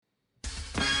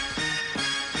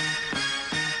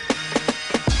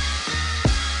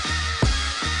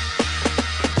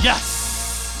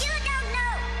Yes!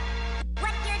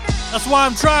 That's why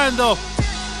I'm trying though.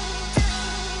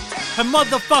 And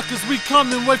motherfuckers, we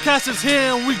coming with Cass's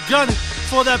here and we gunning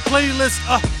for that playlist.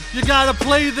 You gotta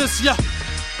play this, yeah.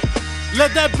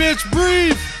 Let that bitch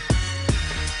breathe.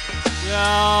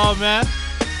 Yeah, man.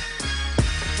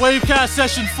 Wavecast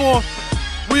session 4.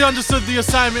 We understood the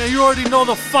assignment and you already know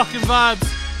the fucking vibes.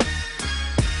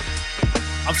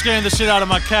 I'm scaring the shit out of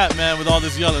my cat, man, with all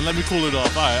this yelling. Let me cool it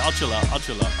off. Alright, I'll chill out.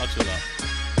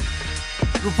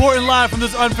 Reporting live from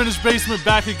this unfinished basement,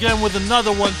 back again with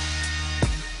another one.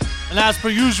 And as per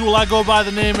usual, I go by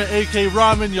the name of A-K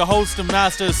Rahman, your host and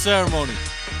master of ceremony.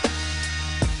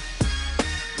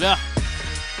 Yeah.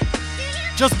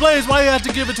 Just Blaze, why you have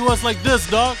to give it to us like this,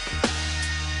 dog?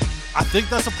 I think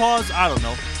that's a pause. I don't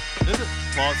know. Is it?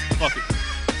 Pause.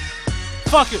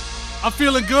 Fuck it. I'm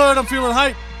feeling good. I'm feeling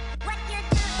hype.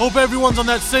 Hope everyone's on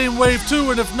that same wave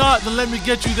too, and if not, then let me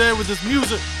get you there with this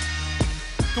music.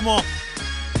 Come on.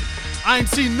 I ain't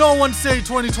seen no one say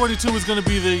 2022 is gonna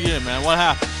be the year, man. What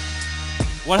happened?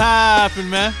 What happened,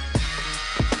 man?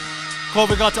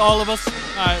 COVID got to all of us?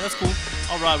 Alright, that's cool.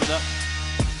 I'll ride with that.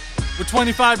 We're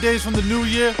 25 days from the new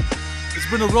year. It's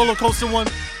been a roller coaster one.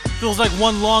 Feels like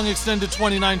one long extended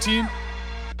 2019.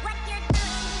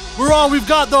 We're all we've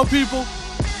got though, people.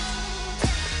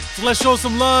 So let's show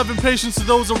some love and patience to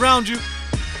those around you.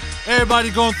 Everybody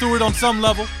going through it on some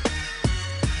level.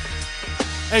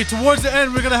 Hey, towards the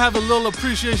end, we're gonna have a little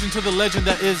appreciation to the legend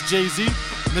that is Jay-Z,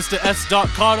 Mr. S.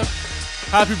 Carter.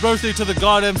 Happy birthday to the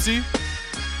God MC.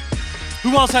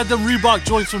 Who else had them Reebok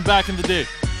joints from back in the day?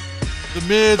 The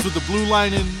mids with the blue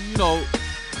lining, you know,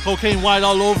 cocaine white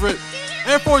all over it.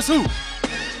 Air Force who?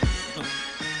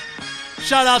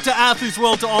 Shout out to Athletes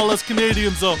World, to all us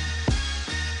Canadians though.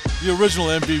 The original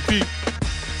MVP.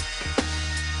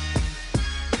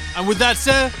 And with that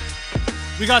said,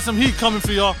 we got some heat coming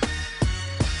for y'all.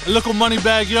 A little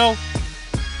Moneybagg, yo.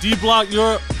 D-Block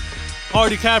Europe.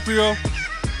 Hardy Caprio.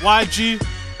 YG. And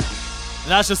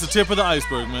that's just the tip of the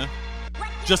iceberg, man.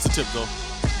 Just the tip, though.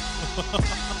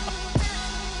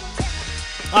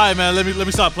 Alright, man, let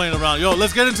me stop playing around. Yo,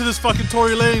 let's get into this fucking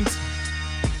Tory Lanez.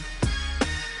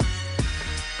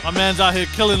 My man's out here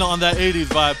killing it on that 80s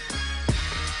vibe.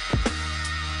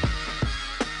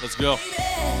 Let's go.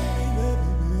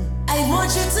 I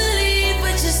want you to leave,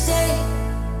 but you stay.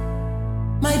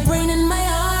 My brain and my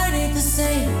heart ain't the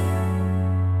same.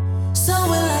 So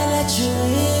will I let you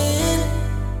in?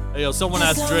 Hey yo, someone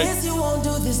asked Drake,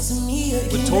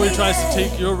 when Tory tries to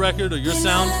take your record or your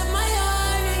sound,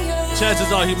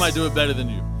 chances are he might do it better than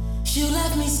you.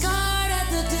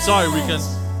 Sorry, Weekend.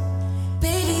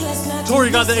 Tory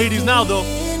got the 80s now though.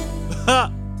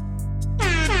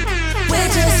 We're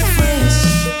just friends.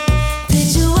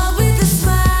 Picked you up with a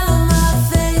smile on my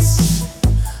face.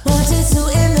 Wanted to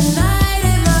end the night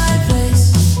at my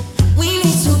place. We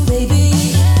need to,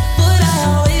 baby, but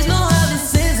I always know how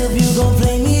this ends if you gon'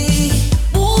 play me.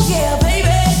 Ooh yeah,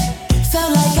 baby.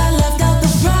 Felt like I left out the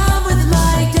prom with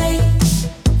my date.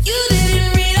 You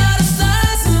didn't read all the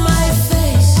signs in my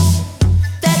face.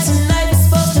 That tonight was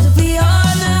supposed to be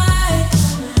our night.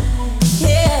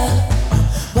 Yeah,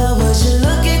 but would you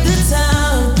look at the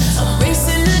time? I'm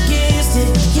racing against it.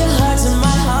 Your heart's in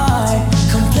my heart.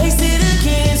 Complacent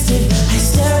against it. I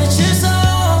stare at your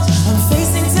soul. I'm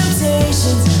facing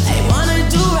temptations. I wanna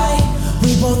do right.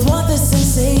 We both want the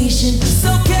sensation. So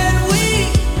can we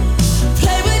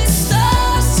play with the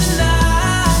stars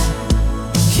tonight?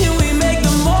 Can we make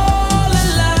them all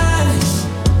align?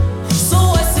 So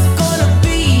what's it gonna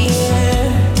be?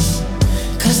 Yeah.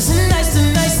 'Cause tonight's the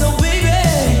night, so baby,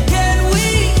 can we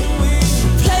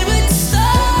play with the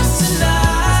stars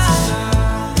tonight?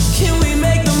 Can we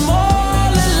make them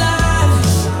all align?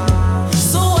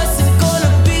 So what's it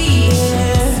gonna be?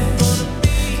 Yeah.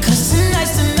 'Cause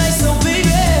tonight's the night, so baby.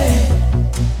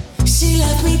 She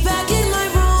left me back in my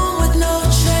room with no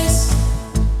trace.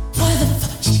 Why the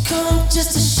fuck she come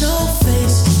just to show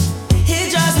face? It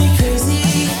drives me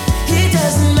crazy. It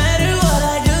doesn't matter what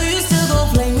I do, you still gon'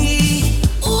 play me.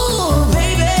 Ooh,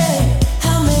 baby,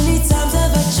 how many times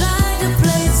have I tried to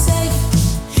play it safe?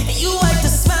 And you wipe the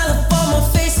smile up on my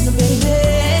face, and baby,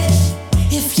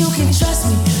 if you can trust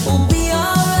me, we'll be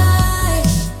alright.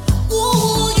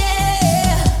 Ooh,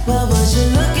 yeah. But would you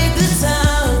look at the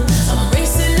time? I'm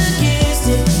racing against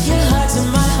it. Your heart's in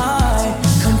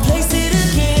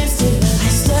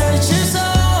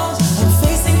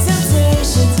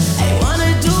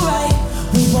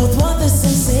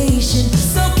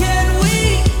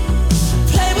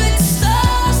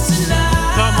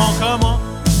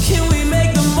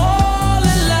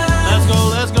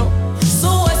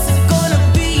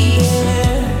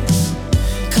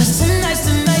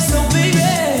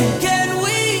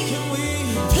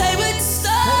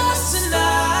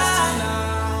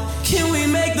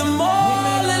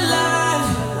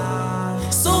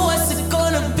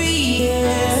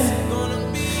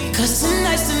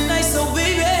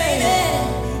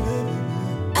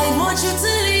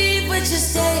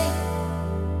this day.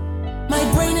 My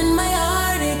brain and my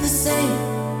heart ain't the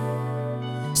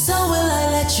same. So will I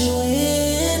let you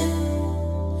in?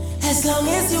 As long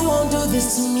as you won't do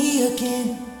this to me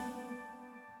again.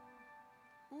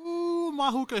 Ooh, my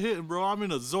hookah hitting, bro. I'm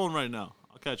in a zone right now.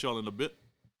 I'll catch y'all in a bit.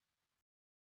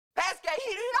 Let's get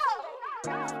heated up.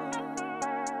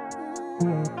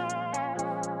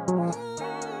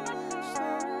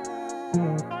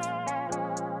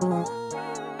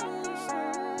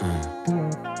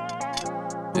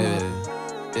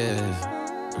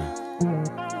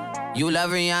 You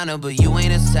love Rihanna, but you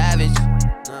ain't a savage.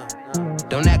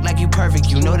 Don't act like you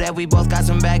perfect, you know that we both got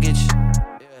some baggage.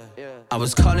 I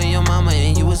was calling your mama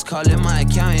and you was calling my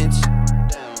accountant.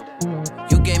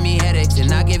 You gave me headaches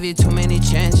and I gave you too many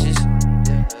chances.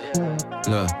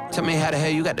 Look, tell me how the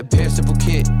hell you got the perishable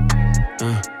kid.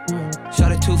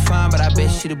 Shot it too fine, but I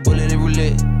bet she the bullet in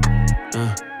roulette.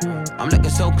 I'm looking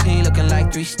so clean, looking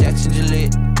like 3 stacks in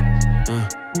Gillette.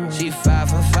 She 5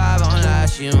 for 5 on live,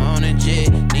 she on a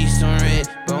jet. Need some red,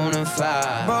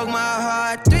 bonafide. Broke my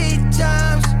heart 3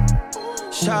 times.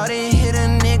 Shawty hit a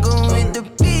nigga with the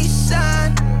peace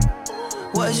sign.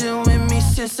 Wasn't with me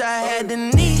since I had the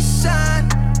Nissan.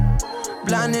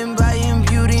 Blinded by your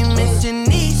beauty, missing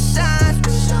Nissan.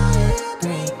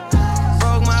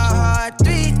 Broke my heart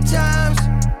 3 times.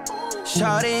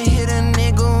 Shawty hit a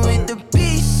nigga with the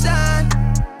peace sign.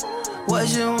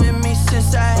 Wasn't with me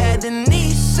since I had the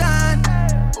Nissan.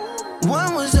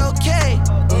 1 was okay,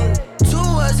 2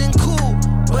 wasn't cool,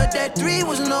 but that 3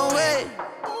 was no way.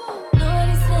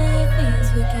 Nobody said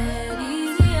things would get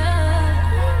easier.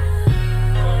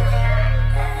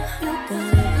 You gotta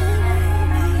believe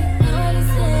me. Nobody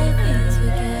said things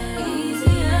would get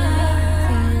easier.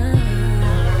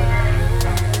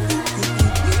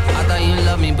 I thought you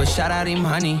loved me, but shout out him,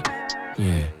 honey.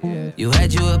 Yeah. You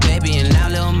had you a baby and now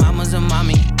little mama's a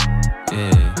mommy.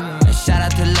 Yeah. And shout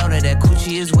out to Loda, that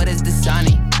coochie is wet as the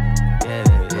Dasani.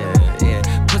 Yeah.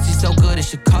 Pussy so good it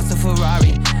should cost a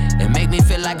Ferrari. It make me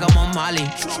feel like I'm on Molly.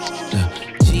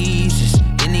 Jesus,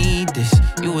 you need this.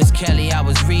 You was Kelly, I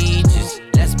was Regis.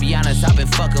 Let's be honest, I've been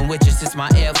fucking with you since my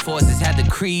Air Forces had the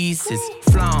creases.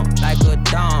 Flown like a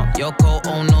dom. Yoko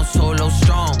Ono solo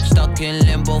strong. Stuck in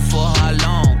limbo for how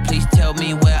long? Please tell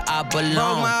me where I belong.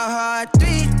 Broke my heart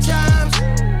 3 times.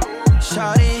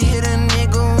 Shawty hit a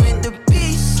nigga with the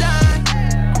peace sign.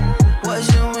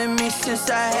 Wasn't with me since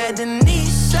I had the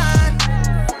Nissan.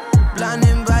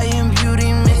 Blinded by your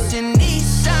beauty, missing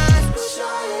Nissan.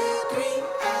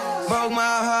 Broke my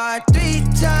heart 3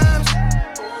 times.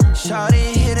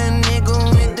 Shawty hit a nigga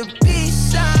with the peace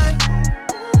sign.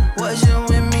 Wasn't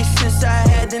with me since I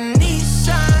had the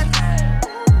Nissan.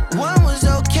 1 was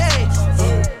okay,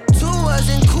 2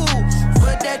 wasn't cool,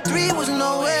 but that 3 was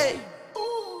no way.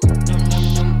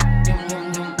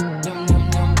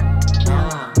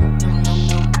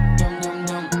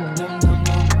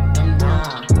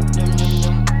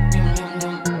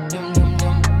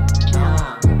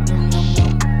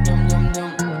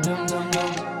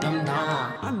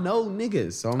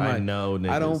 Niggas, so I'm I like, know niggas.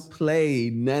 I don't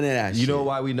play none of that shit. You know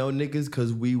why we know niggas?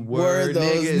 Cause we were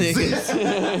those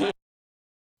niggas.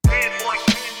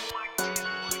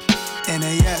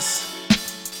 NAS.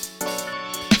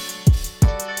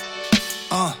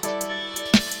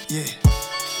 Yeah.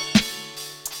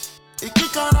 It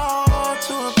get kinda hard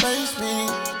to replace me,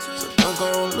 so don't go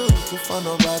looking for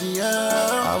nobody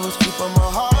else. I was keeping my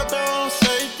heart there on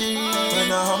safety, and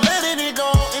now I'm letting it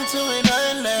go into an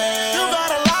endless. You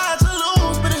got a lot to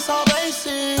lose, but it's all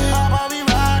basic. I'll probably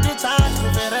ride the times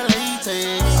with better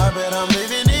latex. I bet I'm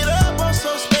living it up, I'm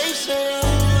so spacious.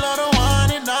 You love the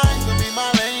one and I can be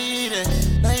my lady.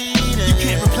 You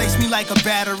can't replace me like a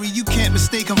battery. You can't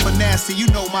mistake him for nasty. You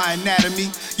know my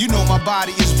anatomy. You know my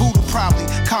body is voodoo probably.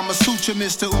 Kama Sutra,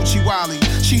 Mr. Uchiwali.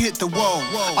 She hit the wall.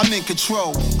 I'm in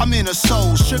control. I'm in her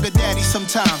soul. Sugar daddy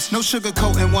sometimes. No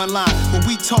sugarcoat in one line. When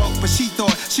we talk, but she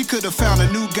thought she could have found a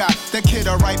new guy. That kid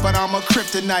alright, but I'm a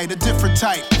kryptonite, a different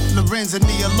type. Lorenz and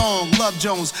Nia Long, Love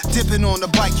Jones, dipping on the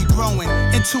bike. You growing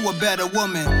into a better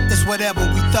woman. It's whatever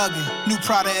we thuggin'. New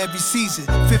Prada every season.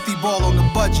 50 ball on the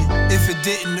budget. If it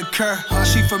didn't occur,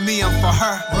 she for me, I'm for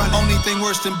her. Only thing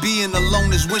worse than being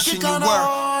alone is wishing you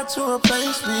were. To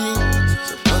replace me,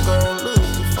 so don't go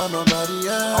looking for nobody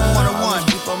else. I'm one-on-one.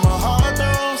 Keep on my heart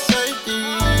there on safety,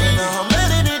 and now I'm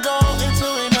letting it go into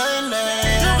an endless.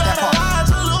 You got a lot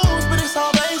to lose, but it's all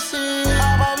basic.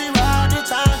 I'll probably ride the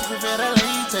times with better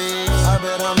latex. I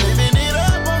bet I'm living it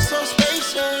up, I'm so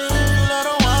spacious. You let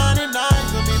her wine and I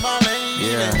could be my lady.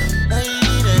 Yeah.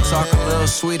 You talk a little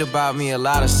sweet about me, a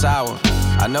lot of sour.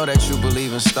 I know that you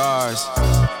believe in stars.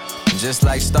 just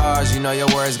like stars, you know your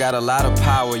words got a lot of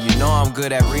power. You know I'm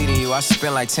good at reading you. I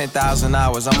spent like 10,000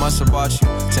 hours. I must have bought you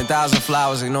 10,000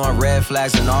 flowers, ignoring red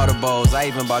flags and audibles. I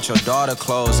even bought your daughter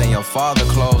clothes and your father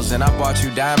clothes. And I bought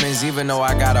you diamonds even though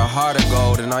I got a heart of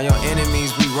gold. And on your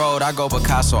enemies we rode, I go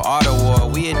Picasso Art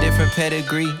Award. We a different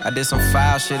pedigree. I did some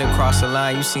foul shit across the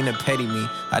line, you seen to petty me.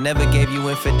 I never gave you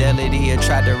infidelity or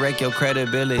tried to wreck your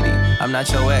credibility. I'm not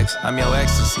your ex, I'm your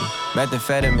ecstasy.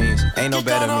 Methamphetamines, ain't no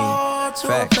better me.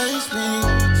 Fact.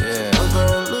 Yeah. No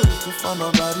girl looking for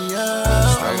nobody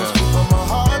else. I was keeping my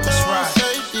heart there on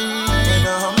safety. And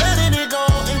now I'm letting it go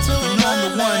into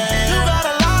another land. You got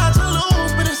a lot to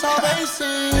lose, but it's all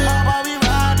basic. How about we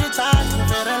ride the time, you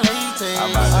better late.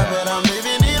 I bet I'm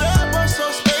living it up, I'm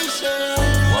so spacious.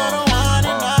 I don't want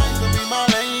it now, you could be my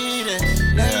lady.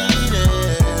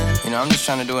 You know, I'm just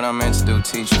trying to do what I'm meant to do,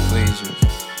 teach you, please you.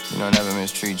 You know, never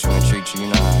mistreat you and treat you, you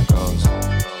know how it goes.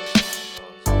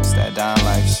 It's that down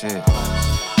life shit.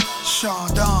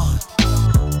 Sean Don.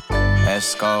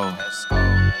 Esco.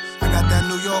 I got that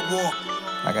New York walk.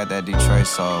 I got that Detroit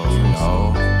soul, you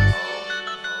know.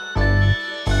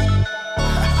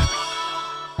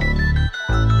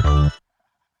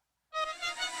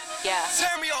 Yeah.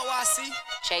 Turn me on, YC.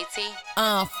 JT.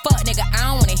 Fuck nigga, I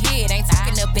don't wanna hear it. Ain't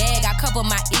talking the bag, I cover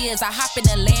my ears. I hop in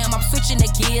the lamb, I'm switching the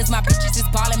gears. My bitches is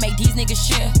ballin', make these niggas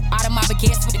shit. Out of my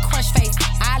baguettes with a crunch face.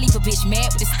 I leave a bitch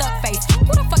mad with a stuck face.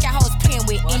 Who the fuck y'all hoes playing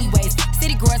with anyways?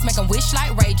 City girls make 'em wish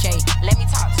like Ray J. Let me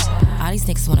talk to him. All these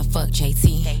niggas wanna fuck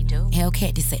JT. They do.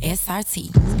 Hellcat, this a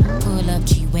SRT. Pull up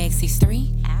G-Wag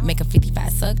 6'3". Make a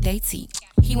 55 suck they teeth.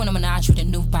 He wanna menage with a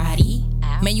new body.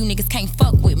 Man, you niggas can't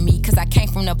fuck with me, cause I came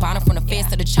from the bottom, from the fence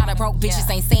to the chopper. Broke bitches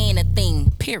ain't saying a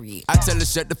thing, period. I tell her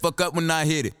shut the fuck up when I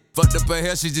hit it. Fucked up her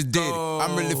hair, she just did it.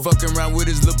 I'm really fucking around with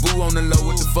his lil' boo on the low.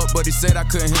 What the fuck, but he said I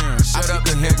couldn't hear him. Shut up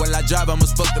the head while I drive, I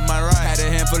must fuck to my right. Had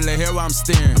a handful of hair while I'm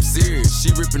steering. I'm serious,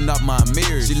 she ripping off my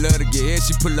mirror. She love to get hit,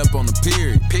 she pull up on the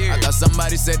period. I thought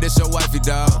somebody said that's your wifey,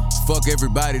 dawg. Fuck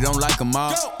everybody, don't like them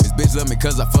all. This bitch love me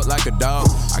cause I fuck like a dog.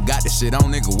 I got this shit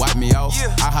on, nigga, wipe me off.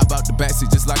 I hop out the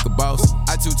backseat just like a boss.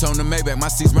 I two-tone the Maybach, my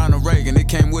seat's Ronald Reagan. It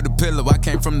came with a pillow, I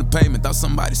came from the pavement. Thought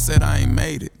somebody said I ain't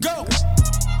made it. Go!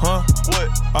 Huh? What?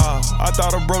 I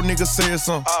thought a bro nigga said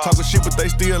something. Talking shit, but they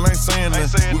still ain't saying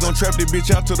nothing. We gon' trap this bitch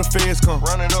out till the feds come.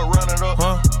 Run it up.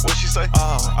 Huh? What she say?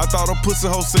 I thought a pussy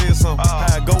hoe said something.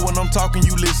 How I go when I'm talking,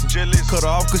 you listen. Cut her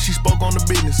off cause she spoke on the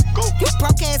business. Go. You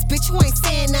broke ass bitch, you ain't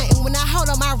saying nothing. When I hold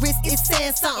on my wrist, it's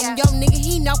saying something. Yo nigga,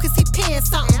 he know cause he paying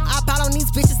something. I bought on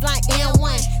these bitches like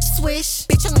N1. Swish,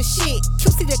 bitch on the shit.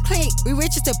 QC the click, we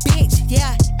rich as a bitch.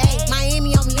 Yeah, ayy,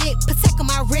 Miami, I'm lit. Protect on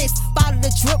my wrist. Bottle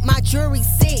the drip, my jewelry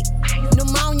sick.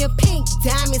 Pneumonia pink,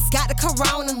 diamonds, got the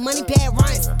corona. Money bad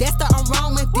runs, that's the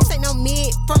aroma. This ain't no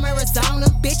mid from Arizona.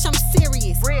 Bitch, I'm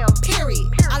serious. Real. Period.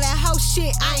 All that whole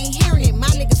shit, I ain't hearing it. My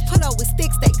niggas pull up with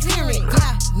sticks, they clearing it.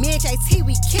 Yeah, me and JT,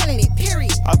 we killing it.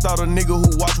 Period. I thought a nigga who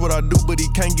watch what I do, but he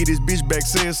can't get his bitch back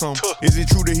said something. Is it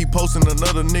true that he posting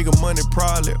another nigga money?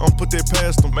 Probably. I'm put that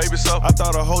past him. Maybe so. I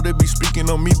thought a hoe that be speaking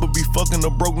on me, but be fucking a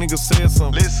broke nigga said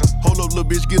something. Listen. Hold up, little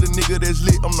bitch, get a nigga that's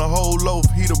lit. I'm the whole loaf.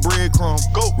 He the breadcrumb.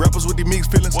 Go. Rappers with the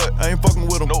mixed feelings. What? I ain't fucking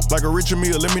with them. Nope. Like a Richard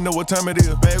Mille. Let me know what time it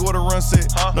is. Bag what a run set.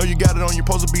 Know you got it on. You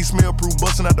supposed to be smell proof.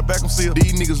 Busting out the vacuum seal.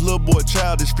 These niggas little boy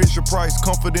childish. Fisher Price.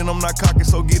 Confident I'm not cocky,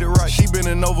 so get it right. She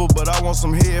bending over, but I want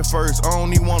some head first. I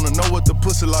don't even wanna know what the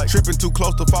pussy like. Tripping too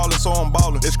close to falling, so I'm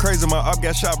ballin'. It's crazy, my up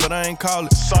got shot, but I ain't call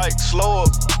it. Psych, slow up.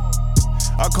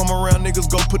 I come around, niggas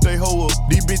go put they hoe up.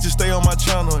 These bitches stay on my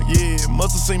channel, yeah.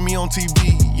 Must've seen me on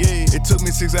TV, yeah. It took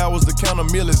me 6 hours to count a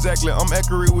meal exactly. I'm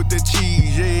accurate with that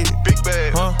cheese, yeah. Big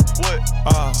bag, huh? What?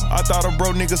 I thought a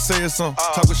bro nigga said something.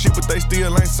 Talking shit, but they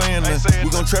still ain't saying nothing. We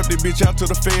gon' trap this bitch out till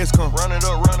the feds come. Run it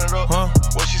up, huh?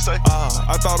 What she say?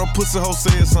 I thought a pussy hoe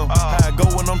said something. How I go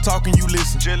when I'm talking, you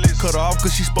listen. Cut her off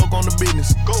cause she spoke on the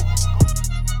business. Go.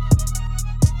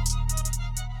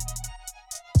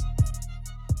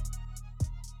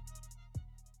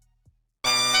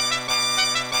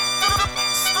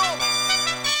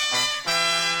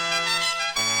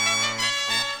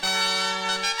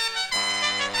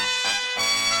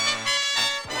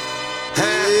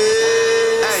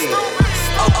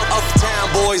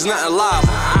 Boys, nothing live.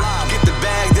 Get the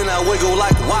bag, then I wiggle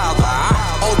like wild.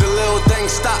 All the little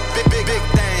things stop, big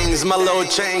things. My little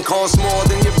chain costs more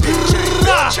than your big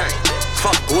chain.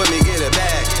 Fuck with me, get a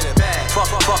bag. Fuck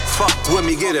with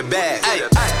me, get a bag.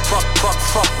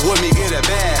 Fuck with me, get a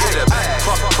bag.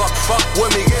 Fuck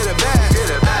with me, get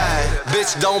a bag.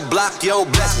 Bitch, don't block your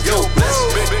blessings.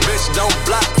 Bitch, don't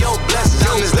block your blessings.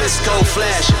 Diamonds disco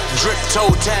flash, drip toe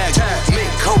tag,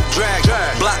 mink coat drag,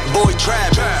 black boy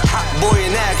trap, hot boy in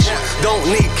action, don't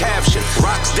need caption,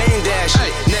 rocks Dame Dash,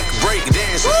 neck break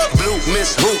dance, blue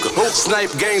miss hookah, snipe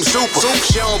game super,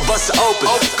 she don't bust it open,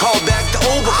 call back the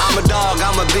Uber, I'm a dog,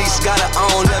 I'm a beast, gotta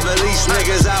own, never lease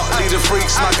niggas out, lead the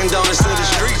freaks, knocking donuts to the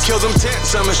streets, kill them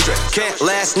tents, I'm a strip, can't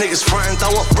last niggas frontin',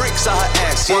 throwin' bricks on her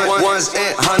ass, ones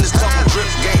and hundreds, talking drip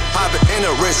game, poppin' in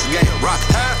a wrist game, rock,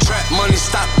 trap money,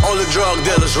 stop all the drug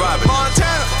dealers robbing,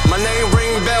 Montana, my name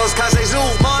ring bells, Kase Zoo,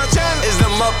 Montana, is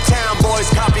them uptown boys,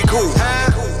 copy cool,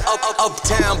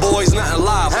 uptown boys, nothing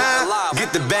live,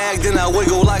 get the bag, then I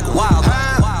wiggle like wild,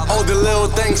 all the little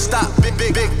things stop, big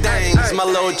things, my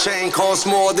little chain costs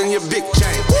more than your big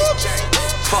chain,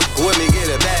 fuck with me, get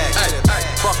a bag,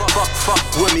 fuck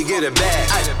with me, get a bag,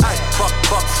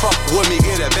 fuck with me,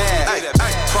 get a bag,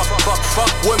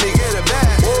 fuck with me, get a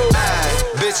bag,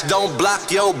 bitch don't block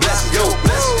your blessings,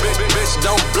 bitch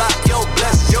don't block your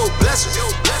blessings,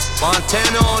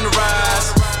 Montana on the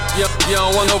rise. You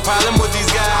don't want no problem with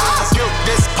these guys. Skip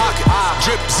this pocket,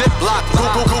 drip, zip, lock,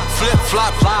 goop, flip,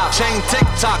 flop, chain, tick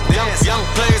tock, young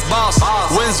players boss,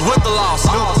 wins with the loss,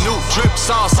 new drip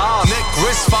sauce, neck,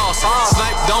 wrist false,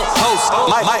 snipe, don't post,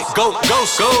 might go,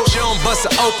 ghost, she don't bust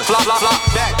it open, flop,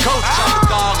 back coach, chop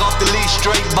the dog off the leash,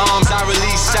 straight bombs, I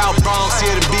release South Bronx,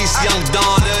 here the beast, young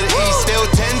Dawn of the East, still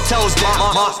 10 toes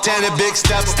down, Montana big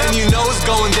steps, and you know it's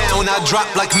going down when I drop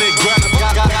like Mick Grab,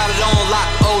 got it on lock,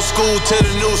 old school to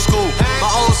the new school,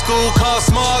 my old school costs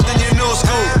more than your new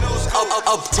school,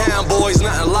 uptown boys,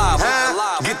 nothing live,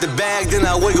 get the bag, then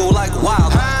I wiggle like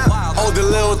wild, all the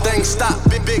little things stop,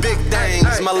 big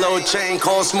things, my little chain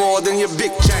costs more than your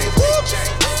big chain,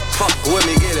 fuck with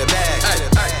me, get a bag,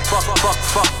 fuck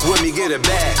with me, get a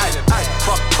bag,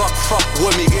 fuck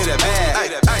with me, get a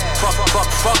bag,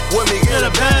 fuck with me, get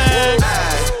a bag,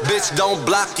 bitch don't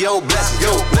block your blessings,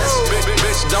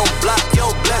 bitch don't block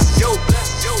your blessings,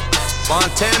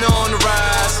 Montana on the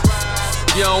rise.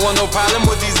 You don't want no problem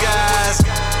with these guys.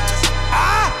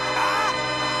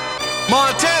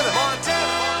 Montana.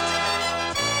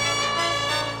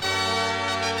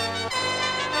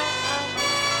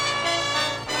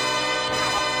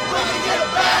 When you get a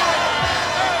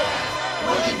bag,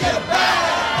 when you get a bag.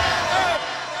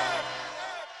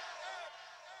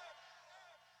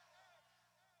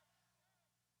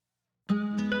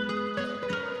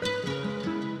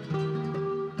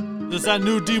 This that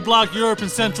new D-Block Europe and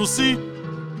Central C.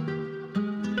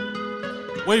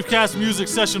 Wavecast Music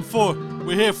Session 4.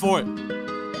 We're here for it.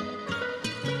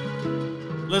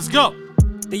 Let's go.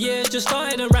 The year's just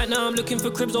started and right now I'm looking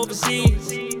for cribs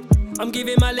overseas. I'm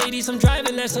giving my lady some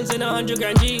driving lessons in 100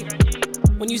 grand G.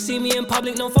 When you see me in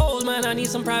public, no photos, man, I need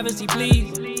some privacy,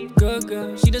 please. Good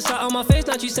girl, she just sat on my face,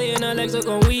 now she saying her legs are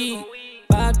gone weak.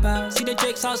 Bad, see the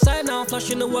Drake's outside now, I'm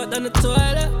flushing the work down the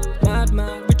toilet. Mad,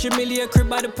 Richard Millie a crib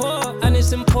by the port, and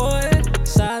it's important.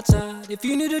 Sad, if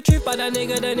you knew the truth about that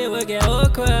nigga, then it would get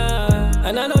awkward.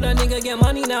 And I know that nigga get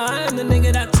money now, I am the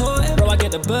nigga that taught him. Bro, I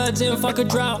get the birds in, fuck a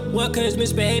drought. Workers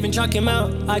misbehaving, chuck him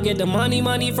out. I get the money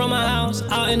from my house,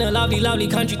 out in a lovely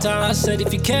country town. I said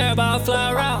if you care about a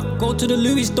fly route, go to the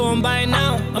Louis store and buy it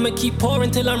now. I'ma keep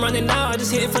pouring till I'm running out. I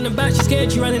just hit it from the back, she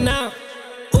scared she running out.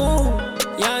 Ooh,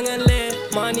 young and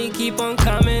lit, money keep on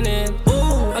coming in.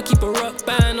 Ooh, I keep a rock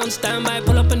band on standby,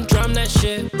 pull up and drum that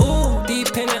shit. Ooh,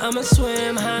 deep in it, I'ma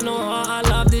swim, hand on heart, I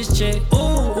love this chick. Ooh,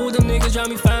 all the niggas around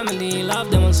me family,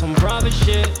 love them on some brother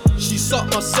shit. She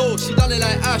sucked my soul, she done it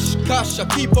like Ash Cash. I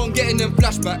keep on getting them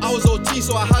flashbacks. I was OT,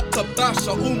 so I had to bash.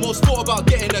 I almost thought about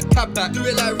getting a cab back. Do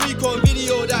it like Rico on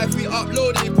video, that if we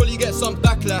upload it, probably get some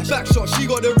backlash. Backshot, she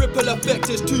got the ripple effect.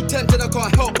 It's too tempting, I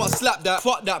can't help but slap that.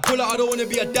 Fuck that, pull out, I don't wanna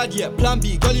be a dad yet. Plan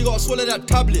B, girl, you gotta swallow that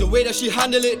tablet. The way that she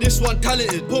handle it, this one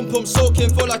talented. Pum soaking,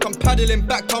 feel like I'm paddling.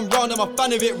 Back come round, I'm a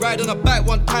fan of it. Ride on a bike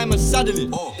one time and saddle it.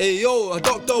 Hey yo, a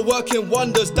doctor working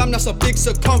wonders. Damn, that's a big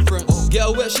circumference. Get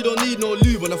her wet, she don't need no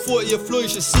lube. On a 40-year floor, you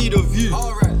should see the view.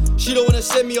 She don't wanna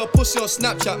send me a pussy on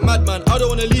Snapchat, madman. I don't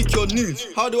wanna leak your news.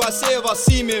 How do I say if I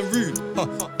seem rude?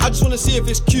 I just wanna see if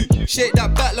it's cute. Shake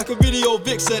that back like a video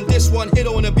vixen. This one here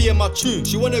don't wanna be in my tune.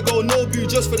 She wanna go no view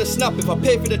just for the snap. If I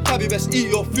pay for the tab, you best eat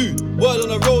your food. Word on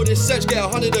the road, this search get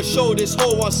 100 a show. This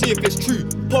whole one, see if it's true.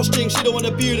 Posting, she don't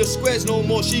wanna be with the squares no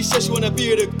more. She says she wanna be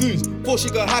with the goons. Thought she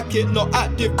could hack it, not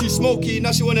active, too smoky.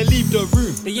 Now she wanna leave the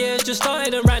room. The year's just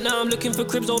started and right now I'm looking for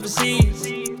cribs overseas.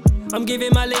 I'm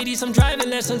giving my lady some driving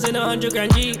lessons in 100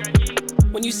 grand G.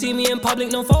 When you see me in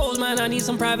public, no photos, man, I need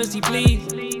some privacy,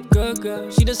 please. Good girl,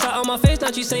 she just sat on my face,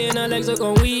 now she saying her legs are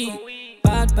gone weak.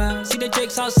 Bad. See the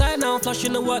Jakes outside now, I'm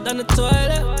flushing the water down the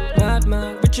toilet.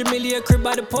 Mad. Rich Amelia crib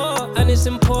by the port, and it's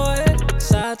important.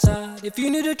 Sad. If you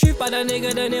knew the truth about that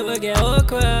nigga, then it would get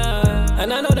awkward.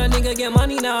 And I know that nigga get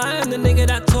money now, I am the nigga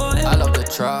that taught him. I love the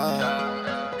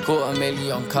tribe.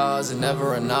 $250,000 cars and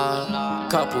never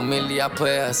enough. Couple million I put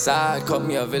it aside, call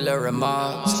me a Villa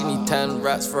Remark. She need 10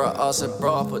 rats for her ass and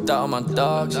bro, I put that on my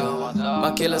dogs. Yeah.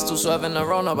 My killer's too swerving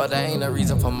around, but that ain't a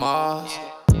reason for Mars.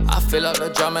 I fill up the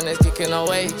drum and it's kicking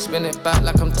away, spin it back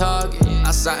like I'm Target.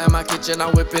 I sat in my kitchen,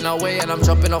 I'm whipping away, and I'm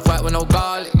dropping off white with no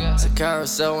garlic. It's a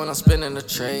carousel when I'm spinning the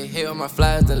tray, hit on my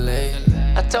flies delay.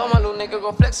 I tell my little nigga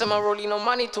go flex on my rollie, no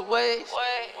money to waste.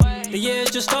 The year's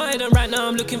just started and right now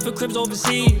I'm looking for cribs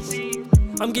overseas.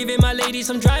 I'm giving my lady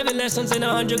some driving lessons in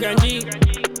 100 grand G.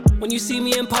 When you see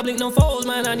me in public, no photos,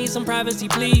 man, I need some privacy,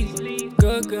 please.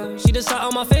 Good girl, she just sat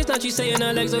on my face, now she saying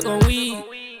her legs are gon' weak.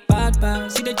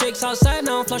 Bad. See the Jakes outside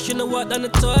now, I'm flushing the water down the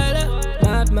toilet.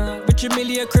 Mad. Rich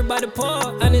Amelia crib by the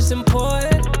port, and it's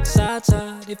important. Sad.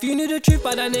 If you knew the truth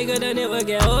about that nigga, then it would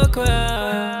get awkward.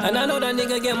 And I know that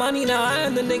nigga get money now, I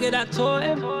am the nigga that taught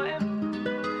him.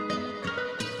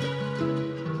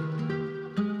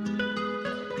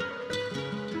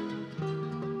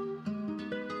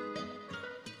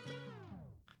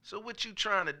 So what you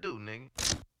trying to do, nigga?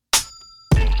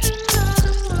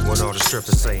 What all the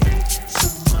strippers saying?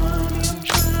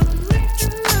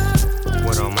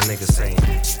 What all my niggas saying?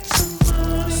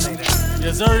 Say that.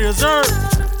 Yes sir.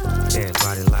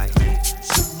 Everybody like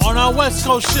on our West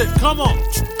Coast shit, come on.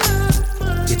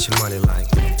 Get your money like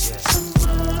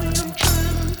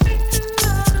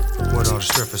what all the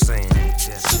strippers saying?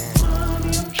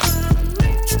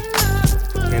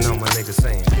 And all my niggas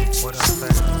saying, what I'm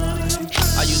saying?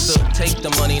 I used to take the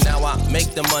money, now I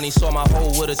make the money. Saw my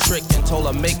hoe with a trick and told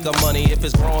her make the money. If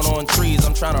it's growing on trees,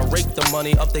 I'm trying to rake the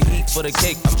money. Up the heat for the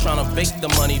cake, I'm trying to bake the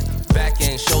money. Back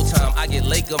in Showtime, I get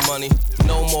Laker money.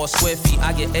 No more square feet,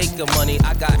 I get acre money.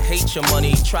 I got hate your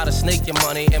money, try to snake your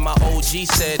money. And my OG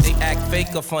said they act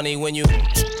fake or funny when you.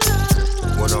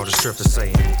 What all the strippers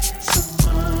saying?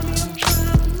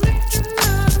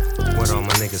 What all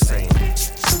my niggas saying?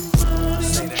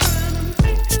 Say that.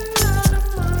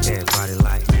 Everybody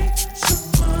like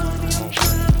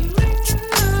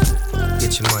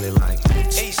get your money like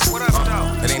Ace, what up,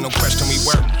 dog? It ain't no question we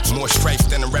work. More stripes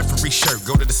than a referee shirt.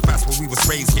 Go to the spots where we was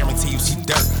raised, guarantee you see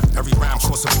dirt. Every rhyme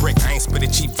costs a brick, I ain't spit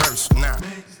a cheap verse, nah.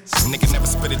 Nigga never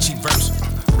spit a cheap verse.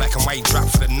 Black and white drop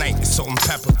for the night, it's salt and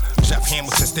pepper. Jeff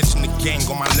Hamilton stitching the gang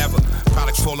on my lever.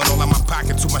 Product falling all out my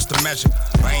pocket, too much to measure.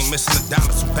 I ain't missing a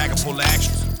dollar, so bag it full of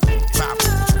extras. Pop.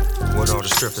 What all the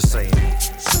strippers saying?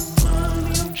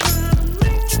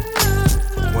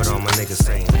 What all my niggas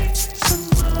saying?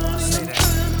 Say that.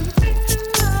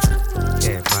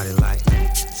 Everybody like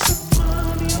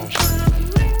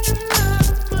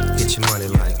get your money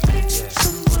like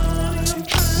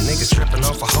niggas tripping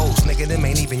off of hoes, nigga, them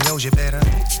ain't even yours, you better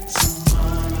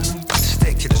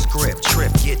stick to the script,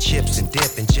 trip, get chips and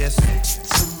dip and just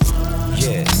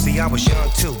yeah, see I was young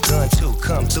too, gun too,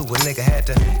 come through, a nigga had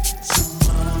to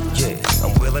yeah,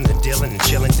 I'm willing to dealin' and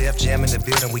chillin', Def Jam in the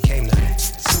building, we came to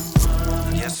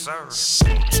yes sir.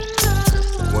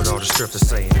 What all the strippers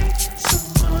saying?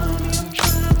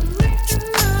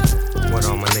 What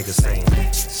all my niggas saying?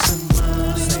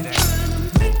 Say that.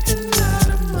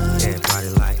 Everybody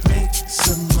like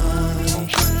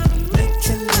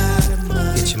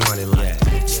get your money like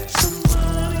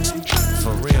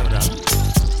for real though.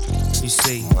 You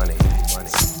see, money.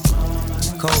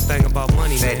 Cold thing about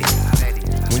money, man.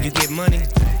 When you get money,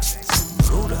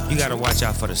 you gotta watch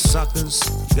out for the suckers.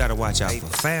 You gotta watch out for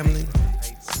family.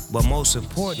 But most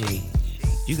importantly,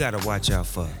 you gotta watch out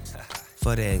for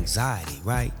the anxiety,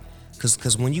 right?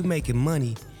 Cause when you making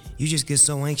money, you just get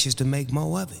so anxious to make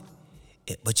more of it.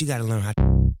 But you gotta learn how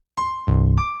to.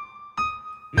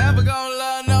 Never gonna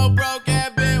love no broke ass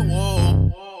bitch,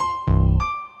 whoa.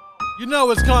 You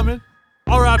know it's coming.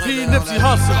 R.I.P. Nipsey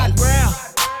Hussle.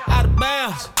 Out of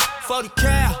bounds, 40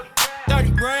 cal,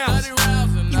 30 grams. You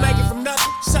make it from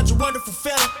nothing, such a wonderful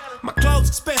feeling. My clothes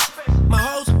expensive, my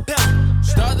hoes are billing.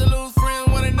 Start to lose friends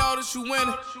when they notice you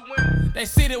winning. They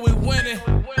see that we winning.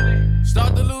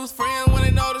 Start to lose friends when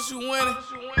they notice you winning.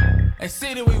 They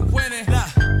see that we winning.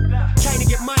 Came to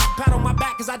get money, pat on my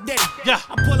back cause I did it. Yeah.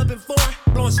 I pull up in foreign,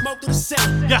 blowing smoke through the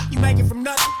ceiling. Yeah. You make it from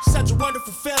nothing, such a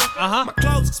wonderful feeling. My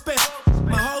clothes expensive,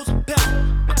 my hoes are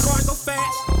billing. My cars go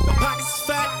fast, my pockets is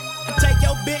fat. I take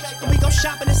your bitch and we go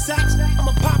shopping in Saks. I'm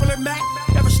a popular Mac,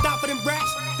 never stop for them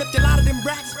racks. Flipped a lot of them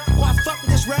racks, oh I fuck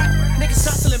with this rap. Niggas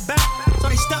hustling back, so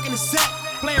they stuck in the set.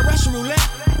 Playing Russian roulette,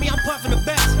 me I'm puffing the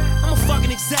best. I'm a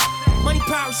fucking exec, money,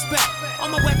 power, respect. All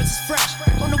my weapons is fresh.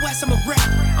 On the west, I'm a rep.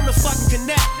 I'm the fucking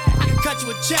connect. I can cut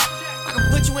you a check. I can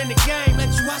put you in the game, let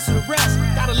you hustle the rest.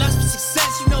 Got a lust for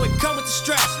success, you know it come with the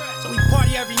stress. So we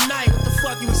party every night, what the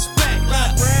fuck you expect?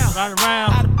 Right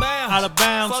around, out of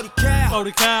bounds,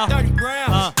 40 cal, 30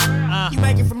 grams. You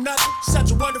make it from nothing,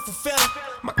 such a wonderful feeling.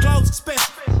 My clothes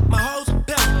expensive, my hoes are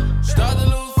billing. Start to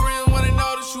lose friends when they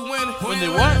notice you winning. When they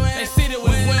what? They see that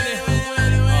we winning.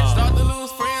 Start to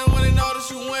lose friends when they notice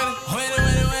you winning.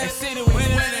 They see that we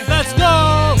winning. Let's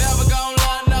go! Never gon'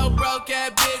 love no broke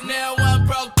ass bitch. Now one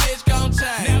broke bitch gon'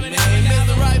 change. It's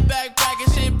the right backpack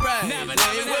and shit brave.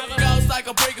 Whip it goes like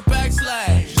a bring it back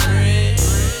slave.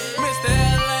 Mr.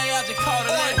 LA, I just caught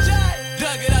a lift.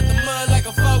 Dug it out the mud like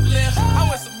a forklift. I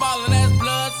went some ballin' ass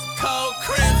blood, some cold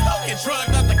crips. Don't get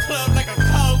drugged out the club like a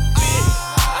coke bitch.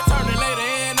 I turned it later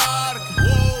in the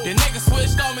article. The nigga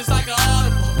switched on me, it's like an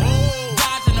audible.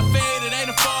 Dodging the fade, it ain't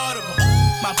affordable.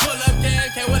 My pull-up game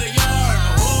came with a yard.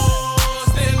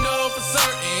 Still know for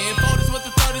certain. 40s with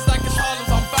the 30s like it's Harlem's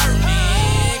on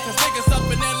burning. Cause niggas up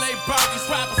in LA burn. These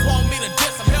rappers want me to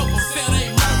diss them, help them sell they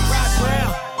murder. Right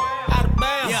round, out of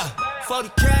bounds, 40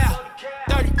 cal,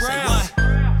 30 grams.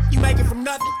 You make it from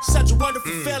nothing, such a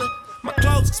wonderful feeling. My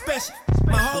clothes expensive,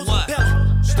 my hoes are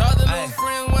billing. Start to lose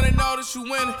friends when they notice you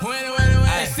winning.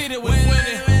 They see that we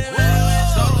winning.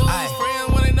 Start to lose friends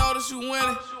when they notice you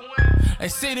winning. They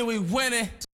see that we winning.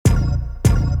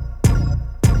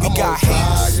 We got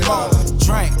heat, smoke,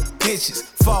 drink, bitches,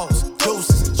 foes,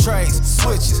 deuces, trades,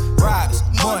 switches, riders,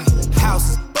 money,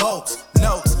 houses, boats,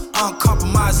 notes,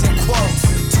 uncompromising quotes.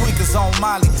 Tweakers on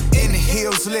Molly, in the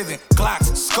hills living,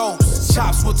 Glocks, scopes,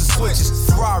 chops with the switches,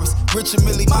 Ferraris, Richard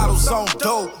Mille models on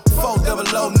dope.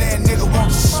 400, now nigga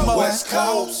want to smoke. West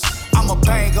Coast. I'ma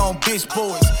bang on bitch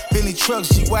boys, Billy trucks,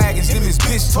 G-Wagons, them is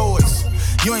bitch toys.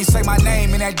 You ain't say my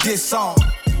name in that diss song.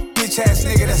 Bitch ass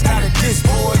nigga, that's not a diss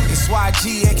boy. It's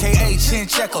YG, aka Chin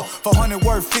Checker. 400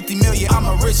 worth 50 million, I'm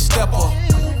a rich stepper.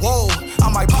 Whoa,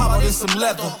 I might pop out in some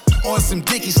leather. On some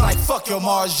dickies like fuck your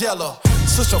Margiela.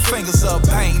 Switch your fingers up,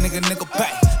 bang, nigga,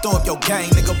 bang. Throw up your gang,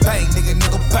 nigga, bang,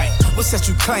 nigga, bang. What's that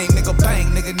you claim, nigga, bang,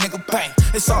 nigga, bang.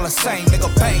 It's all the same,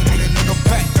 nigga, bang, nigga,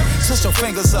 bang. Switch your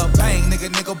fingers up, bang,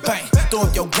 nigga, bang. Throw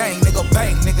up your gang, nigga,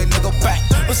 bang, nigga, bang.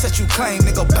 What's that you claim,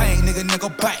 nigga, bang, nigga,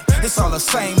 bang. It's all the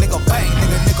same, nigga, bang,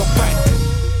 nigga, bang.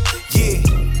 Yeah,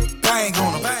 bang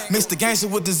on them. Mr. Gangster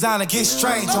with designer, get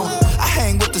strange on them. I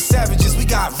hang with the savages, we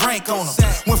got rank on them.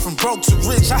 Went from broke to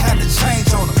rich, I had to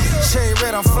change on them. Cherry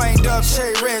red, I'm flamed up,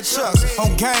 cherry red chucks.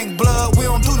 On gang blood, we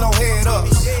don't do no head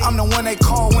ups. I'm the one they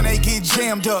call when they get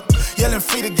jammed up. Yelling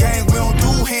free the gang, we don't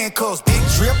do handcuffs. Big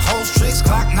drip, hoes, tricks,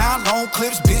 Glock 9, long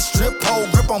clips. Bitch strip, pole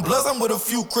grip on bloods, I'm with a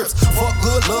few crips. Fuck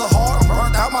good, love hard, I'm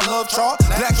burnt out, my love chart.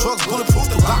 Black trucks, bulletproof,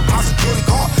 the Glock, my security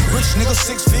guard. Rich nigga,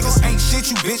 6 figures, ain't shit,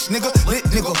 you bitch nigga. Lit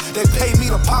nigga, they pay me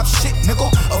to pop shit nigga.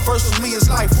 A verse with me is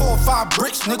like 4 or 5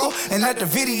 bricks nigga. And at the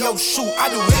video shoot, I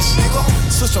do this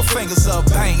nigga. Switch your fingers up,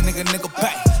 bang, nigga,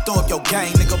 bang. Throw up your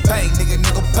gang, nigga, bang,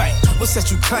 nigga, bang. What's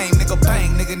that you claim, nigga, bang,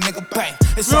 nigga, bang.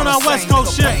 It's all the same, West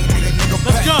Coast nigga, shit. bang, nigga,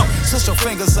 Let's bang. go. Switch your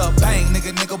fingers up, bang,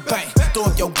 nigga, bang. Throw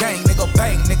up your gang, nigga,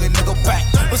 bang, nigga, bang.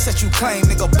 What's that you claim,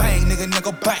 nigga, bang,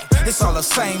 nigga, bang. It's all the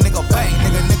same, nigga, bang,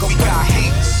 nigga, we got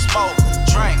heat, smoke,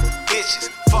 drink, bitches,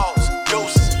 foes,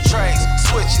 deuces, trades,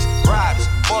 switches, riders,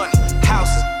 money,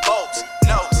 houses, boats,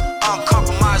 notes,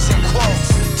 uncompromising quotes.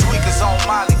 Tweakers on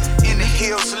Molly, in the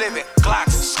hills living,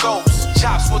 Glocks, scopes,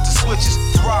 chops with the switches,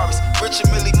 Ferraris, Richard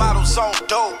Mille models on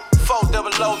dope.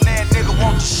 400, now nigga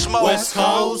want to smoke. West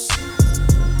Coast.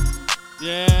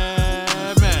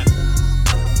 Yeah, man.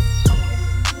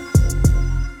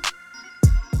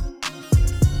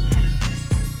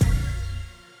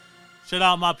 Shout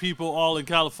out my people all in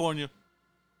California.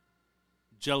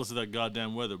 Jealous of that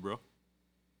goddamn weather, bro.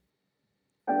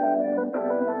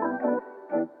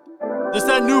 This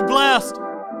that new blast.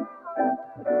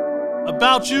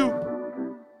 About You.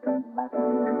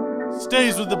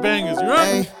 Stays with the bangers, you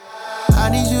heard me? I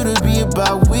need you to be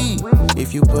about we.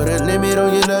 If you put a limit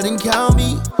on your love, then count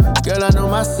me. Girl, I know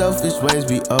my selfish ways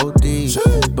be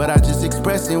OD, but I just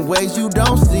express in ways you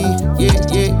don't see. Yeah,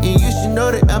 and you should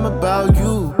know that I'm about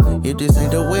you. If this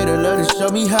ain't the way to love, then show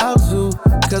me how to.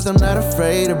 Cause I'm not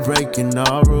afraid of breaking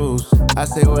all rules. I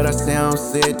say what I say, I don't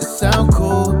say it to sound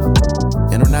cool.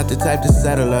 And I'm not the type to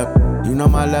settle up. You know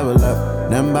my level up,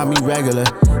 nothing about me regular.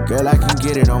 Girl, I can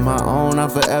get it on my own, I'm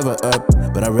forever up.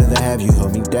 But I'd rather have you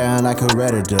hold me down like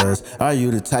Coretta does. Are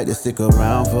you the type to stick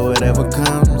around for whatever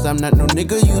comes? I'm not no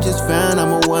nigga you just found,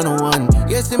 I'm a one-on-one.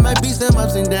 Yes, it might be some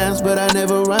ups and downs, but I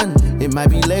never run. It might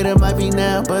be later, might be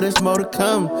now, but it's more to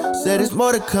come. Said it's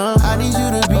more to come. I need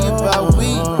you to be about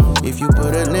we. If you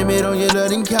put a limit on your love,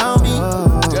 then count me.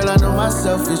 Girl, I know my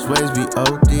selfish ways be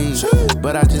OD.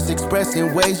 But I just express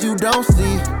in ways you don't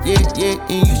see. Yeah,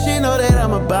 and you should know that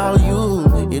I'm about you.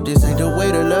 If this ain't the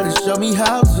way to love, then show me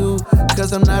how to.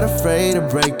 Cause I'm not afraid of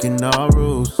breaking all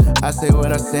rules. I say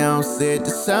what I sound, said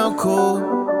to sound cool.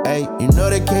 Hey, you know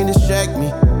they can't distract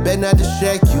me. Bet not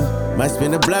distract you. Might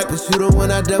spin a block, but you the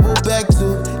one I double back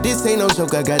to. This ain't no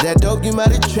joke, I got that dope, you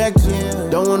might attract you.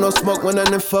 Don't want no smoke when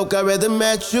I'm the folk, I'd rather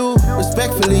match you.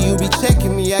 Respectfully, you be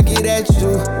checking me, I get at you.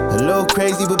 A little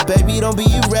crazy, but baby, don't be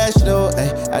irrational.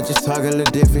 Ay, I just talk a little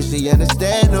different, she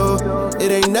understand, no.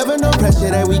 It ain't never no pressure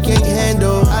that we can't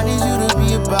handle. I need you to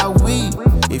be about we.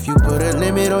 If you put a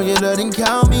limit on your love, then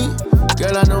count me.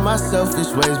 Girl, I know my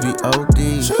selfish ways be OD.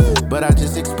 But I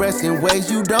just express in ways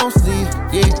you don't see.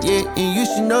 Yeah, and you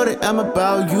should know that I'm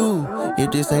about you.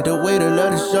 If this ain't the way to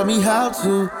love, then show me how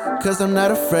to. Cause I'm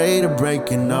not afraid of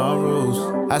breaking all rules.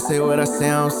 I say what I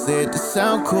sound, said to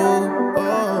sound cool.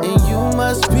 And you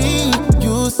must be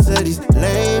used to these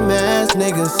lame ass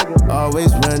niggas.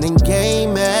 Always running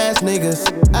game ass niggas.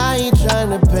 I ain't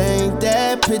tryna paint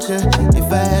that picture.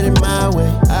 If I had it my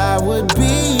way, I would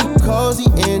be cozy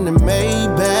in the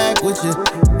Moneybagg with you.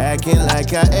 Acting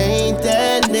like I ain't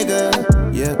that nigga.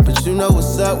 Yeah, but you know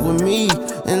what's up with me.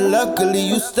 And luckily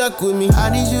you stuck with me. I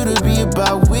need you to be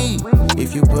about we.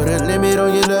 If you put a limit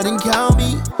on your love, then count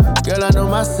me. Girl, I know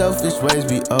my selfish ways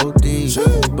be OD.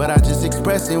 But I just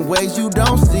express in ways you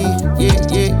don't see. Yeah,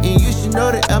 and you should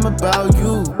know that I'm about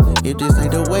you. If this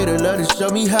ain't the way to love, then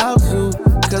show me how to.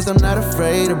 Cause I'm not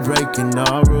afraid of breaking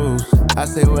all rules. I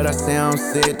say what I sound,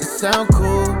 said to sound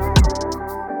cool.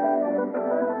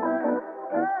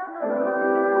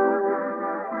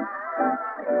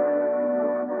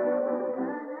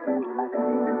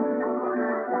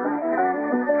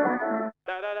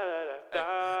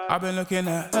 I've been looking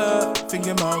at her,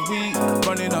 thinking about weed,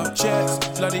 running up checks,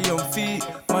 bloody on feet,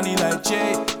 money like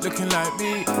Jay, looking like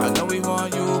me. I know we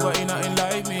want you, but you're nothing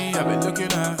like me. I've been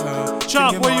looking at her,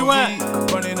 Chop, where you at?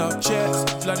 Weed, running up checks,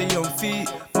 bloody on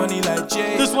feet, money like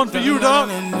Jay. This one for you, dog.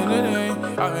 I've been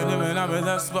living,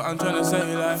 that's what I'm trying to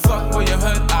say. Like, fuck what you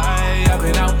heard, I've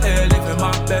been out here living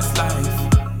my best life.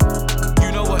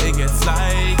 You know what it gets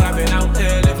like. I've been out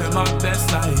here living my best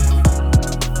life.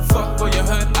 Fuck what you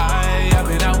heard, I've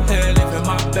been out here living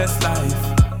my best life.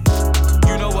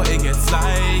 You know what it gets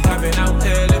like. I've been out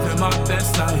here living my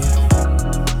best life.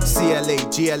 CLA,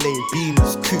 GLA,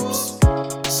 Beamers, Coops.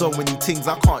 So many things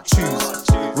I can't choose.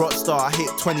 Rockstar, I hit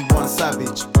 21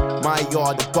 Savage. My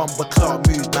yard, the bumper club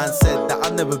mood. Man said that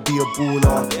I'll never be a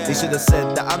baller. They should have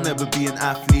said that I'll never be an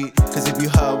athlete. Cause if you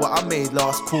heard what I made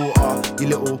last quarter, you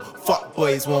little fuck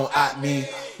boys won't at me.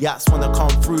 Yats wanna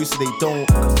come through so they don't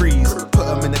freeze. Put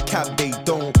them in the cab, they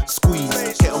don't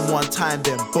squeeze. Hit them one time,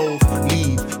 then both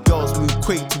leave. Girls move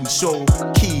quick to show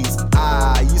keys.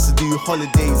 I used to do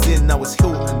holidays in. I was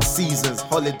Hilton Seasons,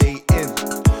 Holiday Inn.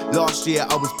 Last year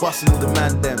I was busting all the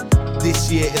man them. This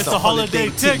year it's a holiday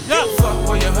tick. Yeah. Fuck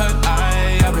what you heard,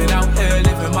 I've been out here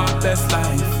living my best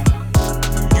life.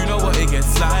 You know what it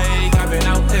gets like. I've been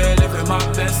out here living my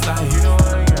best life. You know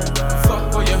what it gets like.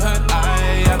 Fuck what you heard,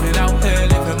 I've been out here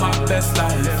living my best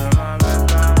life.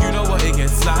 You know what it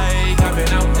gets like. I've been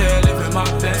out here living my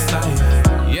best life.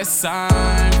 Yes,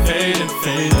 I'm faded.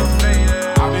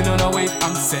 I've been on a wave,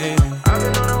 I'm sailing.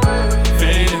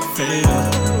 Faded.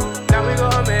 Now we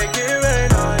gonna make it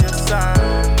rain on your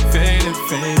side. Faded.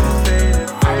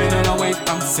 I've been on a wave,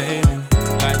 I'm sailing.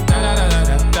 Like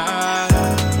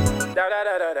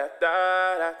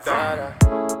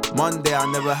Monday I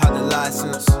never had a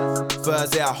license.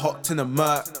 Thursday I hopped in a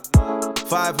Merc.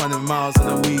 500 miles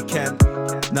on the weekend.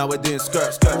 Now we're doing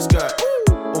skirt.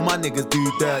 All my niggas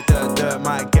do dirt.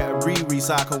 Might get a Riri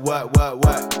so I can work.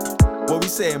 What we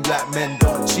saying, black men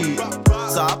don't cheat.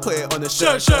 So I put it on the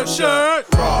shirt.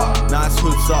 Nice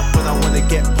hoods up when I wanna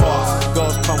get past.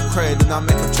 Girls come crazy and I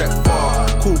make them trek far.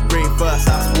 Cool brain first,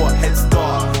 that's what head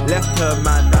start. Left her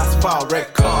man, that's foul,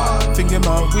 red card. Thinking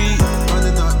about weed,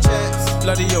 running up checks,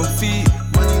 bloody on feet,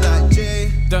 money like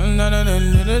Jay.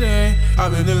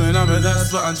 I've been living,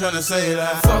 that's what I'm trying to say.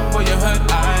 Like, fuck what you heard,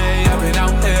 I've been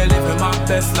out here living my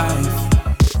best life.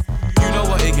 You know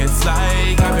what it gets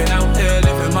like. I've been out here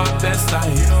living my best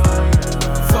life.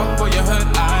 Fuck what you heard,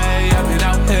 I've been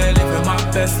out here living my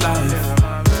best life.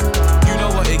 You know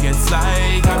what it gets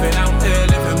like. I've been out here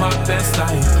living my best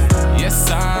life. Yes,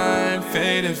 I'm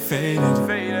faded.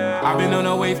 I've been on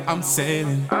a wave, I'm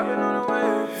sailing.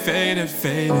 Faded.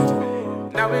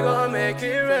 Now we gonna make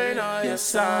it rain on your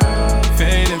side.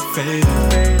 Faded.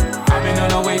 I've been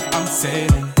on a wave, I'm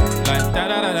sailing. Like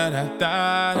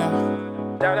da-da-da-da-da-da-da.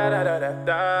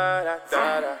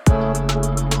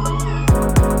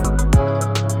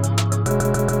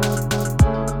 Da-da-da-da-da-da-da-da.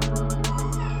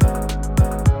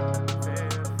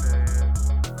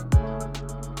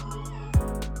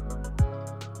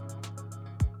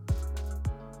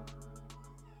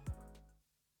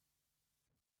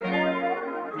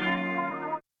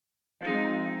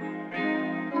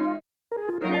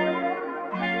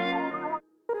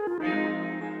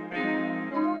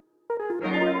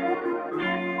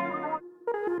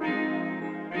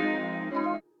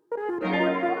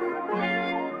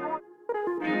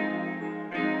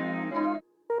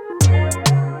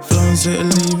 Florence,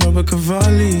 Italy, Robert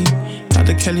Cavalli. At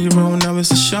the Kelly Roll, now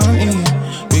it's a shanty.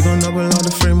 We gon' double out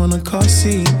the frame on the car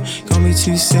seat. Got me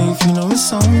too safe, you know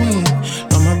it's on me.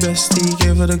 Now my bestie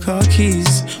gave her the car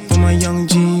keys. For my young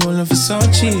G, all in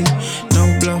Versace.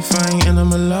 No bluff, I ain't in a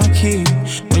malarkey.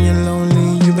 When you're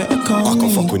lonely, you better call me. I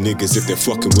can't fuck with niggas if they're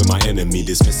fucking with my enemy.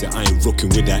 Dismiss it, I ain't rocking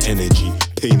with that energy.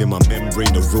 Pain in my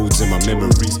membrane, the roads in my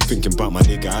memories. Thinking about my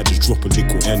nigga, I just drop a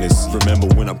little energy. Remember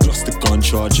when I glossed the gun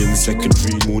charge in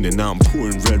secondary? Morning now I'm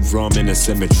pouring red rum in a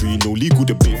cemetery. No legal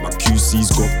debate, my QC's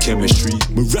got chemistry.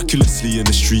 Miraculously in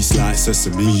the streets like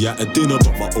sesame. Me at a dinner,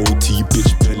 but my OT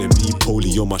bitch belling me.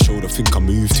 Polly on my shoulder, think I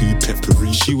moved too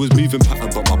peppery. She was moving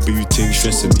pattern, but my booting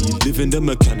stressing me. Living the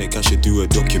mechanic, I should do a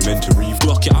documentary.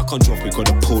 Block it, I can't drop it, got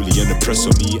a Polly and the press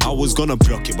on me. I was gonna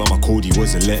block it, but my Cody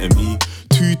wasn't letting me.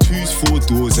 2 2s, 4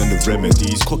 doors and the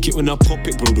remedies. Cock it when I pop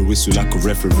it, blow the whistle like a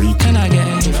referee. Can I get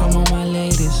a hit from all my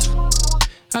ladies?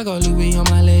 I got Louis on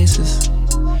my laces.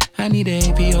 I need a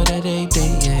AP or that day,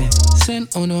 yeah.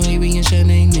 Sent on no AB and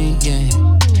Shanae, yeah.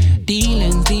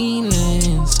 Dealings.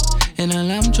 And a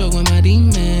lamb truck with my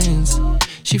demons.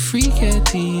 She free can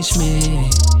teach me.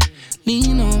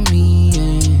 Lean on me,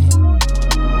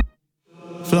 yeah.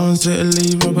 Florence,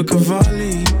 Italy, Robert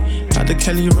Cavalli. At the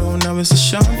Kelly Roll, now it's a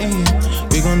shanty.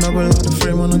 We gon' double out the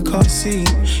frame on the car seat.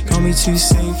 Got me too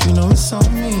safe, you know it's on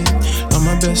me. Now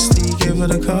my bestie gave her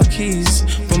the car keys.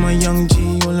 For my young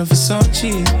G, all in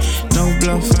Versace. No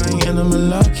bluff, I ain't in a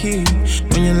malarkey.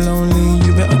 When you're lonely,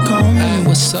 you better call me. Hey,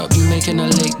 what's up? You making a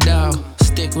leg down?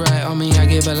 Stick right on me, I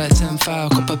gave her like 10 foul.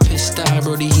 Cup of piss style,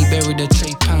 brody, he buried a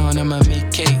tray pound. I'ma make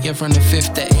cake, yeah, from the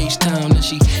 5th to H-Town. And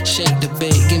she shake the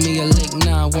bait, give me a lick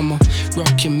now. I'ma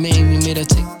rock your man, we made her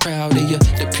take proud of ya.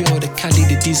 The pure, the Cali,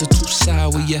 the diesel too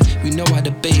sour, yeah. We know how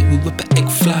to bait, we whip an egg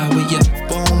flour, yeah.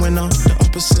 Born winner, the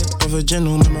opposite of a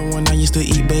general. Remember when I used to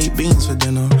eat baked beans for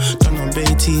dinner? Done on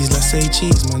Beatties, let's say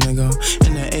cheese, my nigga.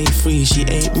 In the A3, she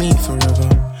ate me forever.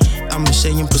 I'm a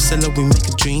Shay and Priscilla, we make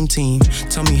a dream team.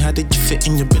 Tell me, how did you fit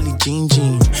in your Billie Jean?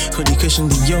 Hoodie cushion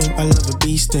Dior, I love a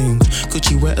bee sting.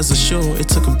 Gucci wet as a show, it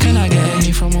took a beat. Can I get a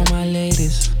hit from all my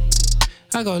ladies?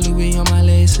 I got Louis on my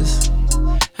laces.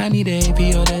 I need a AP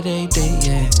or that day,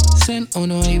 yeah. Sent on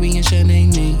no AB and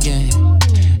Shanae, yeah.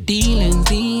 Dealings.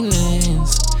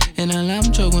 And a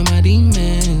lamb truck with my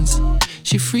demons.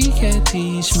 She free can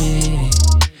teach me.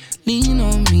 Lean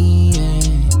on me, yeah.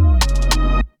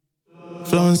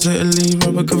 Florence, Italy,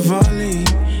 Robert Cavalli.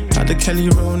 At the Kelly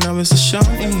Roll, now it's a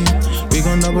shanty. We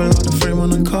gon' double out the frame on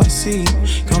the car seat.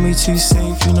 Got me too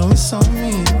safe, you know it's on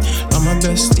me. Now my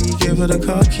bestie gave her the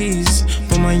car keys.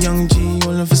 For my young G,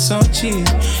 all in Versace.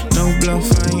 No bluff,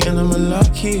 I ain't in a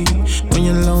malarkey. When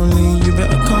you're lonely, you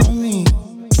better call me.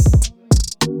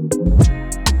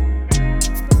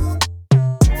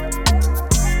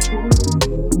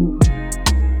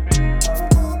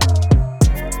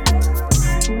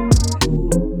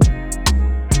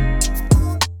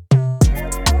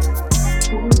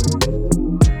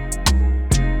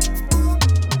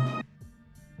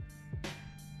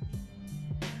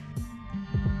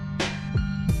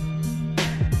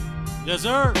 Yes,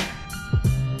 sir.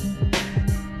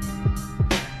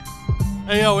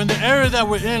 Hey, yo, in the area that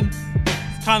we're in,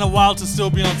 it's kind of wild to still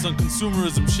be on some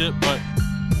consumerism shit, but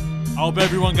I hope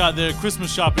everyone got their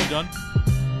Christmas shopping done.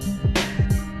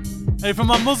 Hey, for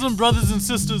my Muslim brothers and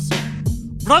sisters,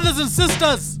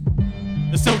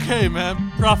 it's okay,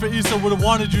 man. Prophet Isa would have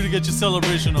wanted you to get your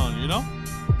celebration on, you know?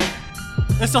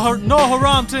 It's a no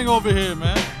haram thing over here,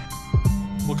 man.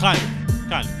 Well, kind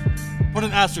of. Put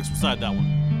an asterisk beside that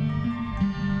one.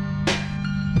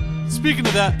 Speaking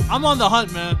of that, I'm on the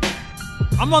hunt, man.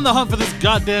 I'm on the hunt for this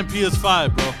goddamn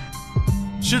PS5, bro.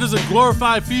 Shit is a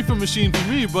glorified FIFA machine for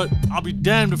me, but I'll be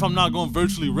damned if I'm not going to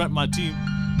virtually rep my team.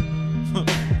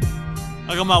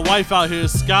 I got my wife out here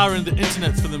scouring the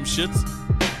internets for them shits.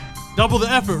 Double the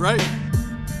effort, right?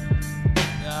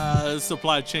 This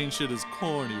supply chain shit is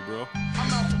corny, bro.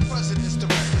 I'm out for presidents to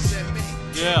represent me.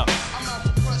 Yeah. I'm out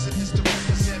for presidents to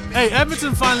represent me. Hey,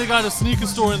 Edmonton finally got a sneaker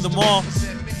store in the mall.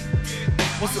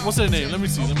 What's their name? Let me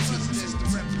see.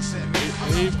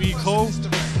 A-B Co?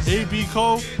 A-B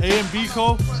Co? A&B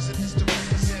Co?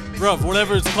 Bruv,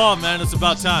 whatever it's called, man, it's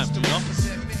about time, you know?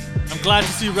 I'm glad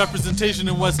to see representation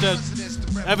in West End.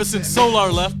 Ever since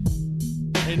Solar left,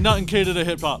 ain't nothing catered to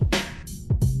hip-hop.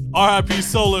 R.I.P.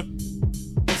 Solar,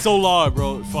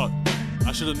 bro. Fuck.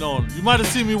 I should have known. You might have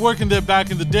seen me working there back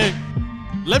in the day.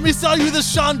 Let me sell you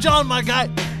this Sean John, my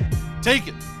guy. Take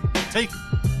it.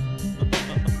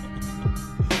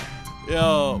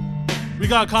 Yo, we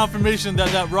got confirmation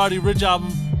that Roddy Ricch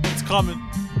album is coming.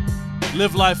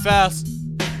 Live Life Fast.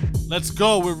 Let's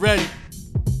go, we're ready.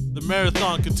 The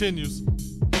marathon continues.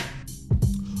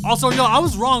 Also, yo, I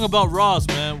was wrong about Ross,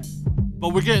 man.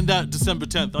 But we're getting that December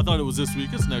 10th. I thought it was this week.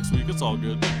 It's next week. It's all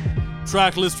good.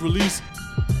 Track list release.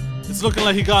 It's looking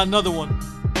like he got another one.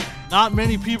 Not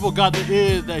many people got the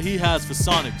ear that he has for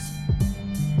Sonics.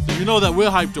 So you know that we're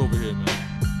hyped over here, man.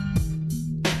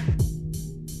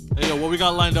 Hey, yo, what we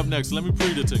got lined up next? Let me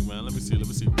pre the thing, man. Let me see.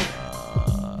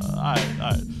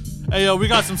 Alright. Hey, yo, we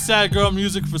got some sad girl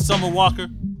music for Summer Walker.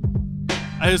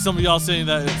 I hear some of y'all saying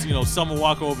that it's, you know, Summer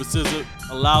Walker over SZA.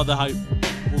 Allow the hype.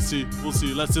 We'll see.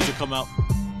 Let SZA come out.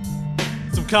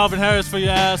 Some Calvin Harris for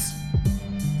your ass.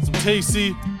 Some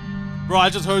Tay-C. Bro, I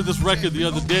just heard this record the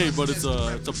other day, but it's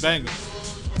a banger.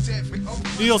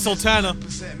 Neil Sultana.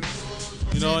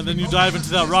 You know, and then you dive into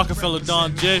that Rockefeller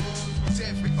Don J.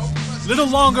 Little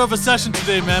longer of a session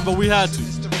today, man, but we had to.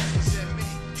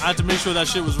 I had to make sure that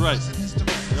shit was right.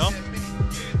 You know?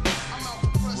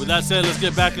 With that said, let's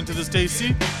get back into this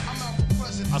Tay-C.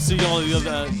 I'll see y'all the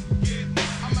other end.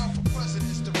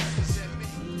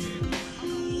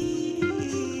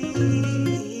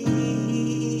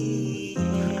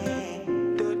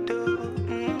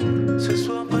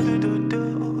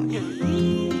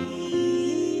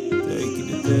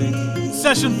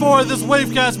 Session 4 of this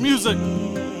Wavecast music.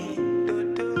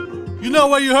 You know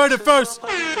where you heard it first.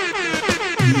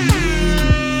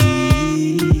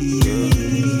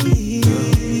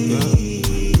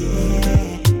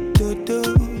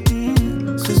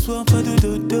 Ce soir pas de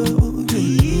dodo.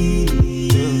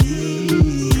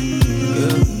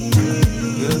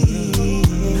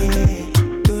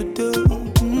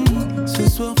 Ce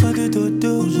soir pas de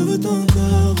dodo. Je veux ton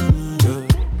corps.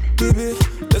 Bébé,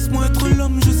 laisse-moi être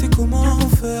l'homme, je sais comment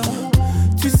faire.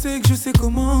 Tu sais que je sais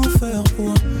comment faire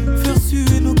pour faire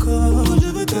suer nos corps. Je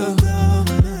veux ton corps.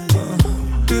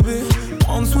 Bébé,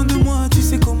 prendre soin de moi, tu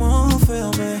sais comment faire.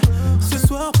 Mais ce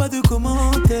soir pas de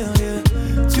commentaires, yeah.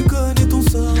 Tu connais ton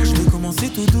sort. Je vais commencer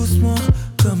tout doucement,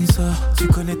 comme ça. Tu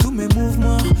connais tous mes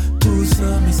mouvements, tout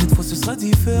ça. Mais cette fois ce sera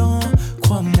différent,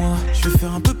 crois-moi. Je vais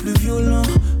faire un peu plus violent.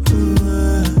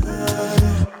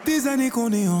 Des années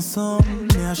qu'on est ensemble,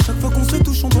 mais à chaque fois qu'on se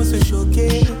touche on doit se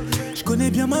choquer. Je connais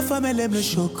bien ma femme, elle aime le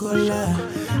chocolat.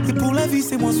 Et pour la vie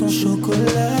c'est moi son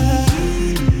chocolat.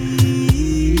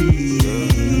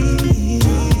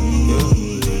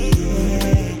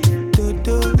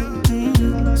 Dodo,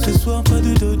 ce soir pas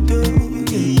de dodo.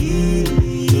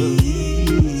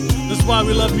 This is why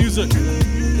we love music.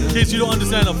 In case you don't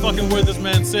understand a fucking word this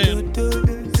man's saying.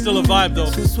 Still a vibe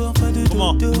though. Come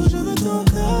on.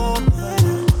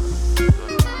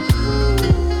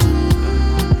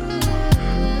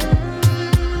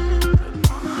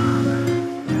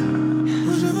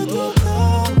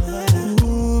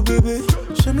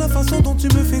 J'aime la façon dont tu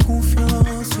me fais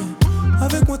confiance.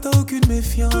 Avec moi t'as aucune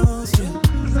méfiance.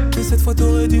 Mais cette fois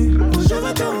t'aurais dû. Je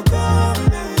veux ton corps.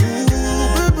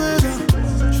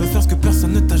 Je veux faire ce que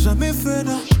personne ne t'a jamais fait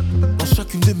là. Dans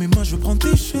chacune de mes mains je veux prendre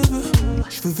tes cheveux.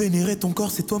 Je veux vénérer ton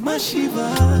corps, c'est toi ma Shiva.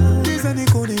 Des années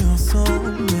qu'on est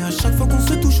ensemble, mais à chaque fois qu'on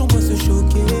se touche on doit se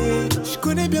choquer. Je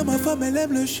connais bien ma femme, elle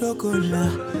aime le chocolat.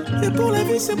 Et pour la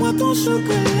vie c'est moi ton chocolat.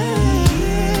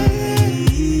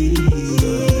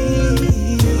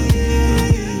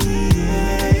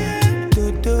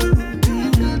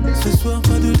 Ce soir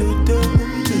pas de dodo.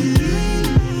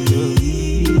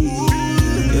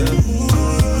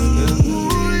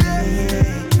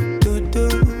 Dodo.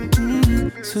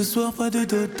 Ce soir pas de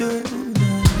dodo.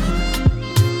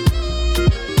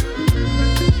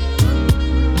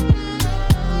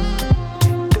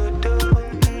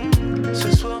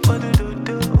 Ce soir pas de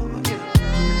dodo.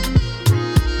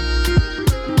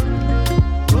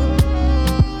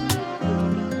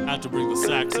 Had to bring the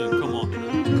sax in, come on.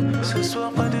 Ce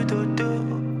soir pas de dodo.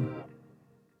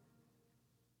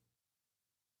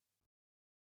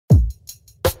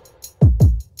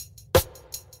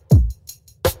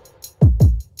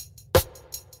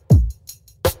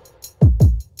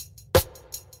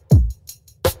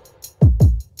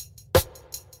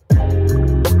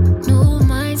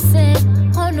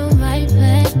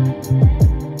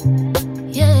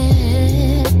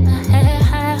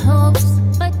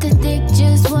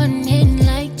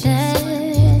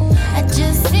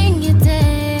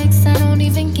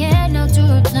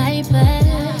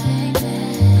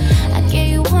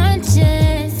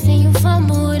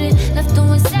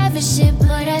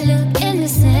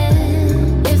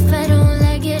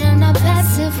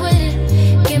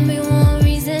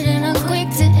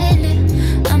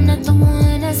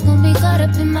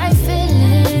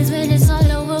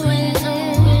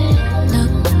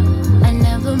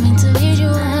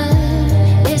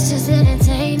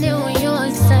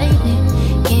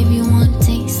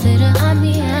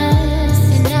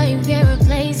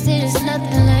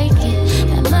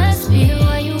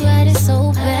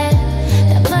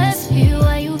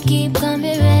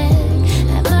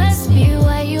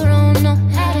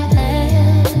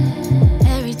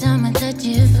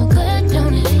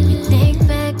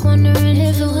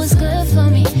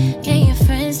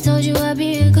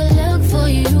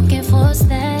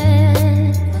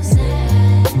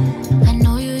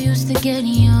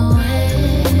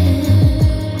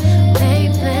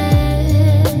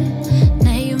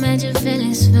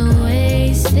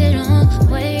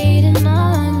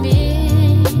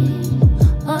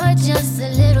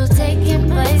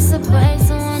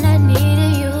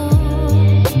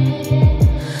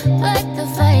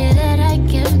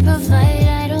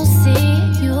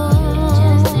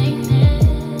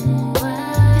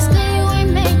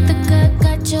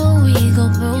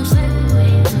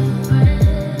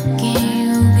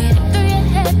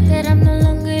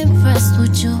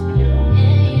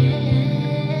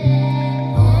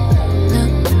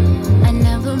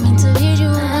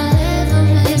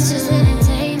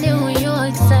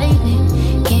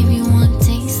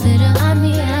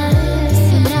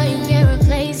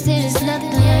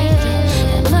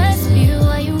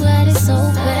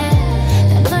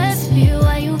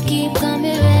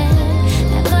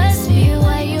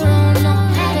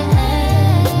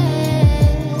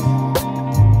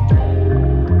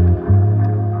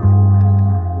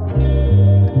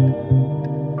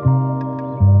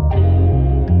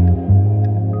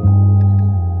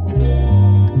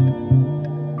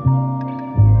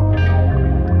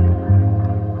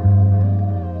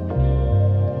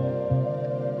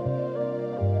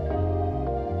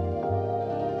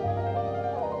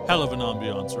 Hell of an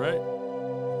ambiance, right?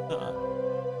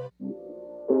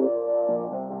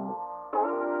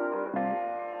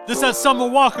 This has Summer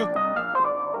Walker.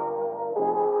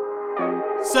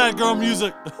 Sad girl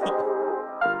music.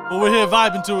 But we're here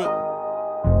vibing to it.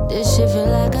 This shit feel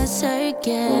like a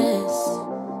circus.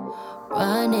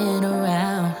 Running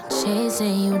around,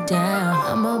 chasing you down.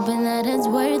 I'm hoping that it's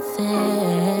worth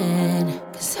it.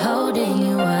 Cause holding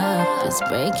you up is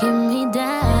breaking me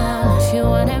down. If you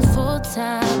want it full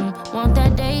time, want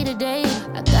that day to day,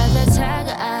 I got that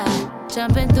tiger eye,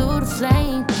 jumping through the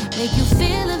flame. Make you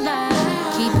feel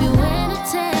alive, keep you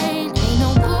entertained. Ain't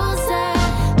no bullseye,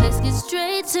 let's get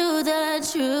straight to the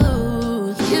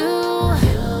truth. You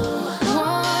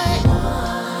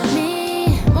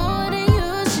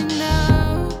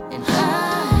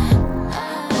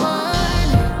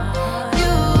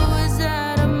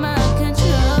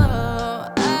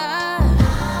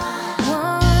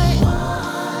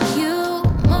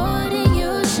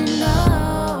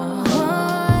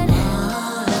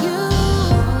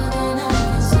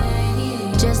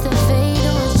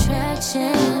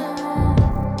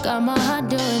got my heart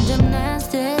doing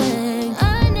gymnastics.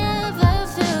 I never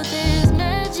felt this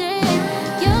magic.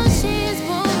 Your sheets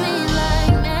pull me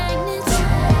like magnets.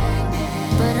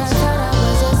 But I thought I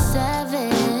was a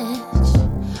savage.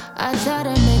 I thought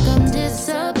I'd make them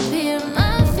disappear.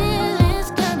 My feelings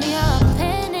got me all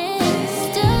panic.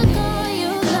 Stuck on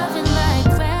you, loving like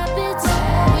rabbits.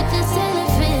 With this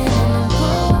elephant in the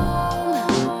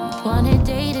room. Want it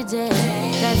day to day.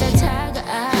 Got that tiger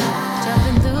eye,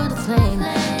 jumping through the flame.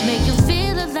 Make you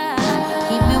feel alive,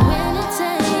 keep you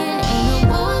entertained. Ain't no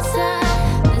bullseye,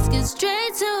 let's get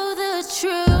straight to the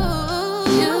truth.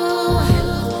 You want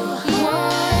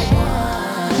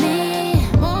me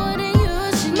more than you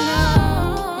should know.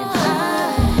 And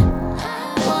I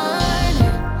want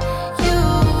you,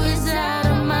 it's out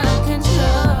of my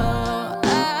control.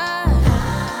 I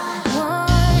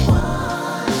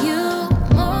want you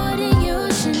more than you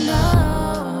should know.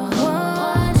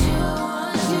 Want you.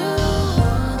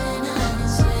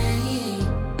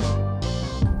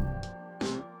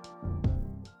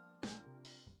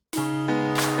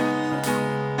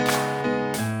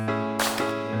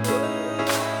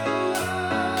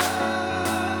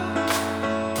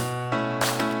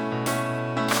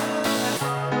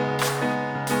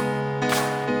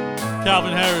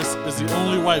 Calvin Harris is the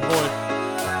only white boy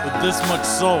with this much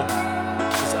soul.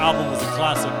 This album was a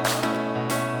classic.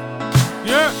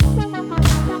 Yeah.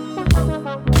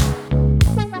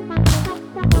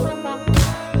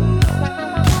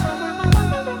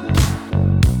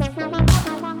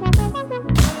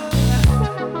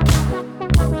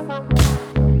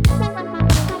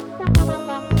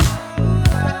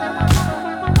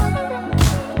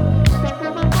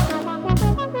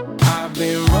 I've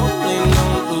been rolling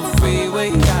on the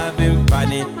freeway, I've been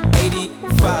riding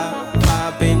 85.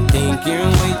 I've been thinking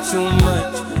way too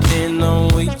much, and I'm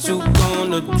way too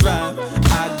gonna drive.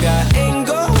 I got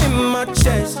anger in my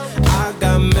chest, I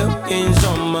got millions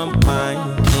on my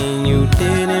mind, and you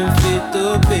didn't fit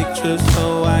the picture,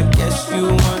 so I guess you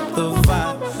want the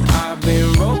vibe. I've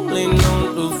been rolling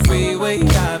on the freeway,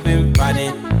 I've been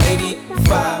riding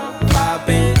 85. I've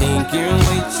been thinking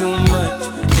way too much,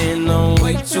 and I'm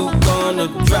way too gonna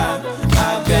drive.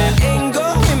 I got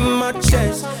anger in my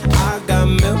chest, I got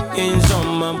millions on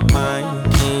my mind,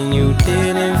 and you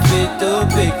didn't fit the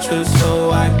picture,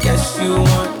 so I guess you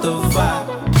want the vibe.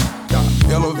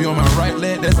 LOV on my right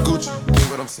leg, that's Gucci. Dig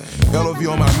what I'm saying? LOV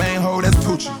on my main hoe, that's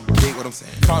Poochie. Dig what I'm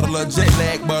saying? Caught a little jet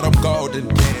lag, but I'm golden.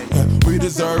 We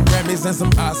deserve Grammys and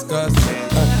some Oscars.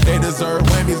 They deserve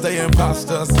Whammies, they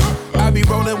imposters. I be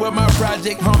rolling with my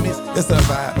project homies, it's a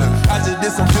vibe. I just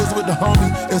did some deals with the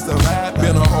homies, it's a vibe.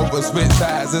 Been on over, switch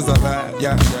sides, it's a vibe.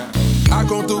 Yeah. I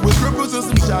go through with ripples and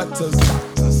some shotters.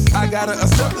 I gotta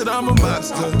accept that I'm a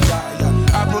monster.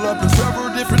 I pull up in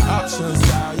several different options.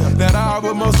 That all,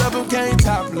 but most of them came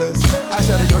topless. I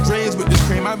shatter your dreams with this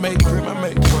cream I make.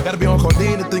 Gotta be on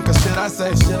codeine to think of shit I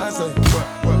say.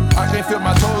 I can't feel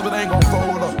my toes, but I ain't gon'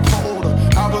 fold up.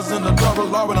 I was in the double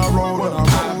law when I rolled.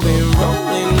 I've been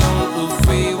rolling on the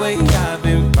freeway, I've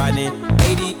been riding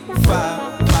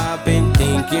 85. I've been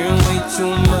thinking way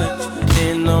too much,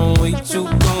 and I'm way too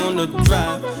gonna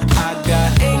drive. I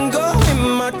got anger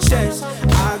in my chest,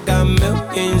 I got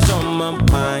millions on my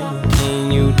mind,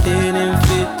 and you didn't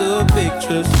fit the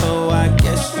picture, so I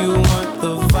guess you want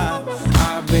the vibe.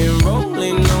 I've been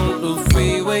rolling on the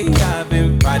freeway, I've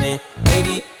been riding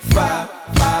 85.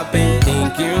 I've been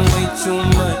thinking way too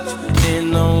much,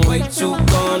 and I'm way too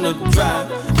gonna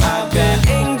drive. I got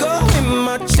anger in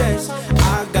my chest,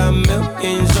 I got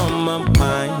millions on my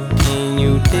mind, and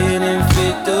you didn't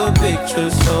fit the picture,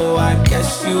 so I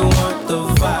guess you want the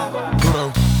vibe.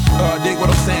 Dig what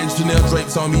I'm saying, Chanel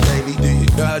drapes on me daily.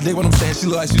 Dig what I'm saying, she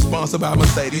look like she's sponsored by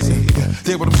Mercedes.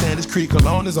 Dig what I'm saying, this Creek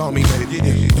cologne is on me, baby.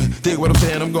 Dig what I'm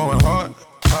saying, I'm going hard.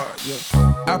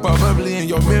 I pop bubbly in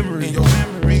your memory.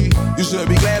 You should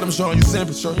be glad I'm showing you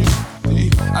sympathy.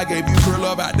 I gave you real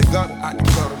love out the gutter.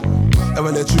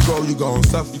 Ever let you go, you gon'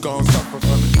 suffer from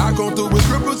it. I go through with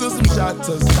ripples and some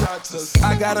shotters.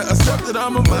 I gotta accept that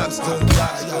I'm a monster.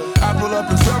 I pull up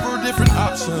in several different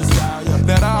options.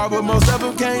 That all, but most of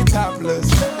them came topless.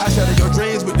 I shatter your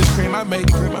dreams with this cream I make.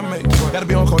 Gotta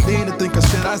be on codeine to think of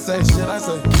shit I say.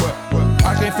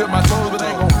 I can't feel my toes, but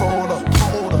I ain't gon' fold up.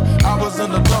 I was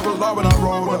in the double law when I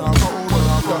rolled.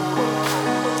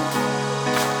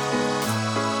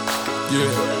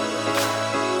 Yeah.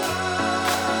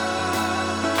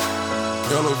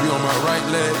 LOV on my right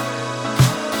leg.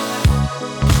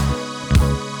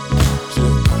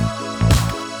 Shit.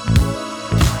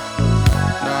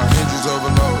 Nah, hinges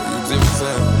overload, you see what I'm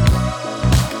saying?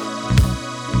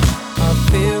 I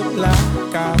feel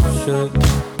like I should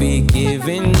be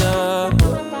giving up.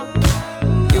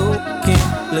 You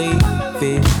can't leave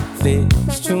it,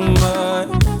 it's too much.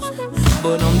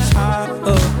 But I'm tired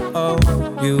of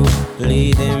you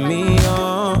leading me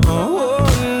on.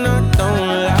 And I don't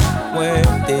like where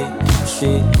this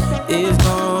shit is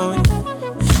going.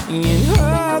 And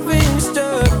I've been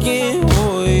stuck in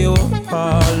all your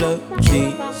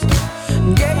apologies.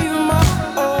 Gave my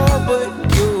all, but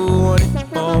you want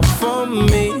it all from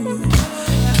me.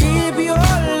 Keep your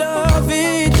love,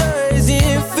 it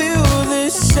doesn't feel the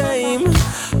same.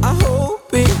 I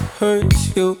hope it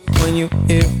hurts you when you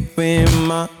hear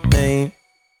my name.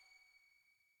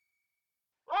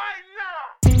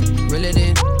 Reel it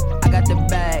in, I got the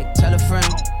bag, tell a friend.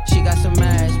 She got some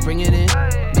ass, bring it in.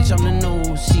 Bitch, I'm the new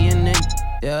CNN,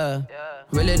 yeah.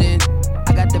 Reel it in,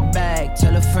 I got the bag,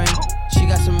 tell a friend. She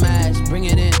got some ass, bring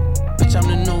it in. Bitch, I'm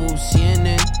the new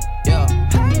CNN, yeah.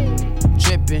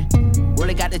 Drippin',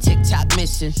 really got the TikTok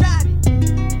missing.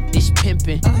 This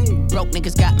pimpin', broke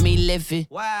niggas got me living.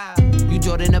 Wow. You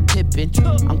Jordan or Pippin',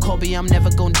 I'm Kobe, I'm never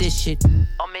gon' dish it.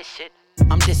 I'll miss it.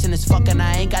 I'm dissing as fuck and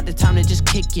I ain't got the time to just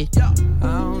kick it. I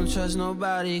don't trust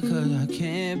nobody cause I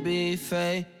can't be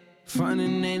fake.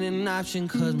 Frontin' ain't an option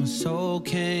cause my soul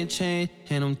can't change.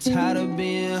 And I'm tired of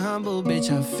being humble, bitch,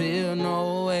 I feel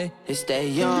no way. It's that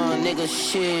young nigga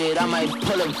shit, I might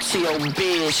pull up to your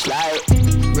bitch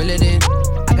like. Reel it in,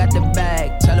 I got the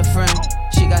bag, tell a friend.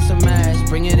 She got some ass,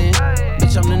 bring it in.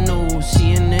 Bitch, I'm the new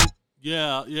CNN.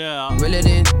 Yeah. Reel it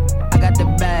in, I got the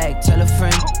bag, tell a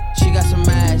friend. She got some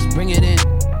ass, bring it in.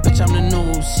 Bitch, I'm the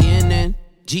new CNN.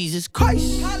 Jesus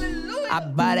Christ. Hallelujah. I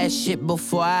buy that shit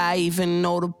before I even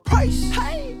know the price.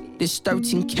 Hey. This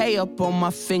 13K up on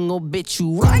my finger, bitch,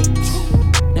 you right.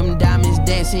 Them diamonds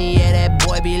dancing, yeah, that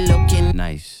boy be looking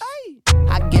nice.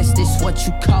 I guess this what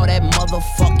you call that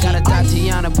motherfucker. Got a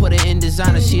Tatiana, put her in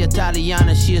designer. She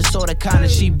Italiana, she a sorta kinda.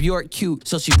 She Bjork cute,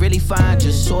 so she really fine,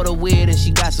 just sorta weird. And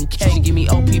she got some cake. She give me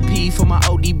OPP for my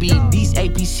ODB. These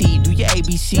APC, do your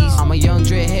ABCs. I'm a young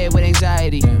dreadhead with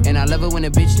anxiety, and I love it when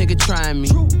a bitch nigga trying me.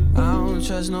 I don't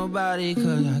trust nobody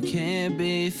cause I can't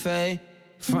be fake.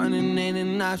 Frontin' ain't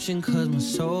an option cause my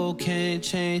soul can't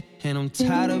change. And I'm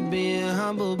tired of being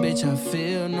humble, bitch, I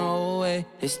feel no way.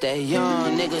 It's that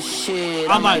young nigga shit,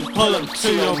 I might pull up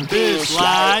to your bitch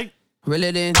like. Reel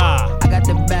it in, I got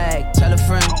the bag, tell a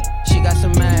friend. She got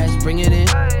some ass, bring it in.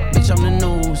 Bitch, I'm the new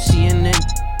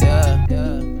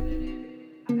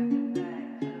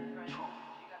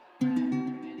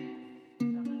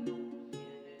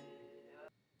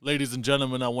Ladies and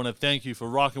gentlemen, I want to thank you for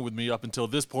rocking with me up until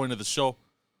this point of the show.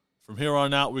 From here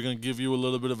on out, we're going to give you a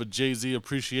little bit of a Jay-Z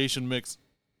appreciation mix.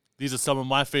 These are some of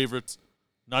my favorites,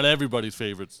 not everybody's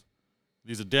favorites.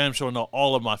 These are damn sure not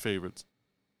all of my favorites.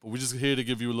 But we're just here to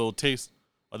give you a little taste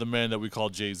of the man that we call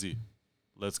Jay-Z.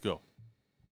 Let's go.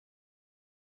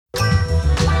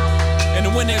 And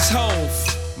the winner's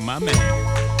Hove, my man.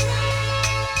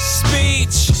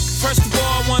 Speech. First of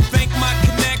all, I want to thank my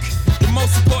connect. The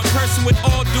most important person with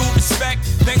all due respect.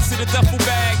 Thanks to the duffel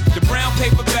bag, the brown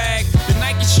paper bag, the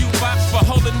Nike shoe box for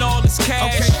holding all this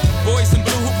cash. Okay. Boys in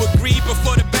blue who agreed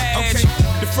before the badge. Okay.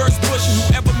 The first Bushin'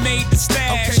 who ever made the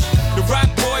stash. Okay. The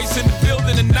rock boys in the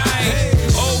building tonight. Hey.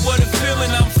 Oh, what a feeling,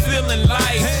 I'm feeling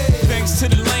like. Hey. Thanks to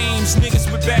the lames,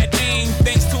 niggas with bad aim.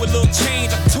 Thanks to a little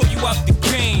change, I tore you out the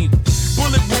game.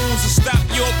 Bullet wounds will stop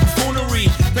your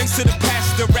buffoonery. Thanks to the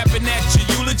pastor rapping at your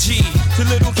eulogy. To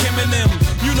little Kim and them,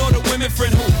 you know the women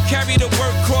friend who carry the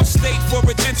work cross state for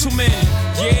a gentleman.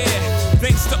 Yeah,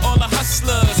 thanks to all the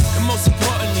hustlers, and most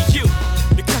importantly you,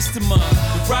 the customer.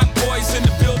 The rock boys in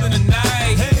the building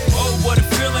tonight. Hey. Oh, what a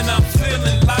feeling, I'm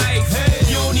feeling like. Hey.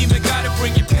 You don't even gotta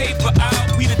bring your paper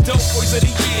out. We the dope boys of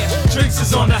the year. Drinks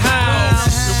is on the house.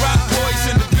 The rock boys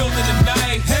in the building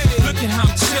tonight. Hey. Look at how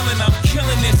I'm chilling, I'm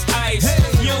killing this ice. Hey.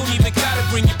 You don't even gotta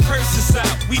bring your purses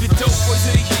out. We the dope boys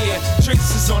of the year.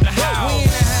 Drinks is on the house. We in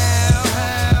the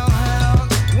house.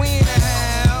 We in the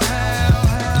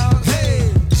house.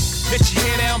 Hey. Let your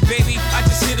hair down, baby. I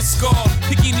just hit a score.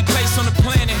 Pick any place on the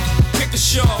planet. Pick a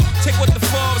shawl. Take what the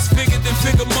fall is bigger than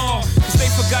figure more. Cause they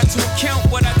forgot to account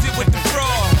what I did with the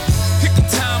fraud. Pick a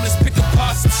time, let's pick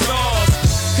apart some stars.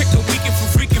 Pick a weekend for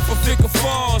freaking for figure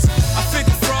falls. I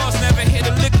figure frauds never hit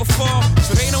a lick before.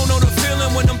 So they don't know the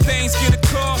feeling when them things get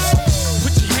across.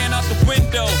 Put your hand out the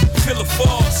window, feel a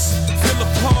force, feel a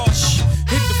Porsche,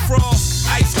 hit the frost,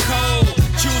 ice cold.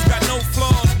 Shoes got no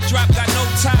flaws, drop got no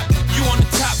top. You on the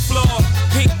top floor,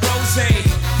 pink rose,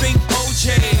 think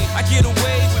OJ. I get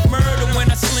away with murder when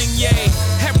I sling yay.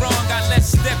 Heron got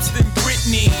less steps than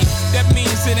Britney. That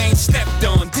means it ain't stepped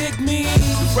on. Dig me.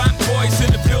 Rock boys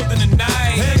in the building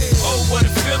tonight. Hey. Oh, what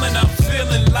a feeling, I'm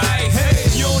feeling like. Hey.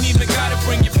 You don't even gotta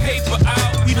bring your paper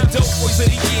out. We the dope boys of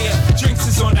the year. Drinks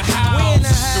is on the house.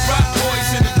 The rock boys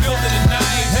in the building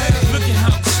tonight. Hey. Look at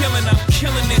how I'm chilling, I'm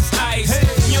killing this ice. Hey.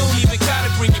 You don't even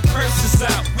gotta bring your purses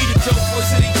out. We the dope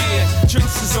boys of the year.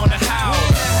 Drinks is on the house.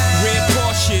 Red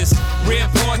Porsches, red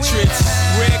portraits,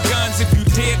 red guns if you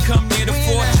dare come near the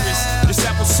fortress. This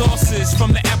apple sauces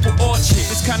from the apple orchard.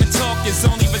 This kind of talk is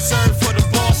only reserved for the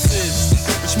bosses.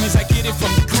 Which means I get it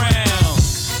from the ground.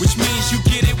 Which means you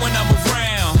get it when I'm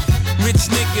around.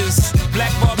 Rich niggas,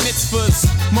 black bar mitzvahs.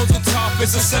 Mazel tov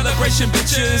is a celebration,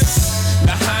 bitches.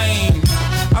 L'chaim.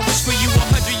 I wish for you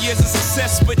 100 years of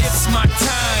success, but it's my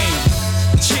time.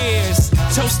 Cheers,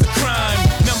 toast to crime.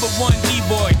 Number one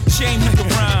D-boy, shame he can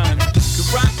rhyme. The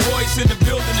rock boys in the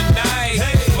building tonight.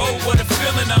 Hey. Oh, what a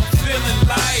feeling, I'm feeling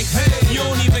like. Hey. You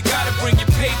don't even gotta bring your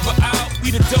paper out.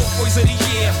 We the dope boys of the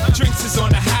year. Drinks is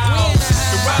on the house.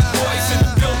 The rock boys in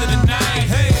the building tonight.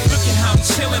 Hey. Look at how I'm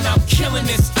chilling, I'm killing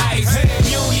this ice. Hey.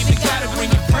 You don't even gotta bring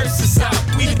your purses out.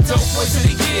 We the dope boys of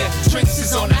the year. Drinks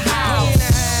is on the house.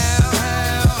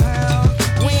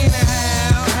 We in the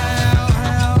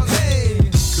house. Hey.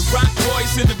 The rock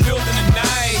boys in the building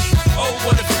tonight. Oh,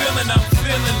 what a feeling, I'm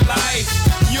feeling like.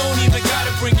 You don't even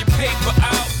gotta bring your paper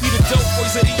out. We the dope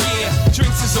boys of the year.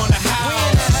 Drinks is on the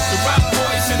house. The rock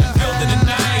boys in the building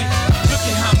tonight. Look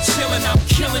at how I'm chilling, I'm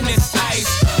killing this ice.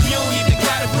 You don't even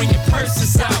gotta bring your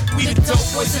purses out. We the dope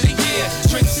boys of the year.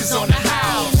 Drinks is on the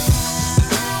house.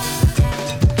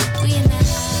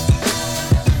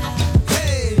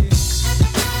 Hey.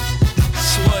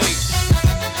 Sweet.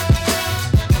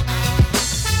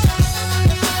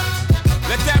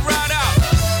 Let that ride out.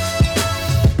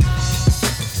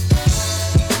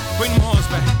 Bring them horns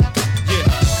back. Yeah.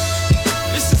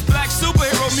 This is black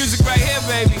superhero music right here,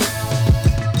 baby.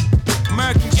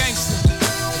 American gangster.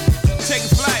 Take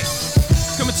a flight.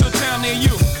 Coming to a town near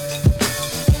you.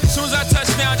 As soon as I touch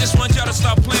down, I just want y'all to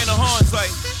start playing the horns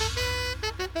like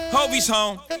Hobie's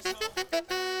home.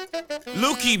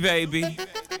 Lukey, baby.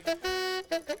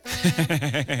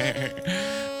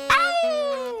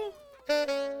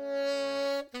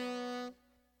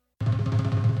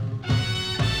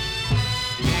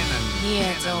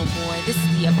 Yeah, dope boy, this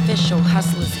is the official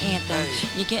Hustlers anthem.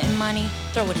 You're getting money,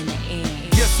 throw it in the air.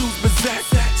 Guess who's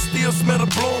possessed? Still smell the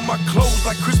blow on my clothes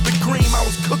like Krispy Kreme. I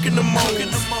was cooking the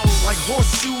moles. Like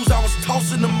horseshoes, I was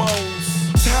tossing the moles.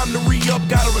 Time to re-up,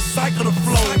 gotta recycle the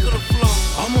flow.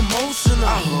 I'm emotional,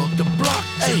 I hug the block.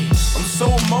 Ayy, I'm so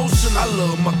emotional, I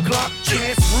love my Glock.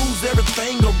 Chance rules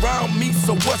everything around me,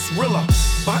 so what's realer?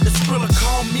 About to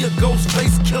call me a ghost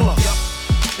face killer.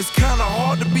 It's kinda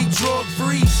hard to be drug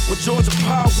free when Georgia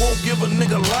Power won't give a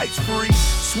nigga lights free.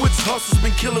 Switch hustles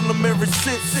been killing them ever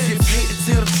since. Get paid to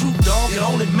tell the truth, dog, it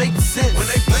only makes sense. When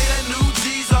they play that new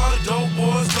G's, all the dope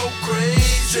boys go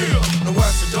crazy. Now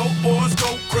watch the dope boys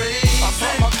go crazy. I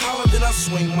pop my collar, then I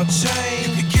swing my chain.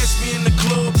 You can catch me in the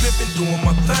club, pimpin', doing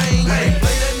my thing. When they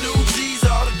play that new G's,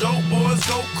 all the dope boys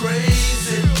go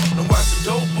crazy. Now watch the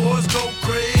dope boys go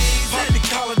crazy. Pop the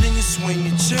collar, then you swing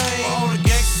your chain. All the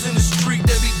gangsters in the street,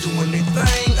 they be doing their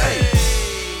thing. Ay.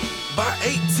 By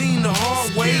 18 the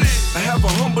hard way, I have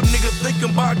a humble nigga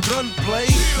thinking about gunplay.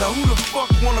 Now who the fuck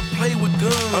wanna play with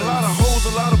guns? A lot of hoes,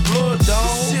 a lot of blood, dawg.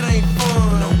 This shit ain't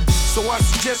fun. So I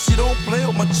suggest you don't play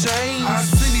with my chains. I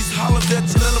see these hollers that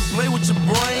you let them play with your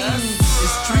brains. The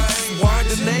streets is wide,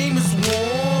 the name is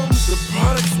warm. The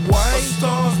product's white, a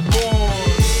star's born.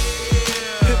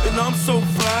 Pippin', I'm so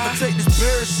fly. I take this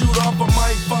parachute off, I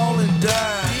might fall and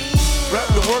die. Wrap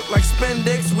the work like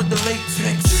spandex with the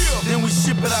latex. Then we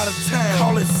ship it out of town.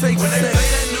 Call it safe sex. When they play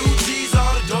that new G's,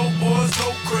 all the dope boys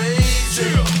go crazy.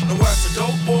 Now watch the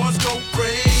dope boys go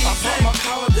crazy. I pop my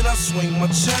collar, then I swing my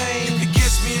chain. You can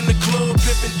catch me in the club,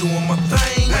 pimpin', doing my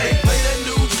thing. When they play that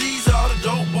new G's, all the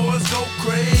dope boys go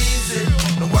crazy.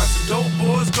 Now watch the dope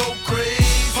boys go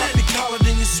crazy. Pop your collar,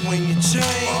 then you swing your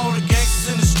chain. All the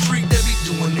gangsters in the street, they be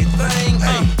doing their thing.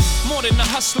 More than a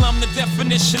hustler, I'm the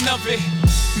definition of it.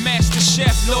 Master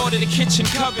chef, lord of the kitchen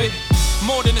cupboard.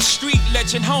 More than a street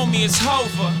legend, homie, it's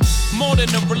Hova. More than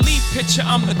a relief pitcher,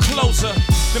 I'm the closer.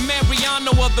 The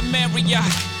Mariano of the Marriott.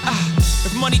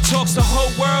 If money talks, the whole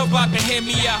world about to hear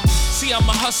me out. See, I'm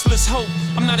a hustler's hope,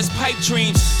 I'm not his pipe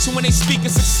dreams. So when they speak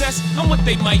of success, I'm what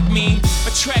they might mean.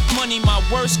 Attract money, my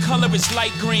worst color is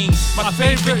light green. My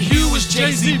favorite hue is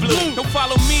Jay-Z blue. Don't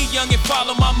follow me, young, and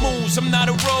follow my moves. I'm not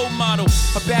a role model.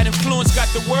 A bad influence got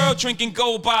the world drinking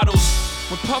gold bottles.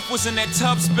 When Puff was in that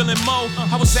tub spilling mo,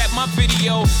 I was at my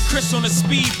video, Chris on a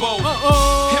speedboat.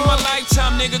 In my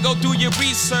lifetime, nigga, go do your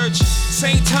research.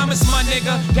 St. Thomas, my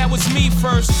nigga, that was me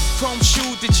first. Chrome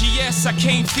shoe, the GS, I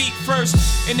came feet first.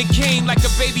 In the game, like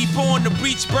a baby born to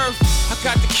breach birth. I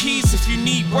got the keys if you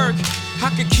need work. I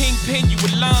could kingpin you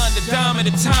with line, the dime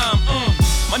at a time.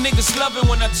 My niggas love it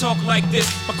when I talk like this.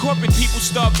 My corporate people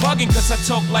start bugging cause I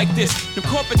talk like this. The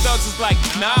corporate thugs is like,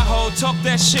 nah ho, talk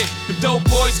that shit. The dope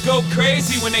boys go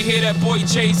crazy when they hear that boy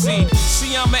Jay-Z.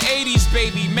 See, I'm an 80s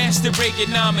baby, master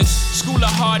Reaganomics. School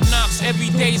of hard knocks, every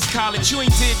day's college. You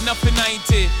ain't did nothing I ain't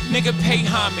did, nigga pay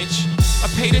homage. I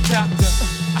pay the doctor,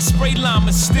 I spray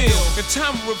llama still. The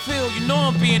time will reveal, you know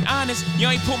I'm being honest. You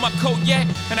ain't pulled my coat yet,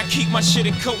 and I keep my shit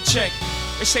in coat check.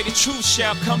 They say the truth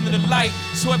shall come to the light.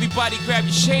 So everybody grab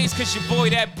your shades, cause your boy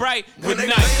that bright. Good night. When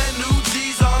they play that new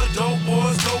G's, all the dope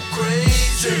boys go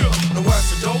crazy. Now watch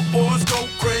the dope boys go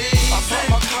crazy. I pop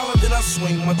my collar, then I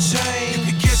swing my chain.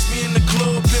 You can catch me in the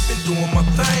club, pimpin', doing my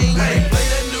thing. When they play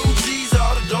that new G's,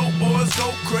 all the dope boys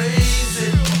go crazy.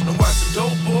 Now watch the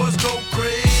dope boys go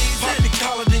crazy. Pop the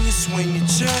collar, then you swing your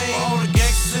chain. All the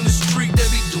gangsters in the street, they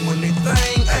be doing their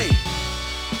thing. Ay.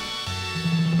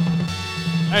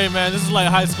 Hey man, this is like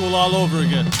high school all over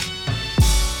again.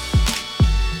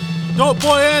 Dope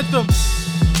Boy Anthem.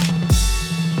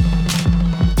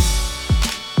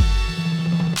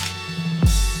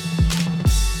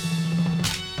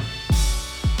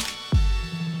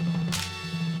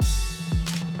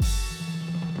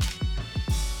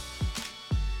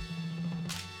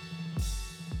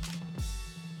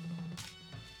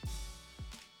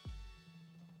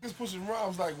 Just pushing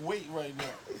rhymes like weight right now.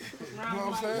 You know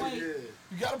what I'm saying? Yeah.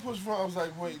 You gotta push rhymes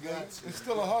like weight, guys. It's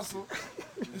still a hustle.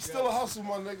 It's still a hustle,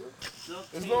 my nigga.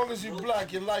 As long as you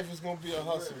black, your life is gonna be a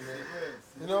hustle, man.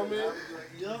 You know what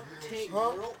I mean?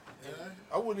 Huh?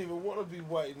 I wouldn't even want to be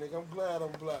white, nigga. I'm glad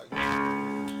I'm black.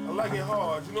 I like it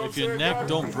hard. You know what I'm saying? If your neck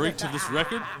don't break to this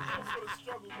record,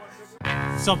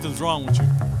 something's wrong with you.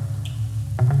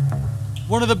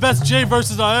 One of the best J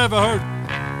verses I ever heard.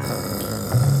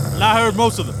 And I heard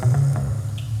most of them.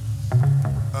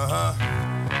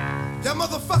 Y'all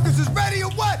motherfuckers is ready or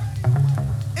what?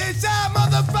 Is y'all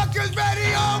motherfuckers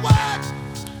ready or what?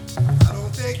 I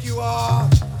don't think you are.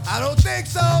 I don't think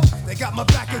so. They got my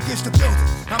back against the building.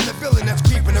 I'm the villain that's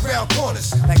creeping around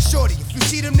corners. Like Shorty, if you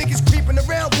see them niggas creeping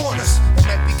around corners, they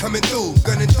might be coming through,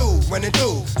 gunning through, running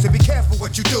through. So be careful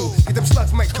what you do, cause them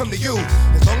slugs might come to you.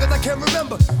 As long as I can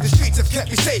remember, the streets have kept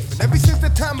me safe. And ever since the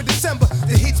time of December,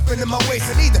 the heat's been in my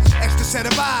waist. I need an extra set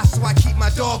of eyes, so I keep my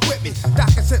dog with me.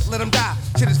 Doctor said let him die,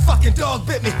 shit his fucking dog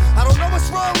bit me. I don't know what's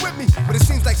wrong with me, but it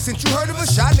seems like since you heard of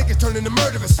us, y'all niggas turning to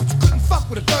murderers. But you couldn't fuck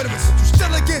with a third of it since you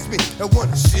still against me. And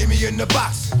wanna see me in the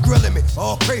box, grilling me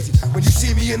all crazy when you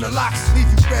see me in the locks. Leave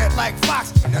you red like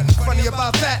Fox. Ain't nothing funny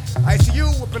about that. I see you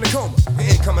up in a coma.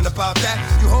 It ain't coming about that.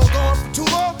 You hold on for too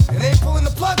long and ain't pulling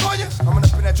the plug on you. I'm gonna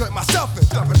up in that joint myself and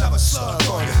dump another slug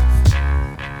on you.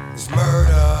 It's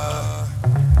murder.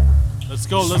 Let's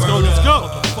go, let's go, let's go.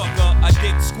 Motherfucker, I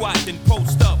dig squat then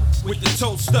post up with the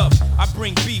toast up. I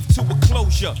bring beef to a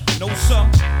closure. Know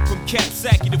some? From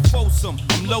Katsaki to Folsom,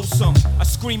 I'm loathsome. I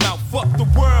scream out, fuck the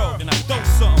world, and I throw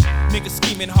some. Niggas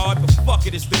scheming hard, but fuck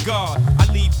it, it's the guard.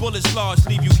 I leave bullets large,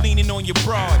 leave you leaning on your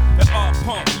broad. The R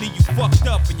pump, leave you fucked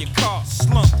up in your car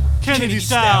slumped. Kennedy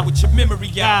style with your memory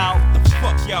out. The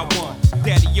fuck y'all want?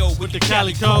 Daddy-o with the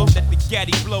calico. Let the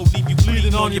gaddy blow, leave you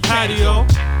bleeding on your patio.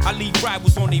 I leave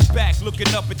rivals on their back, looking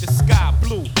up at the sky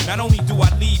blue. Not only do I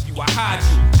leave you, I hide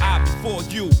you. I before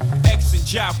you, X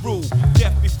and Ja Rule.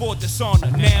 Death before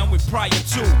dishonor, now and prior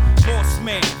to. Boss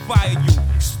man, fire you,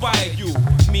 expire you.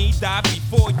 Me die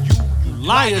before you,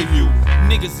 liar you.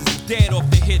 Niggas is dead off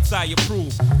the hits I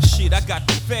approve. Shit, I got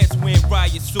the feds wearing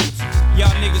riot suits. Y'all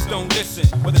niggas don't listen,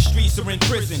 where the streets are in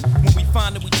prison. When we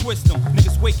find that we twist them,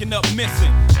 niggas waking up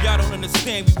missing. Y'all don't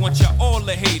understand, we want y'all all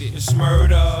to hate it. It's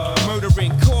murder, murder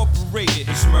incorporated.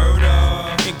 It's murder,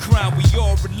 in crime we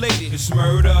all related. It's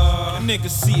murder,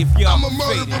 niggas see if y'all I'm a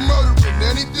murderer, murdering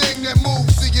anything that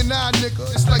moves. See you now, nigga.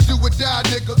 It's like do or die,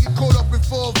 nigga. Get caught up and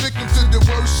fall victim to the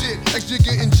worst shit. Ex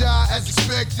jigger and Ja as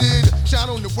expected. Shine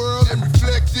on the world and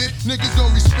reflect it. Niggas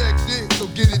don't respect it, so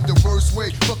get it the worst way.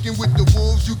 Fucking with the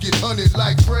wolves, you get hunted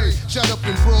like prey. Shot up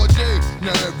in broad day,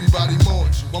 now everybody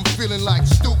mourns you. I'm feeling like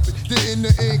stupid. Didn't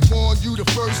the ink warn you the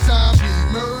first time? Be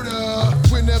murder.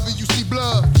 Whenever you see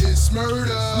blood, it's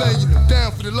murder. Laying them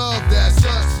down for the love, that's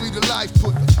us. Lead a life,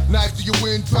 put the knife to your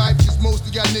windpipe. Cause most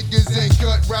of y'all niggas ain't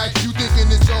cut right. You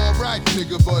thinking it's alright,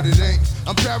 nigga, but it ain't.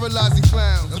 I'm paralyzing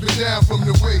clowns, I've been down from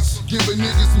the waist. Give a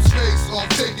nigga some space, so I'm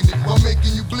taking it while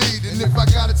making you bleed. And if I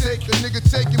gotta take a nigga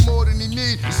taking more than he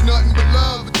need, it's nothing but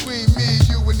love between me,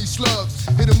 you, and these slugs.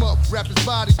 Hit him up, wrap his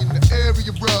body in the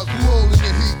area rug. Who holding the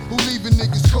heat? Who leaving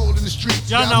niggas cold in the streets?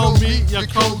 Y'all know me, your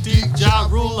code deep, Ja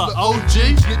Rule,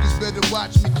 OG. Niggas better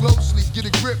watch me closely, get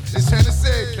a grip. It's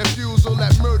Hennessy that fuels all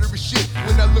that murderous shit.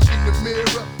 When I look in the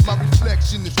mirror, my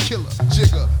reflection is killer.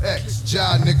 Jigger, X,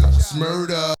 Ja nigga, it's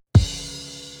murder.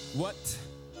 What?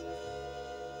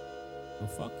 Well,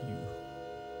 fuck you,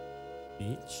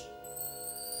 bitch.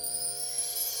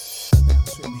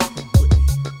 Bounce with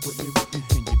me,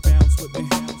 can you bounce with me?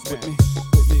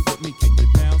 With me, can you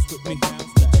bounce with me?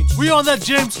 We on that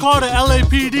James Carter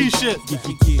LAPD shit.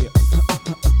 Yeah.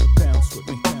 Bounce with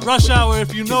me. Rush hour,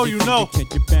 if you know, you know. Can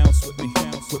you bounce with me?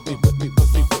 Bounce with me.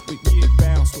 Yeah,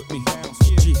 bounce with me.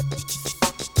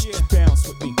 Bounce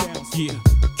with me. Yeah.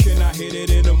 Can I hit it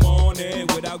in the morning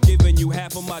without giving you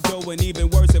half of my dough? And even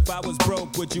worse, if I was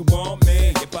broke, would you want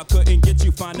me? If I couldn't get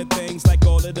you finer things like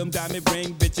all of them diamond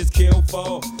ring bitches kill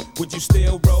for, would you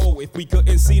still roll? If we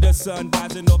couldn't see the sun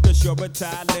rising off the shore of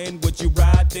Thailand, would you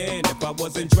ride then? If I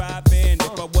wasn't driving,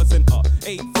 if I wasn't a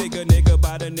 8-figure nigga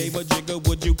by the name of Jigger,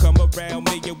 would you come around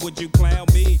me or would you clown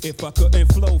me? If I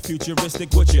couldn't flow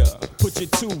futuristic, would ya? Put your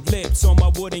 2 lips on my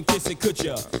wood and kiss it, could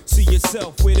ya? See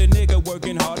yourself with a nigga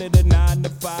working harder than 9 to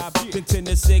 5, then 10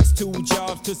 to 6, 2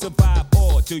 jobs to survive?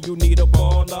 Or do you need a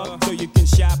baller so you can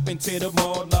shop into the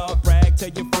mall? Brag, tell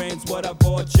your friends what I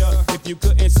bought ya. If you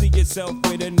couldn't see yourself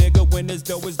with a nigga when his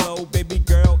dough is low, baby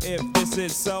girl, if this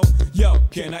is so, yo,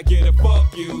 can I get a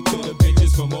fuck you to the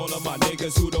bitches from all of my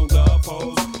niggas who don't love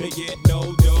hoes? They get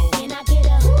no dough. Can I get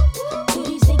a to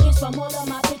these niggas from all of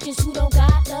my bitches who don't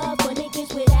got love for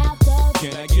niggas without love?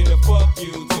 Can I get a fuck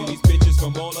you to these bitches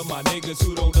from all of my niggas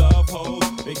who don't love hoes?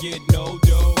 They get no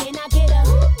dough. Can I get a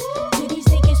to these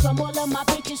niggas from all of my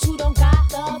bitches who don't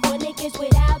got love for niggas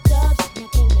without love?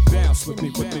 Bounce with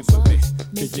me. Can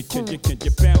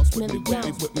you bounce with me?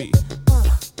 With me.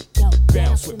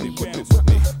 Bounce with me.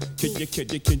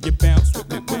 Can you bounce with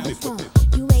me?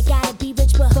 You ain't gotta be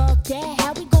rich, but fuck that.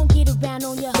 How we gon' get around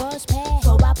on your bus pass?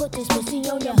 So I put this pussy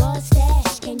on your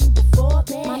mustache. Can you afford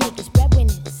me? My niggas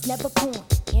breadwinners, never corn.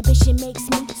 Ambition makes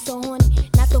me so horny.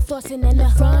 Not the fussing in the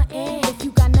front end. If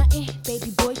you got nothing,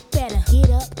 baby boy, you better get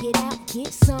up, get out,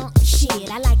 get some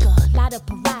shit. I like a lot of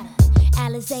Parada,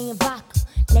 Alizé and vodka.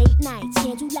 Late nights,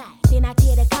 candlelight, then I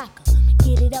get a cocker.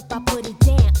 Get it up, I put it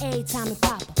down, every time it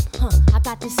pop up. I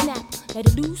got the snap, let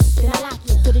it loose, then I lock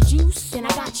you. For the juice, then I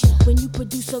got you. When you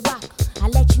produce a rocker, I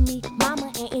let you meet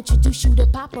mama and introduce you to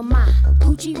papa. My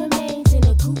Gucci remains in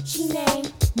a Gucci name.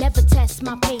 Never test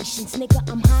my patience, nigga,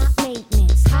 I'm high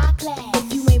maintenance, high class.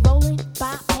 If you ain't rolling,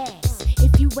 bypass.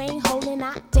 If you ain't holding,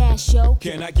 I dash, yo.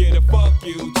 Can I get a fuck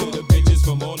you to the bitches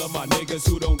from all of my niggas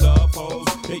who don't love hoes?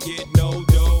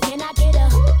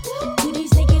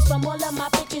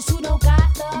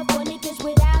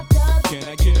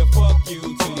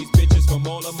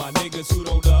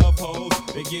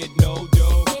 no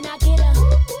dough. Can I get a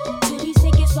to these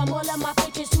niggas from all of my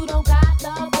bitches who don't got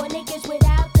love or niggas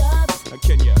without dubs?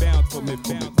 Can you bounce for me,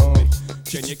 Can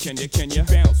you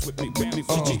bounce with me, yeah.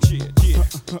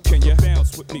 Can you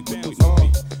bounce with me, Can you bounce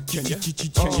with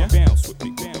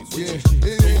me, Yeah,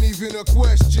 it ain't even a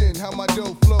question how my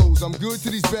dough flows. I'm good to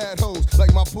these bad hoes,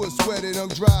 like my puss sweated, I'm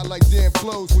dry like damn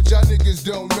clothes. What y'all niggas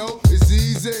don't know, it's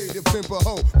easy to pimp a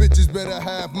hoe. Bitches better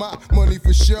have my money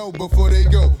for show before they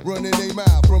go running they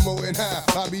mouth, promoting how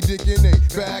I be dicking they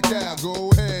back out. Go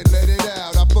ahead, let it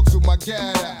out. I fucks with my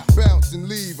cat out, bounce and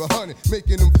leave 100,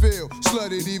 making them feel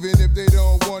slutted even if they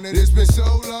don't want it. It's been so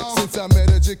long since I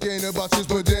met a chick, ain't about this,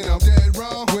 but then I'm dead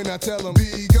wrong when I tell them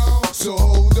be gone. So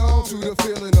hold on to the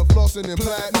feeling of flossing and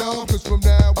platinum, cause from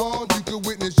now on you can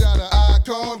witness y'all the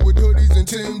icon with hoodies and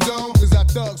Tim's on. Cause I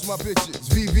thugs my bitches,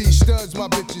 VV studs my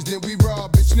bitches, then we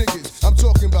rob bitch niggas. I'm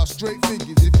talking about straight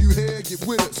figures. If you here, get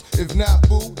with us. If not,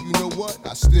 boo, you know what?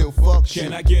 I still fuck shit.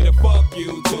 Can I get a fuck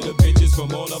you to the bitches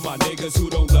from all of my niggas who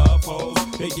don't love hoes?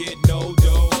 They get no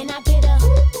dough. Can I get a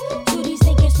to these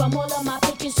niggas from all of my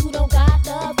bitches who don't got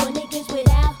love or niggas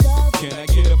without love? Can I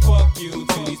get a fuck you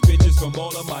to these bitches from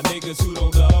all of my niggas who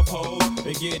don't love hoes?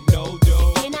 They get no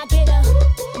dough. Can I get a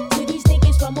to these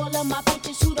niggas from all of my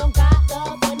bitches who don't got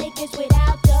love or niggas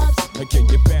without dubs? Can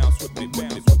you bounce with me,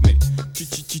 bounce with me,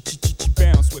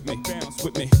 bounce with me, bounce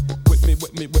with me,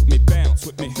 bounce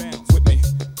with me, bounce with me,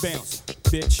 bounce,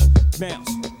 bitch, bounce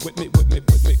with me,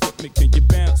 can you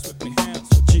bounce with me, bounce,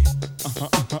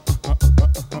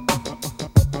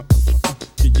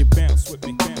 can you bounce with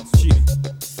me, bounce,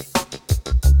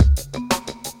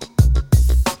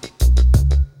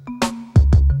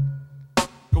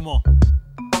 Come on.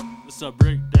 It's a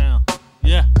breakdown.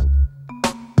 Yeah.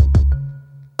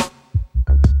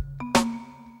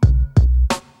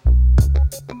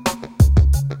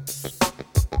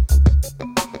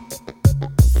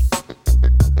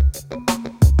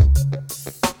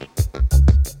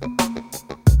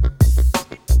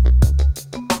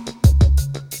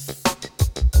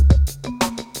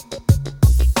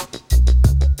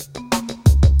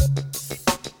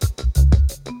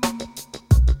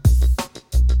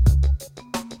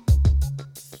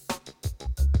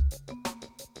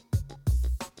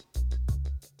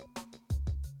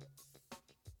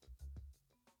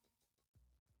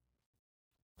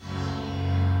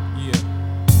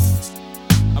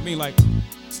 Like,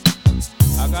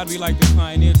 I gotta be like the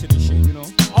pioneer to this shit, you know?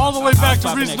 All the way back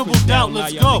to Reasonable Doubt,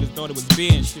 let's go. Thought it was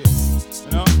beer and shit,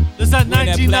 you know? This that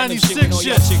 1996 shit. All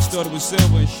shit. chicks thought it was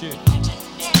silver and shit.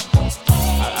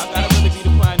 I gotta really be the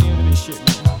pioneer to this shit, man.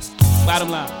 Bottom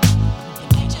line.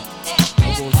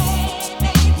 I'm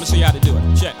gonna show you how to do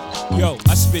it. Check. Yo,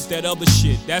 I spit that other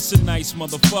shit. That's a nice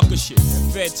motherfucker shit.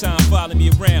 Fed time follow me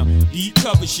around. Eat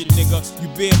cover shit, nigga. You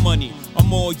bear money.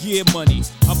 I'm all year money.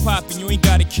 I'm poppin', you ain't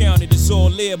gotta count it. It's all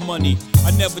live money.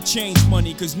 I never change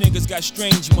money, cause niggas got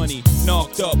strange money.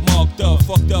 Knocked up, marked up,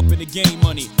 fucked up in the game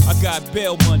money. I got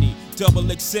bail money, double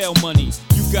XL money.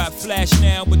 You got flash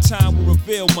now, but time will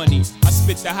reveal money. I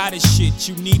spit the hottest shit.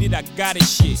 You need it, I got it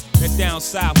shit. That down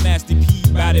south Master P,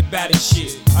 bout it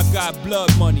shit. I got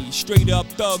blood money, straight up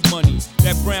thug money.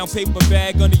 That brown paper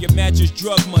bag under your mattress,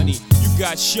 drug money. You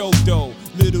got show dough,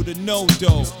 little to no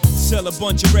dough. Sell a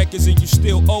bunch of records and you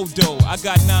still owe dough. I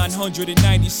got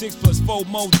 996 plus 4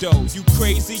 more dough. You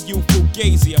crazy, you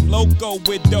fugazi. I'm loco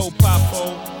with dough,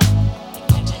 Papo.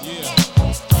 Yeah.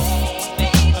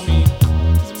 I mean,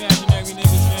 these imaginary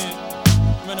niggas, man,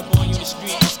 run up on you in the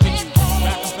street and skin you.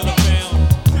 Rock and fill a pound.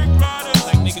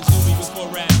 Like niggas who be before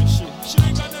rap and shit. Shit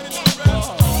ain't got nothing to do with rap.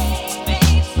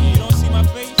 You don't see my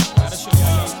face? Gotta show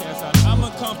y'all young cats out. I'm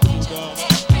uncomfortable, dog.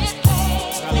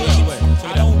 Anyway,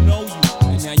 I don't know you.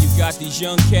 And now you got these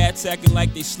young cats acting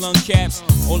like they slung caps.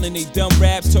 All in they dumb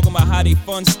raps, talking about how they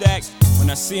fun stack. When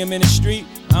I see them in the street,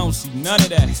 I don't see none of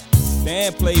that.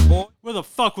 Damn, Playboy. Where the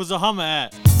fuck was the Hummer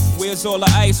at? Where's all the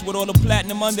ice with all the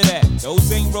platinum under that?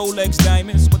 Those ain't Rolex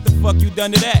diamonds. What the fuck you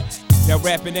done to that? Y'all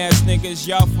rapping ass niggas,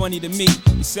 y'all funny to me.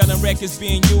 You selling records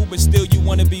being you, but still you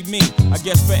wanna be me. I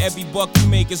guess for every buck you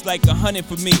make, it's like 100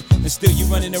 for me. And still you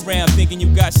running around thinking you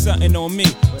got something on me.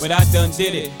 But I done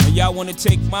did it. And y'all wanna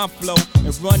take my flow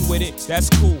and run with it. That's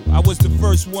cool. I was the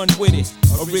first one with it.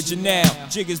 Original.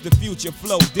 Jig is the future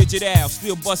flow. Digital.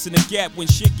 Still busting the gap when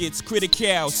shit gets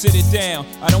critical. Sit it down.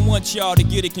 I don't want y'all to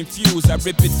get it confused. I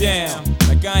rip it down.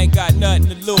 Like I ain't got nothing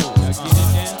to lose. I get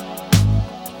it down.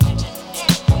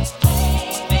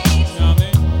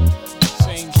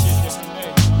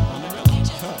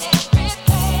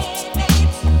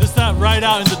 Right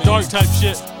out in the dark type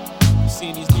shit.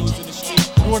 Seeing these dudes in the street.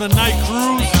 You want a night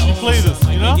cruise? You play this,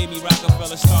 you know? They gave me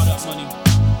Rockefeller startup money.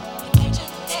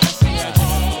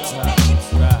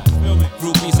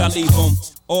 I leave them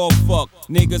all fucked.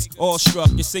 Niggas all struck.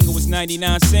 Your single was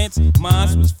 99 cents,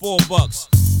 mine was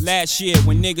 $4. Last year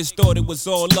when niggas thought it was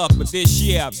all luck, but this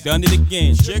year I've done it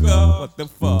again. Jigga, what the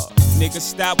fuck? Niggas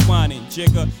stop whining,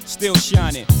 Jigga, still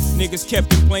shining. Niggas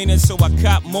kept complaining, so I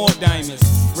cop more diamonds.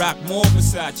 Rock more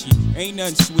Versace, ain't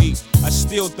nothing sweet. I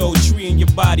still throw a tree in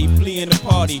your body, flee in the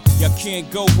party. Y'all can't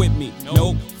go with me,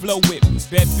 nope, flow with me.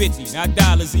 Bet 50, not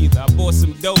dollars either, I bought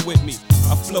some dough with me.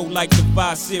 I flow like the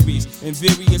 5 Series in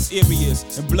various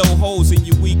areas and blow holes in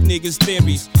you weak niggas'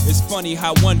 theories. It's funny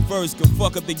how one verse can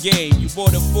fuck up the game. You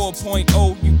bought a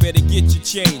 4.0, you better get your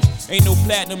change. Ain't no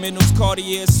platinum in those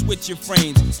Cartiers, switch your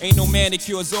frames. Ain't no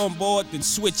manicures on board, then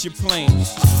switch your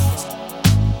planes.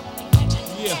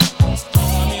 Yeah,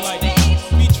 I mean like,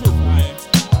 be true, man.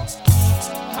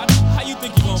 How you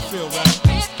think you gon' feel, right?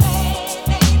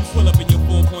 You pull up in your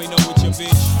 4.0 with your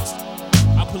bitch.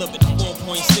 I pull up at the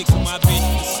 4.6 with my bitch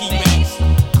with the ski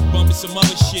mask, bumping some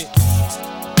other shit.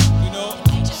 You know,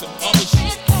 some other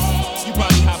shit. You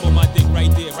probably hop on my dick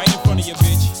right there, right in front of your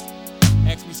bitch.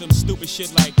 Ask me some stupid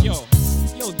shit like, yo,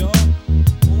 dog,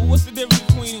 what's the difference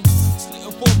between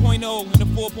a 4.0 and a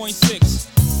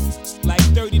 4.6? Like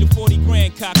 30 to 40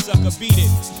 grand, cocksucker, beat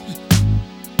it.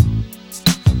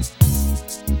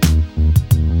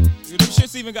 Them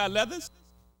shits even got leathers?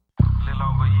 A little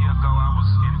over a year ago, I was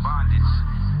in bondage.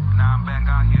 Now I'm back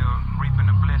out here reaping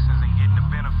the blessings and getting the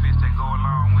benefits that go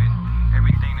along with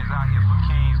everything that's out here for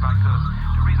kings like us.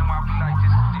 The reason why we like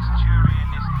this jewelry and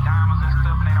this diamonds and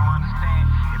stuff, and they don't understand,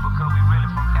 is because we really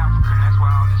from Africa, and that's where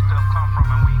all this stuff come from,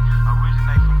 and we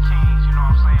originate from kings, you know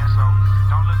what I'm saying? So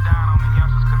don't look down on the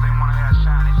youngsters because they want to have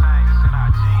shiny things that's in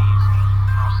our genes.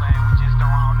 You know what I'm saying? We just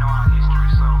don't all know our history,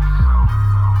 so.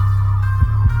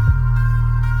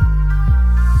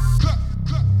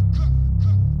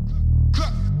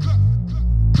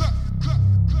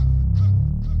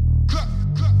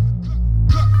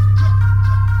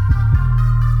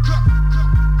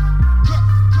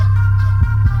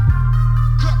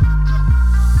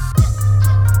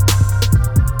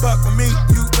 Fuck with me,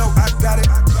 you know I got it.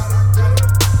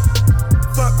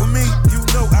 Fuck with me, you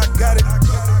know I got it.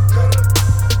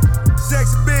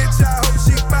 Sexy bitch, I hope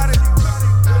she bout it.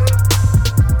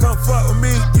 Come fuck with me,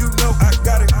 you know I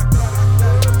got it.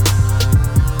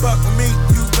 Fuck with me,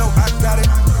 you know I got it.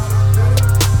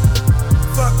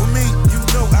 Fuck with me, you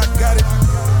know I got it.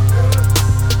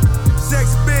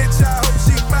 Sexy bitch, I hope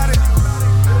she bout it.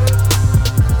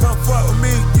 Come fuck with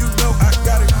me, you know I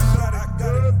got it.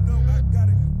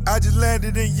 I just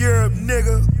landed in Europe,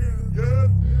 nigga.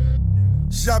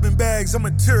 Shopping bags, I'm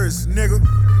a tourist, nigga.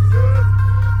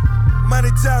 Money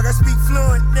talk, I speak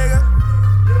fluent, nigga.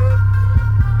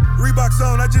 Reeboks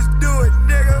on, I just do it,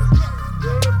 nigga.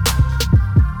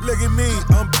 Look at me,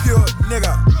 I'm pure,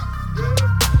 nigga.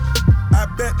 I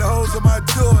bet the hoes on my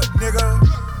tour, nigga.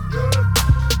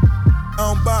 I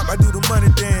don't bop, I do the money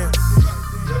dance.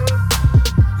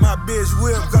 My bitch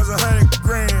whip cause 100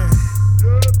 grand.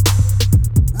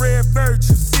 Red bird,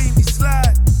 you see me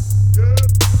slide.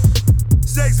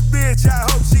 Sexy bitch, I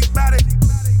hope she bout it.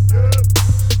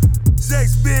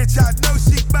 Sexy bitch, I know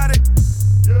she bout it.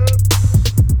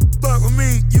 Fuck with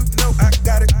me, you know I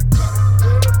got it.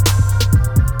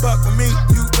 Fuck with me,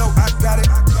 you know I got it.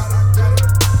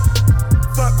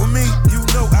 Fuck with me, you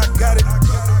know I got it.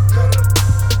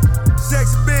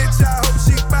 Sexy bitch, I hope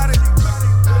she bout it.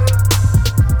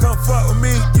 Come fuck with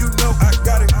me, you know I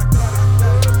got it.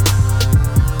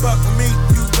 Fuck with me,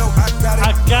 you know I got it.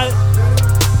 I got it.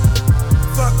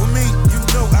 Fuck with me, you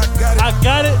know I got it. I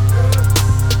got it.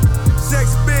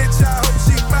 Sexy bitch, I hope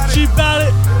she bout it. She bout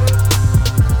it.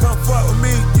 Come fuck with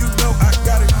me, you know I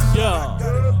got it. Yo.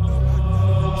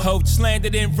 Hope's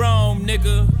landed in Rome,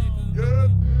 nigga.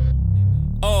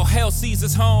 All hell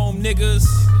Caesar's home, niggas.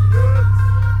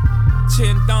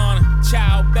 Chinthon,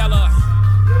 Ciao Bella.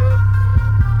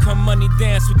 Come money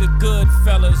dance with the good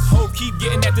fellas. Hope keep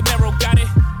getting that dinero, got it.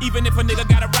 Even if a nigga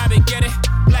gotta rob it, get it.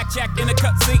 Blackjack in a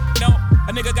cutscene, no.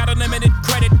 A nigga got unlimited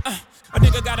credit, A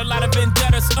nigga got a lot of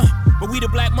vendettas, But we the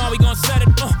black mom, we gon' set it,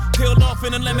 Peeled off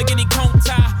in a Lamborghini cone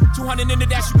tie. 200 in the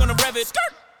dash, you gonna rev it.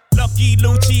 Skirt. Lucky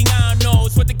Luciano,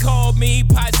 it's what they call me,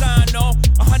 Paisano.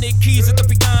 100 keys at the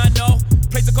piano.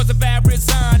 Place across the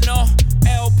Verrazano.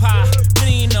 El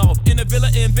Padrino. In a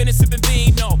villa in Venice, sipping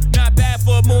vino. Not bad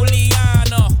for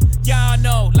Muliano. Y'all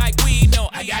know, like we know.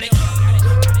 I got it.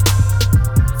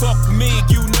 Fuck me,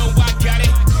 you know I got it.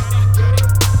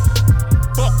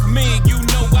 Fuck me, you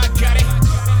know I got it.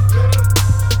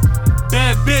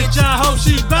 Bad bitch, I hope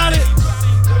she bout it.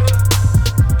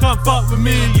 Come fuck with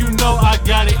me, you know I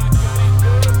got it.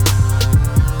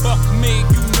 Fuck me,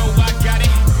 you know I got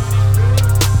it.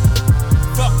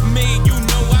 Fuck me, you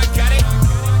know I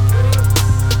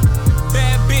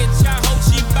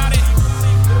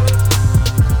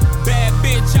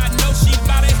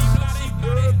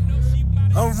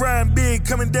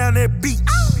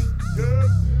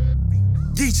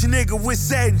Bleach nigga with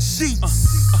satin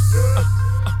sheets.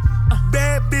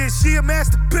 Bad bitch, she a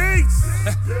masterpiece.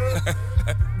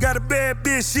 Got a bad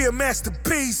bitch, she a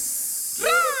masterpiece.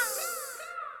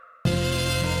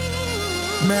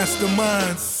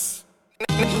 Masterminds.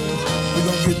 We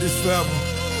gon' get this forever.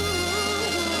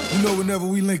 You know whenever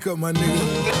we link up, my nigga,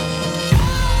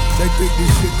 they think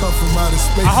this shit come from outer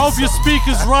space. I hope your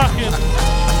speaker's rocking.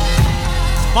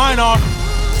 Mine are.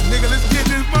 Nigga, let's get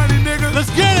this money, nigga. Let's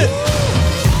get it.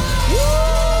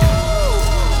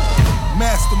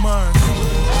 Masterminds.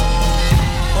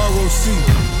 ROC.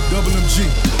 Double MG.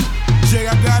 Jay,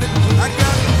 I got it.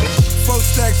 4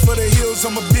 stacks for the heels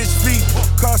on my bitch feet.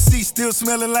 Car seat still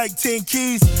smelling like 10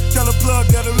 keys. Tell a plug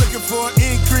that I'm looking for an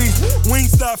increase.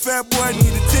 Wingstop, fat boy,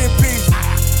 need a 10-piece.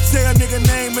 Say a nigga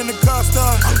name in the car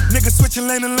star. Nigga switching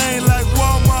lane to lane like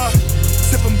Walmart.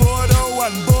 Sipping Bordeaux, out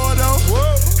in Bordeaux.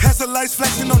 Has the lights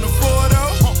flashing on the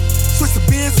Fordo. Switch the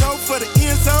Benzo for the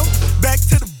Enzo. Back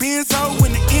to the Benzo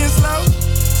when the end's low.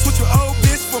 Switch your old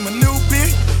bitch from a new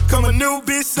bitch. Come a new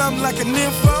bitch, something like an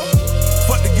info.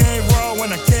 Fuck the game raw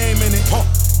when I came in it.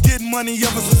 Getting money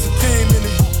ever since I came in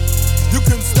it. You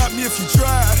couldn't stop me if you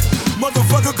tried.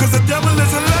 Motherfucker, cause the devil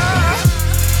is alive.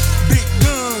 Big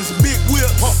guns, big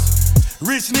whips.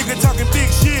 Rich nigga talking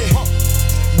big shit.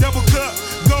 Double cup,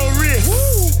 gold wrist.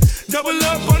 Double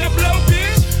up on the blow,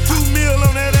 bitch. 2 mil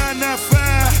on that I-95.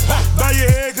 Bow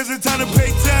your head cause it's time to pay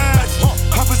tithes.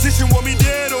 Opposition want me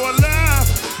dead or alive.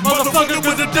 Motherfucker,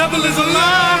 but the devil is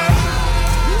alive.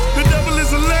 The devil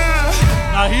is alive.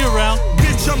 Now he around.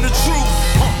 Bitch, I'm the truth.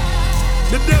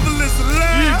 The devil is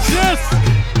alive. You just.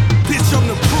 Bitch, I'm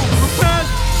the proof.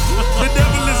 The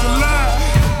devil is alive.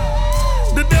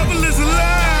 The devil is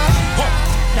alive.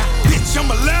 Bitch, I'm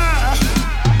alive.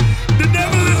 The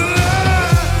devil is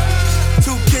alive.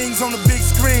 2 kings on the big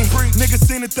screen. Niggas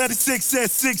seen the 36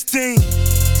 at 16.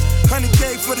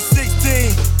 100K for the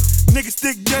 16. Niggas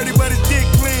stick dirty, but his dick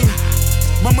clean.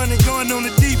 My money going on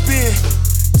the deep end.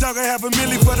 Talk I have $1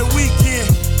 million for the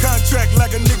weekend. Contract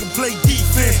like a nigga play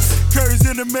defense. Curry's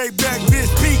in the Maybach,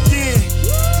 bitch, peeking.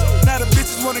 Now the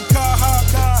bitches want a car hop.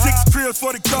 6 cribs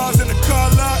for the cars in the car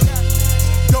lot.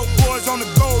 Dope boys on the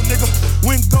gold, nigga.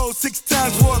 Win gold 6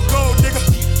 times for a gold, nigga.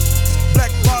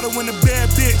 Black bottle in the bad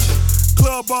bitch.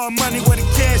 Club all money where the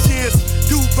cash is.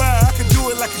 Dubai, I can do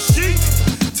it like a sheik.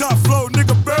 Top flow,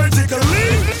 nigga, birds and can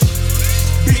leave.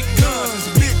 Big guns,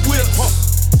 big whips.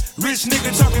 Rich nigga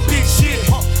talking big shit.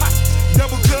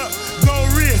 Double cup,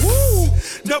 gold wrist.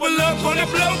 Double up on the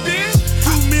blow, bitch.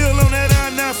 2 mil on that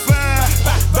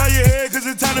I-95. Bow your head cause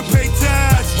it's time to pay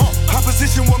tithes.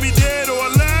 Opposition want me dead or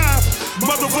alive.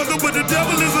 Motherfucker, but the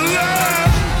devil is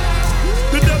alive.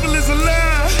 The devil is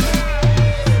alive.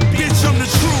 Bitch, I'm the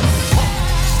truth.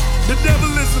 The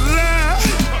devil is alive.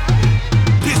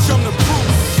 Bitch, I'm the proof.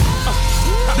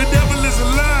 The devil is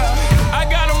alive. I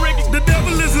got him, Ricky. The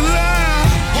devil is alive.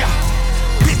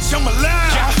 Bitch, I'm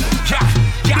alive.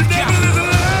 The devil is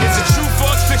alive. It's a true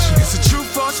false fiction. It's a true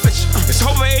false fiction. It's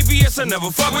over AVS. I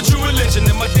never fuck with true religion.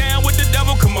 Am I down with the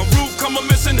devil? Come my roof, come a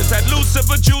missing. Is that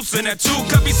Lucifer juice in that 2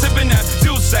 cup be sipping that?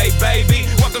 Do say, baby,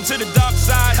 welcome to the dark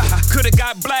side. Coulda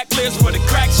got blacklist for the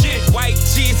crack shit. White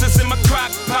Jesus in my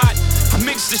crock pot. I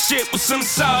mixed the shit with some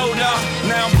soda.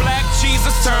 Now I'm black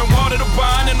Jesus, turned water to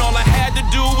wine, and all I had to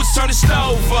do was turn the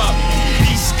stove up.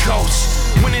 East Coast,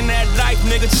 winning that life,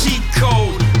 nigga, cheat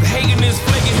code. The hating is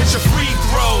flaking, hit your free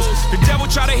throws. The devil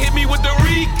try to hit me with the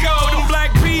Rico, them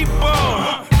black people.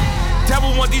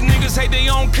 Devil want these niggas hate their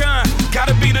own kind.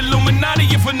 Gotta be the Illuminati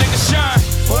if a nigga shine.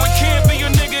 Or it can't be a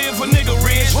nigga if a nigga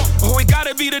rich. Or it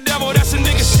gotta be the devil, that's a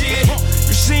nigga shit.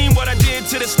 You seen what I did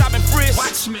to the stop and frisk.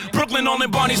 Brooklyn on the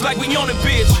Barney's like we on the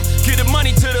bitch. Get the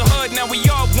money to the hood, now we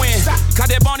all win. Got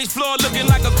that Barney's floor looking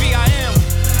like a VIM.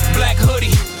 Black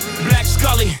hoodie, black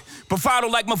Scully. Bravado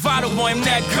like Movado, boy, I'm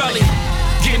that gully.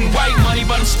 Getting white money,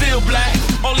 but I'm still black.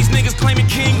 All these niggas claiming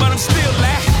king, but I'm still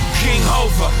lack. King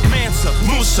Hova, Mansa,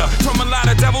 Musa. From a lot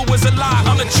of devil was a lie,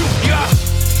 I'm the truth, yeah.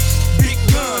 Big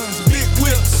guns, big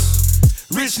whips.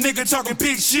 Rich nigga talking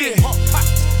big shit.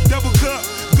 Double cup,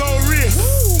 gold wrist.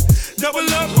 Double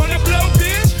up on the blow,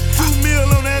 bitch. 2 mil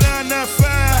on that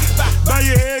I-95. Bow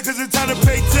your head cause it's time to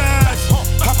pay tithes.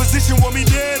 Opposition want me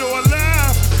dead or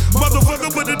alive.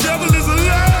 Motherfucker, but the devil is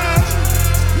alive.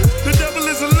 The devil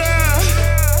is alive.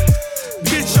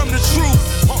 Bitch, I'm the truth.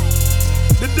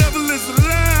 The devil is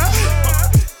alive.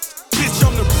 Bitch,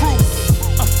 I'm the proof.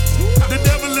 The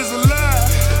devil is alive.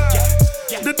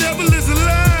 The devil is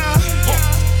alive.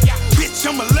 Bitch,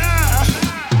 I'm alive.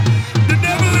 The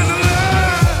devil is alive.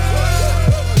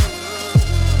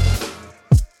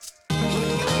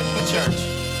 Church.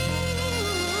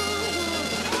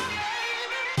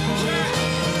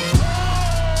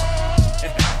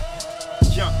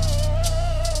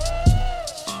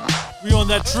 on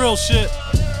that trill shit.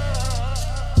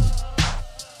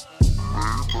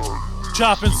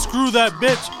 Chop and screw that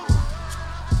bitch.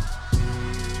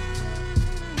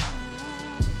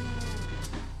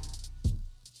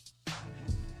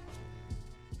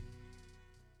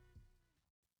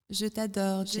 Je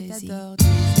t'adore, Jay-Z.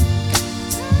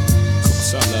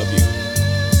 So I love you.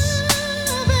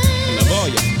 I love all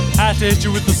you. Had to hit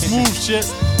you with the smooth shit.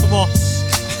 Come on.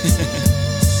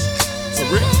 For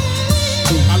real.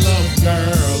 I love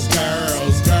girls,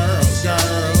 girls, girls,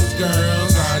 girls,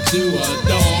 girls. I do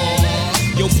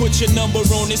adore. Yo, put your number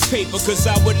on this paper, cause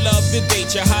I would love to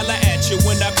date you. Holla at you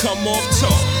when I come off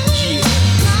talk. Yeah.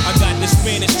 I got this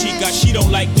Spanish chica, she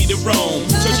don't like me to roam.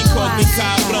 So she calls me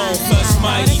Cablon, plus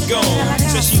mighty gone.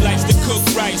 Says she likes to cook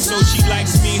right, so she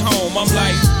likes me home. I'm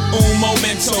like, un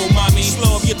momento, mommy,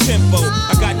 slow up your tempo.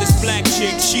 I got this black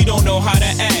chick, she don't know how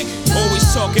to act. Always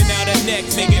talking out her neck,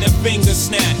 making her finger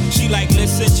snap. She like,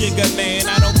 listen, Jigga man,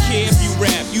 I don't care if you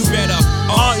rap. You better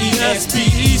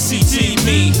R-E-S-P-E-C-T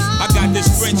me. I got this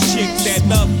French chick that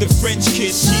love the French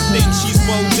kiss. She thinks she's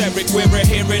Bo Derek, wear her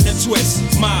hair in a twist.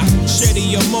 My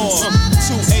Shetty Amore,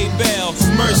 to A Bell.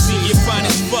 Mercy, you fine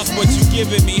as fuck, but you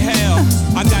giving me hell.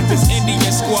 I got this Indian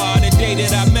squad, the day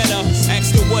that I met her.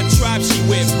 Asked her what tribe she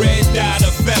with, red dot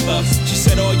or feather. She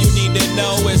said all you need to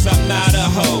know is I'm not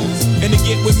a hoe. And to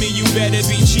get with me, you better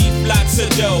be cheap, lots of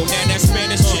dough. Now that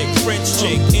Spanish chick, French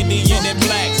chick, Indian and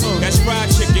black. That's fried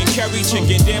chicken, curry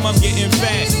chicken, damn I'm getting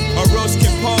fat. A roast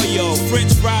pollo,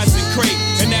 French fries and crepe.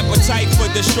 An appetite for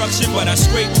destruction, but I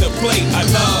scrape the plate. I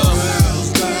love girls,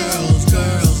 girls,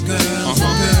 girls,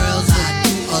 girls, I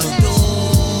do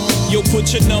adore. Yo,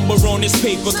 put your number on this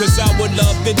paper, cause I would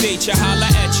love to date you. Holla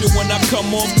at you when I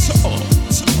come off talk.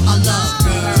 I love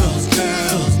girls,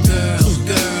 girls, girls,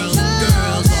 girls,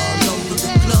 girls all over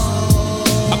the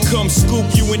globe. I come scoop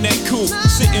you in that coupe,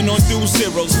 sitting on 2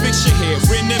 zeros. Fix your hair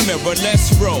in the mirror,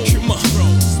 let's roll. Come on.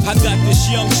 I got this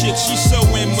young chick, she's so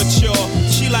immature.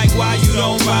 She like, why you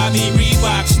don't buy me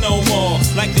Reeboks no more?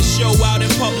 Like to show out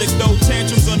in public, throw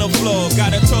tantrums on the floor.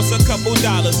 Gotta toss a couple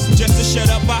dollars just to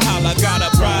shut up a holler. Got a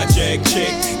project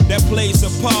chick that plays a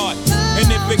part. And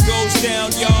if it goes down,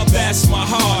 y'all, that's my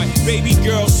heart. Baby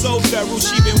girl, so thorough,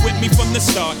 she been with me from the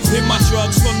start. Hit my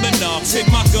drugs from the knobs, hit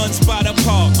my guns by the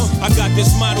park. I got this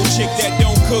model chick that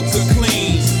don't cook or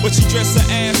clean, but she dress her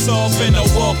ass off and her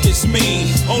walk is mean.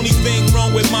 Only thing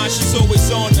wrong with mine, she's always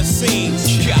on the scene.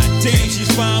 God damn,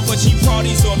 she's fine, but she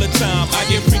parties all the time. I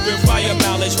get frequent fire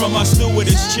mileage from my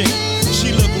stewardess chick.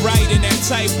 She look right in that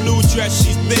tight blue dress,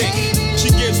 she's thick. She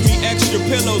gives me extra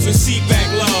pillows and seat back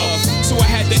love. So I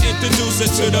had to introduce her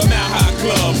to the Mount High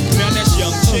Club. Now that's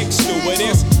young chick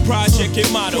stewardess, project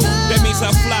and model. That means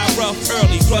I fly rough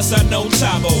early, plus I know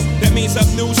Tabo. That means I'm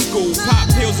new school, pop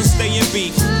pills and stay in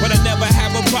beat. But I never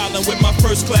have a problem with my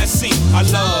first class seat. I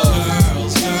love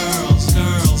girls, girls,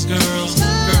 girls, girls,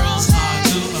 girls I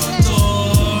do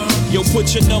adore. Yo,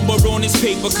 put your number on this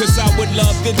paper, cause I would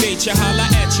love to date you. Holla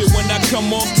at you when I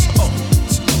come off talk.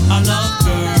 I love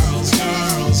girls,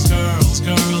 girls, girls,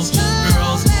 girls,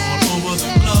 girls all over the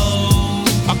globe.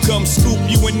 I come scoop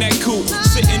you in that coupe,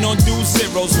 sitting on 2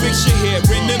 zeros. Fix your hair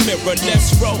in the mirror,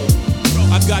 let's roll.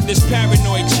 I got this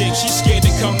paranoid chick, she's scared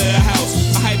to come to the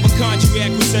house. A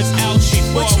hypochondriac who says ouch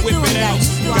before I whip it out.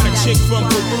 Got a chick from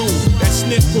Peru that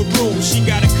sniff Peru. She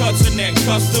got a cousin that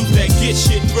customs that get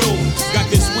shit through.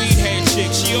 Got this weed head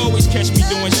chick, she always catch me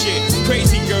doing shit.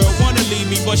 Crazy girl, wanna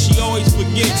leave me, but she always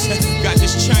forgets. Got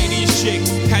this Chinese chick,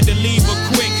 had to leave her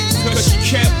quick, cause she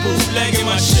kept bootlegging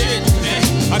my shit.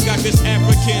 I got this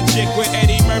African chick with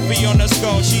Eddie Murphy on the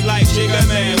skull. She like, Jigga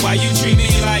man, why you treat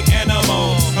me like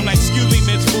animal? I'm like, excuse me,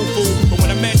 Miss Foo-Foo, but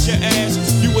when I met your ass,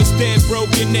 you was dead,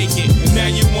 broken, naked, and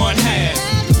now you want half.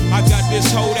 I got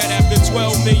this hoe that after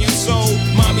 12 million sold,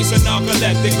 mommy's a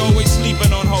narcoleptic, always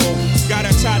sleeping on hold. Got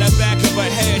her tie the back of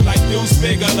her head like Deuce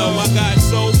Bigelow. I got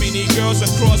so many girls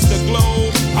across the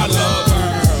globe. I love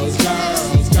girls,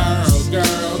 girls, girls,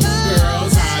 girls,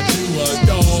 girls I do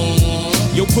adore.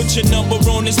 Yo, put your number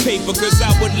on this paper, cause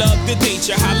I would love to date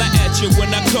you. Holla at you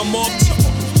when I come off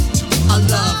talk. I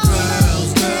love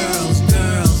girls, girls,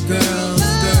 girls, girls,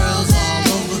 girls all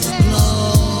over the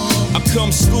globe. I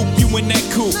come scoop you in that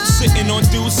coupe, sitting on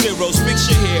 2 zeros. Fix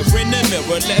your hair in the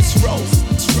mirror, let's roll.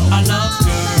 I love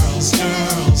girls,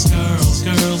 girls, girls,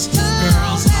 girls,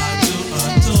 girls I do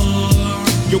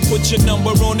adore. Yo, put your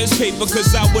number on this paper,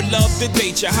 cause I would love to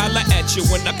date you. Holla at you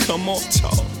when I come off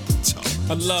talk.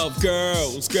 I love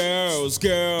girls, girls,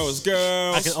 girls,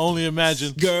 girls. I can only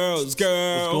imagine girls,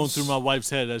 girls. what's going through my wife's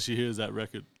head as she hears that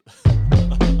record.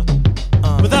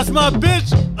 But that's my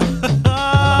bitch. Can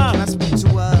I speak to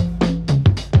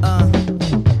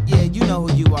yeah, you know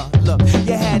who you are. Look,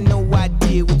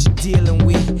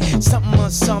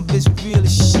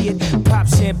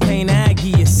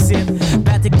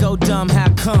 some, how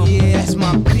come? Yeah, that's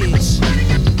my bitch.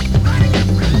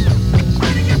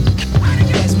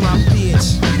 That's my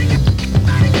bitch.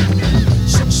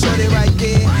 Shorty right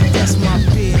there, that's my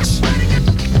bitch.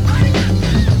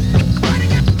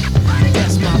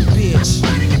 That's my bitch.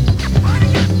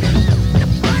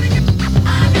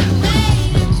 I've been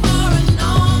waiting for a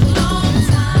long, long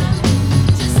time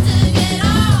just to get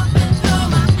up and throw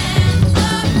my hands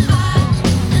up high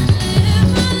and live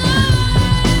my life,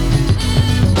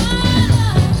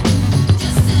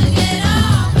 just to get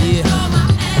up and throw my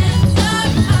hands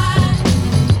up high.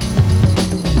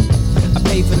 I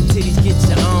paid for them titties, get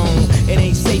your own. It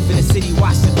ain't safe in the city,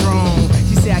 watch the throne.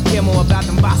 She said I care more about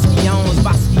them Basquions.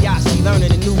 Basquiat, she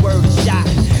learning a new word is shot.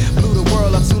 Blew the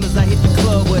world up soon as I hit the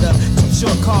club with her. Too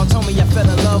short call, told me I fell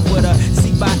in love with her.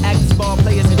 See by actors, ball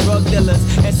players, and drug dealers.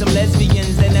 And some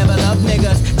lesbians that never love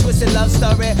niggas. Twisted love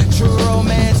story, true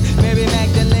romance. Mary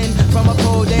Magdalene from a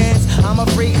pole dance. I'm a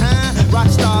freak, huh?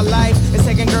 Rockstar life. The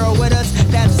second girl with us,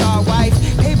 that's our wife.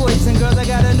 Hey boys and girls, I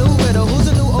got a new riddle. Who's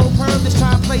a new old perv that's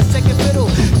trying to play second fiddle?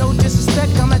 No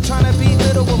disrespect, I'm not trying to be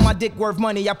little. With my dick worth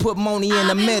money, I put Moni in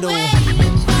the middle.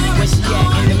 Where she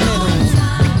at in the middle?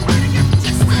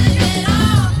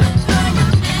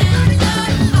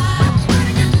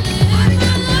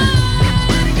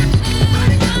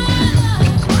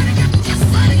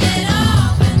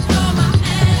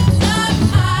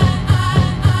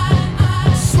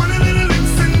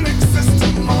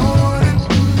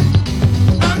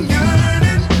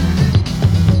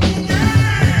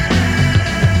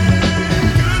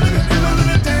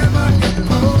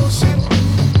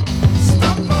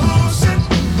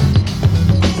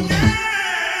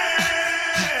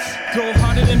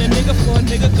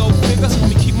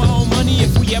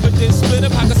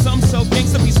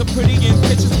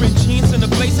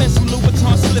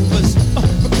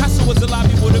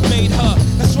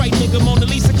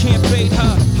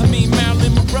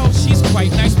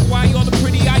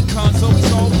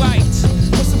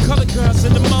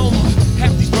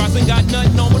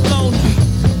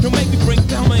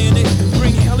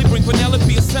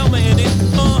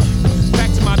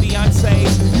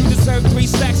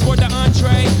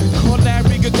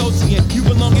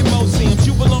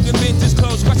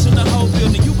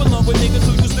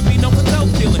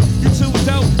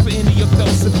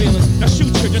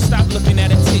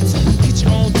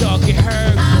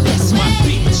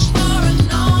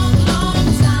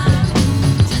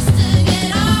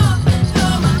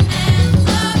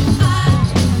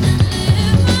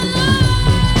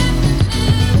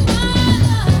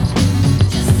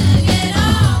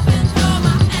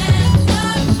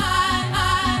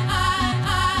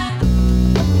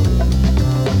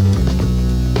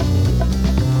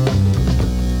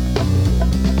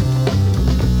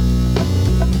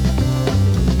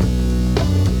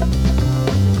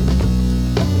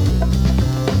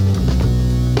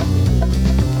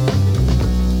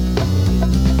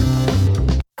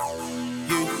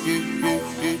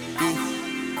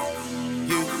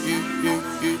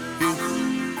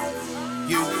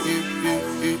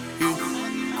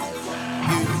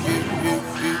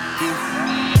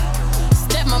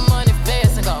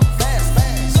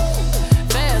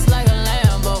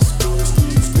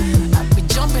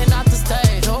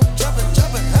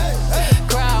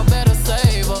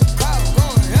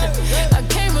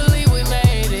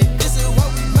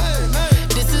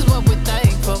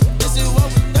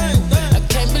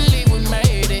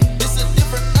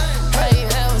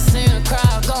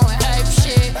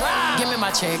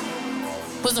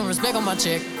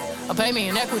 Pay me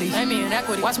in equity.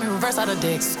 Watch me reverse out of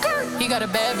dicks. He got a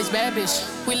bad bitch.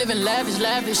 We live in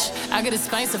lavish. I got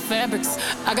expensive fabrics.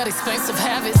 I got expensive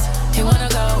habits. He wanna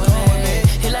go with me.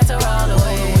 He likes to roll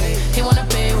away. He wanna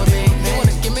be with me. He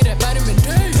wanna give me that vitamin D.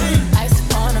 Ice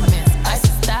ornaments, ice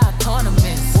style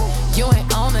tournaments. You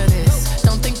ain't on to this.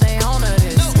 Don't think they own to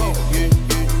this.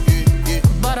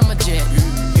 But I'm a jet.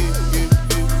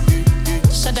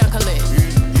 Shut down Khalid.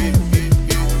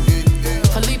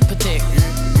 Philippe Patek.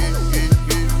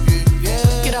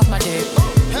 Get off my dick.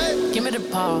 Give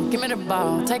me the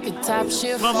ball, take a top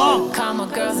shift. Call my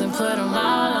girls and put them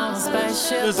all on a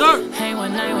spaceship. Yes, sir. Hang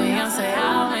one night when young say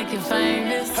I'll make you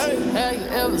famous. Have you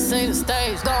ever seen the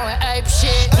stage going ape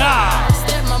shit?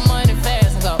 Step my money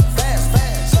fast and go fast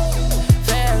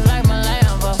like my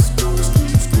Lambo.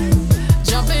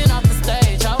 Jumping off the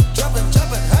stage, ho. Jumping,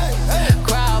 hey.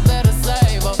 Crowd better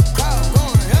save up.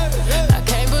 I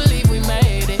can't believe we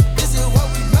made it. This is what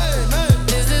we made, man.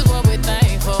 This is what we're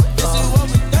thankful for. This is what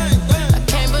we think, man. I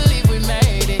can't believe we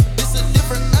made it. This is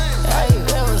different thing. Have you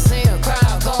ever seen a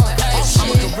crowd going ape shit?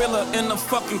 I'm a gorilla in a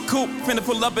fucking coop, finna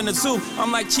pull pull up in the zoo.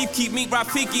 I'm like, Chief, keep me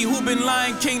Rafiki, who been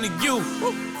Lion King to you?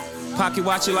 Pocket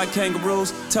watch it like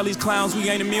kangaroos. Tell these clowns we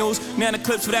ain't amused. Nana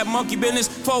clips for that monkey business.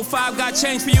 4-5 got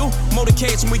change for you.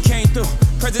 Motorcades when we came through.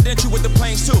 Presidential with the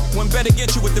planes too. When better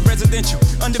get you with the residential.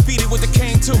 Undefeated with the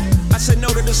cane too. I said no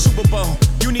to the Super Bowl.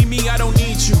 You need me, I don't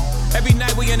need you. Every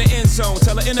night we in the end zone.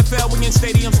 Tell the NFL we in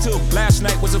stadiums too. Last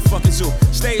night was a fucking zoo.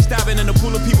 Stage diving in a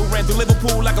pool of people. Ran through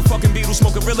Liverpool like a fucking beetle.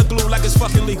 Smoke Gorilla Glue like it's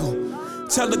fucking legal.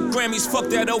 Tell the Grammys fuck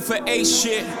that O for A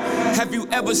shit. Have you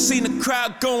ever seen a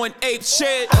crowd going ape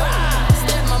shit?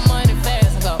 Step my money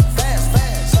fast and go fast,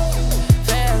 fast.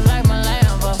 Fast like my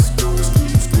Lambo.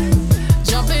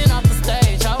 Jumping off the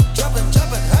stage, ho. Jumping,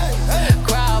 hey, hey.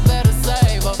 Crowd better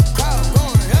save up. Crowd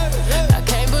going, hey, hey. I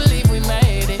can't believe we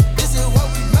made it. This is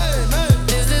what we made, man.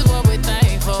 This is what we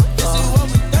thankful. This is what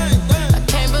we thank. I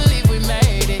can't believe we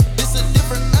made it. This a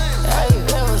different thing. Have you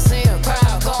ever seen a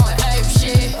crowd going ape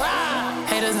shit?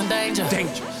 Haters in danger.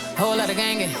 Whole lot of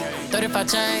gangin'. 35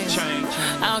 change.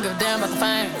 I don't give a damn about the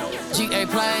fame. GA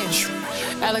planes,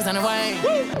 Alexander Wayne.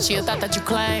 She a thought that you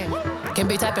claim. Can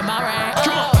be typing my range.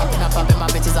 When I poppin' my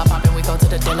bitches, I poppin'. We go to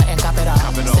the dealer and cop it all.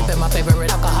 Sippin' my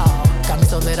favorite alcohol. Got me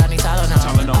so lit, I need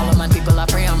Tylenol. All of my people, I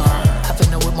pray I'm on. I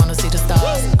finna would wanna see the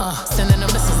stars. Sending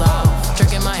them missiles out.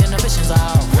 Drinking my inhibitions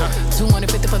out.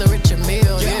 250 for the richer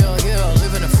meal. Yeah.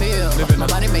 Live in the field. My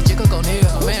body make jiggle go near.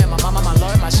 My man, my mama, my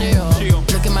lord, my shield.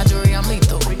 Look at my jewelry, I'm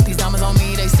lethal. These diamonds on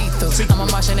me, they see through. I'm a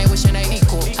Martian, they wishing they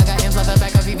equal. I got M's like the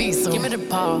back of VV. Give me the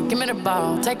ball, give me the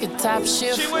ball. Take a top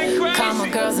shift. Call my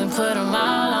girls and put them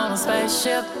all on a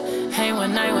spaceship. Hang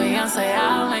one night with Beyonce,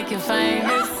 I'll make you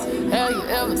famous. Have you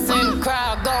ever seen a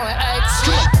crowd going ape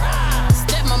shit?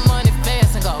 Step my money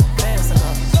fast and go fast and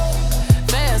go.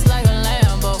 Fast like a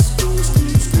Lambo.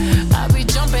 I be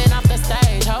jumping off the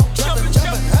stage, ho. Jumping,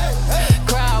 hey, hey.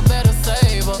 Crowd better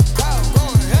save up.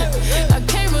 I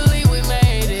can't believe we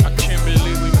made it.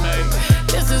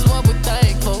 This is what we're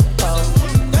thankful for.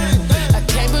 I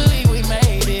can't believe we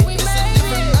made it.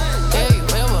 Have you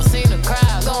ever seen a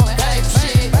crowd going ape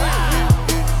shit?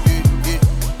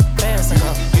 Fast and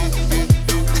go.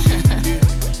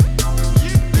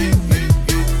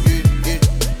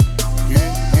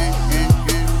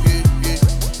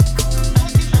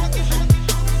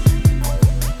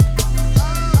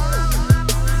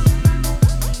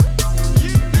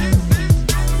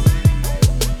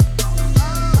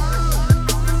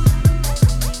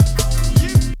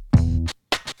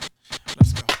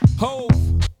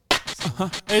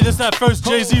 Hey, this is that first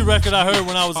Jay-Z record I heard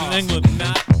when I was in England.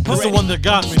 This is the one that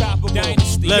got me.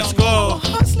 Let's go.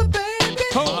 Hustler, baby.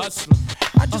 Hustler.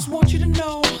 I just want you to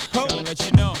know. Gotta let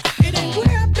you know. It ain't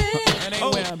where I've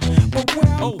been. But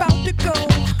where I'm about to go.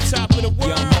 Top of the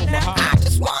world. Now I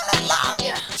just wanna love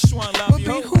you. Just wanna love you.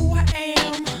 Be who I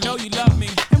am. Know you love me.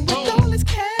 And with all this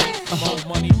cash.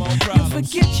 More money, more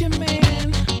problems. You forget your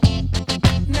man.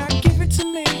 Now give it to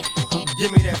me.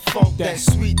 Give me that funk, that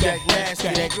sweet, that nasty,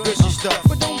 that gushy stuff.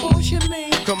 But don't bullshit me.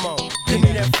 Come on, give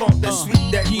me that funk, that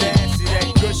sweet, that nasty,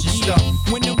 that gushy stuff.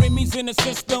 When the Remy's in the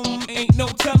system, ain't no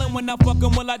telling when I fuck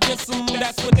 'em, will I diss 'em.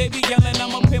 That's what they be yelling.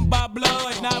 I'm a pimp by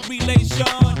blood, not relation.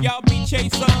 Y'all be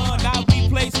chasing, I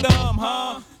replace them,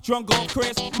 huh? Drunk on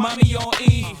Chris, mommy on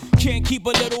E. Can't keep a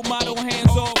little model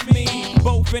hands off me.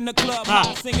 Both in the club,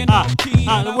 singing on key.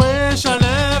 I wish I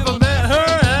never met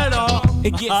her at all.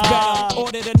 It gets better,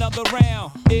 ordered another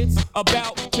round. It's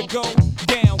about to go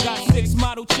down. Got 6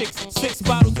 model chicks, 6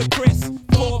 bottles of Chris.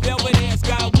 4 velvet ass,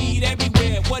 got weed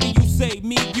everywhere. What do you say?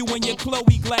 Me, you, and your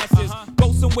Chloe glasses.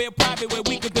 Go somewhere private where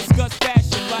we could discuss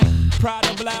fashion like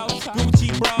Prada blouse, Gucci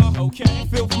bra, okay.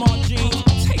 Filth Mart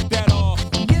jeans, take that off.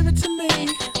 Give it to me.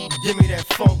 Give me that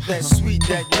funk, that sweet,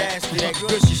 that nasty, that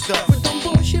gushy stuff. But don't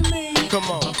bullshit me. Come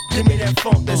on, give me that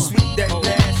funk, that sweet, that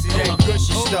nasty, that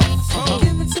gushy stuff.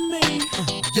 Give it to me.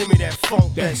 Give me that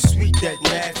funk, that sweet, that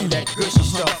nasty, that gushy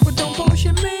stuff. But don't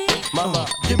bullshit me. Mama,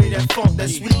 give me that funk, that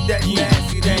sweet, that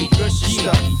nasty, that gushy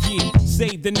stuff. Yeah,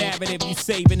 save the narrative, you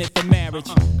saving it for marriage.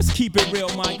 Let's keep it real,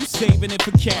 man, you saving it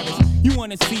for carriage. You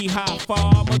wanna see how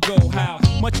far I'ma go, how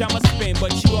much I'ma spend,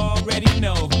 but you already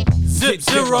know. Zip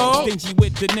zero. Stingy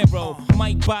with the Niro.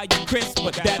 Might buy you Chris,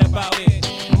 but that about it.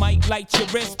 Might light your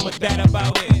wrist, but that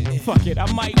about it. Fuck it,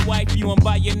 I might wipe you and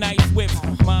buy you nice whips.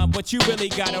 Mom, but you really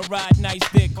gotta ride nice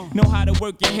dick. Know how to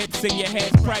work your hips and your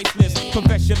head's priceless.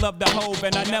 Confess you love the Hove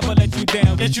and I never let you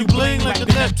down. Get you bling like the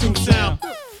Neptune sound.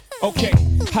 Okay,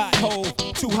 hot hole,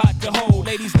 too hot to hold.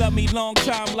 Ladies love me long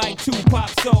time like Tupac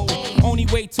soul. Only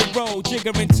way to roll,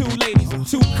 jiggering 2 ladies, I'm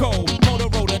too cold.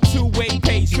 Motorola 2-way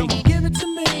page me. Give it to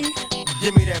me.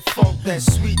 Give me that funk, that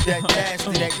sweet, that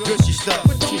nasty, that gushy stuff.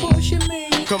 But don't bullshit me.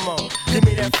 Come on, give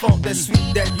me that funk, that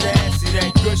sweet, that nasty,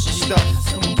 that gushy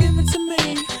stuff.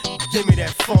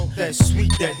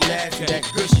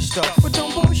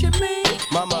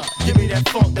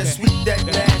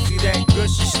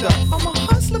 gushy stuff. I'm a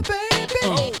hustler,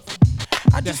 baby.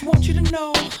 I just want you to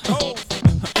know.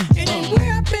 It ain't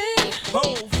where I've been,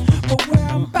 but where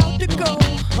I'm about to go.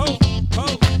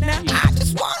 Now I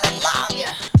just wanna love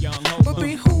you, but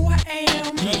be who I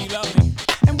am.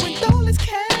 And with all this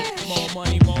cash, more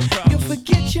money, more problems. You'll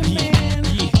forget your man.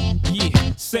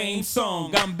 Yeah, same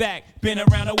song, I'm back, been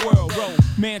around the world,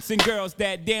 romancing girls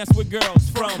that dance with girls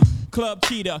from Club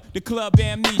Cheetah, the Club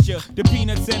Amnesia, the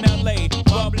Peanuts in LA,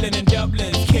 bubbling in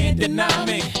Dublin, can't deny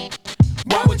me.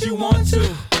 Why would you want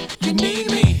to? You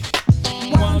need me.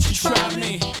 Why don't you try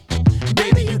me?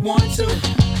 Baby, you want to?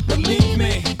 Believe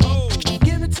me.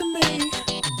 Give it to me.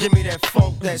 Give me that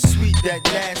funk, that sweet, that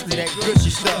nasty, that gushy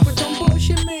stuff. But don't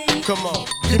bullshit me. Come on,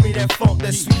 give me that funk,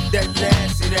 that sweet, that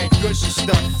nasty, that gushy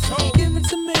stuff. Give it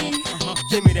to me.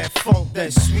 Give me that funk,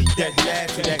 that sweet, that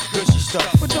nasty, that gushy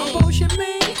stuff. But don't bullshit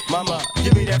me. Mama,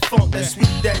 give me that funk, that sweet,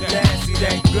 that nasty,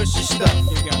 that gushy stuff.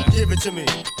 Give it to me.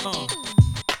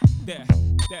 That.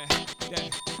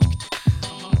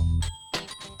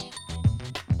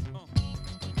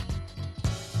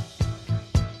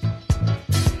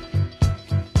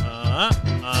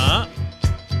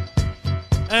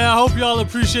 Hey, I hope y'all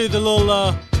appreciate the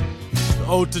little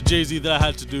ode to Jay-Z that I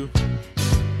had to do.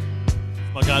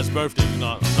 My guy's birthday, I'm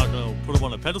not gonna put him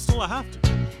on a pedestal, I have to.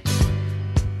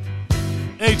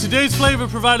 Hey, today's flavor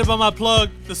provided by my plug,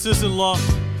 the sis-in-law.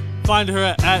 Find her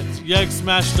at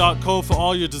yegsmash.co for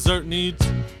all your dessert needs.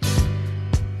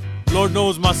 Lord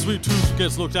knows my sweet tooth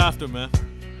gets looked after, man.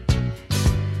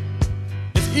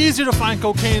 It's easier to find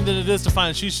cocaine than it is to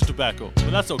find shisha tobacco,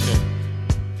 but that's okay.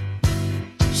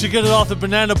 She get it off the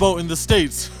banana boat in the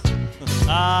States.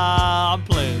 I'm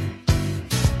playing.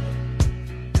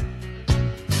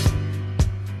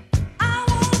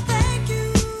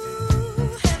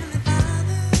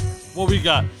 What we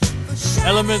got?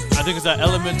 Element, I think it's that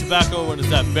Element Tobacco, and it's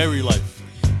that Berry Life.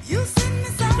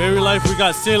 Berry Life, we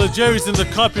got Sailor Jerry's in the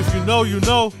cup. If you know, you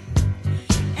know.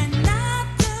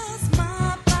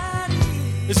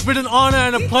 It's been an honor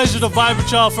and a pleasure to vibe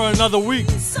with y'all for another week.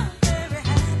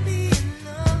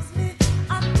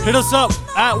 Hit us up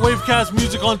at Wavecast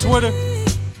Music on Twitter,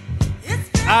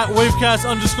 at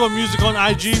Wavecast_music on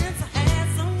IG.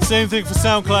 Same thing for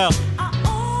SoundCloud.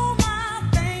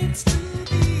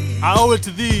 I owe it to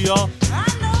thee, y'all.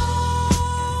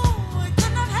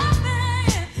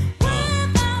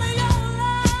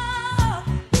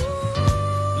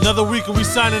 Another week and we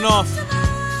signing off.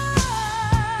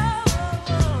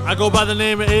 I go by the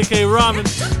name of A-K Rahman.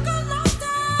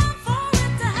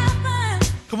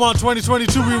 Come on,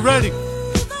 2022, we ready.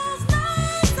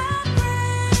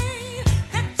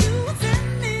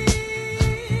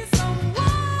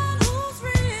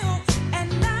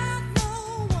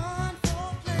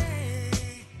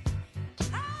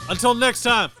 Until next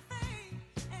time.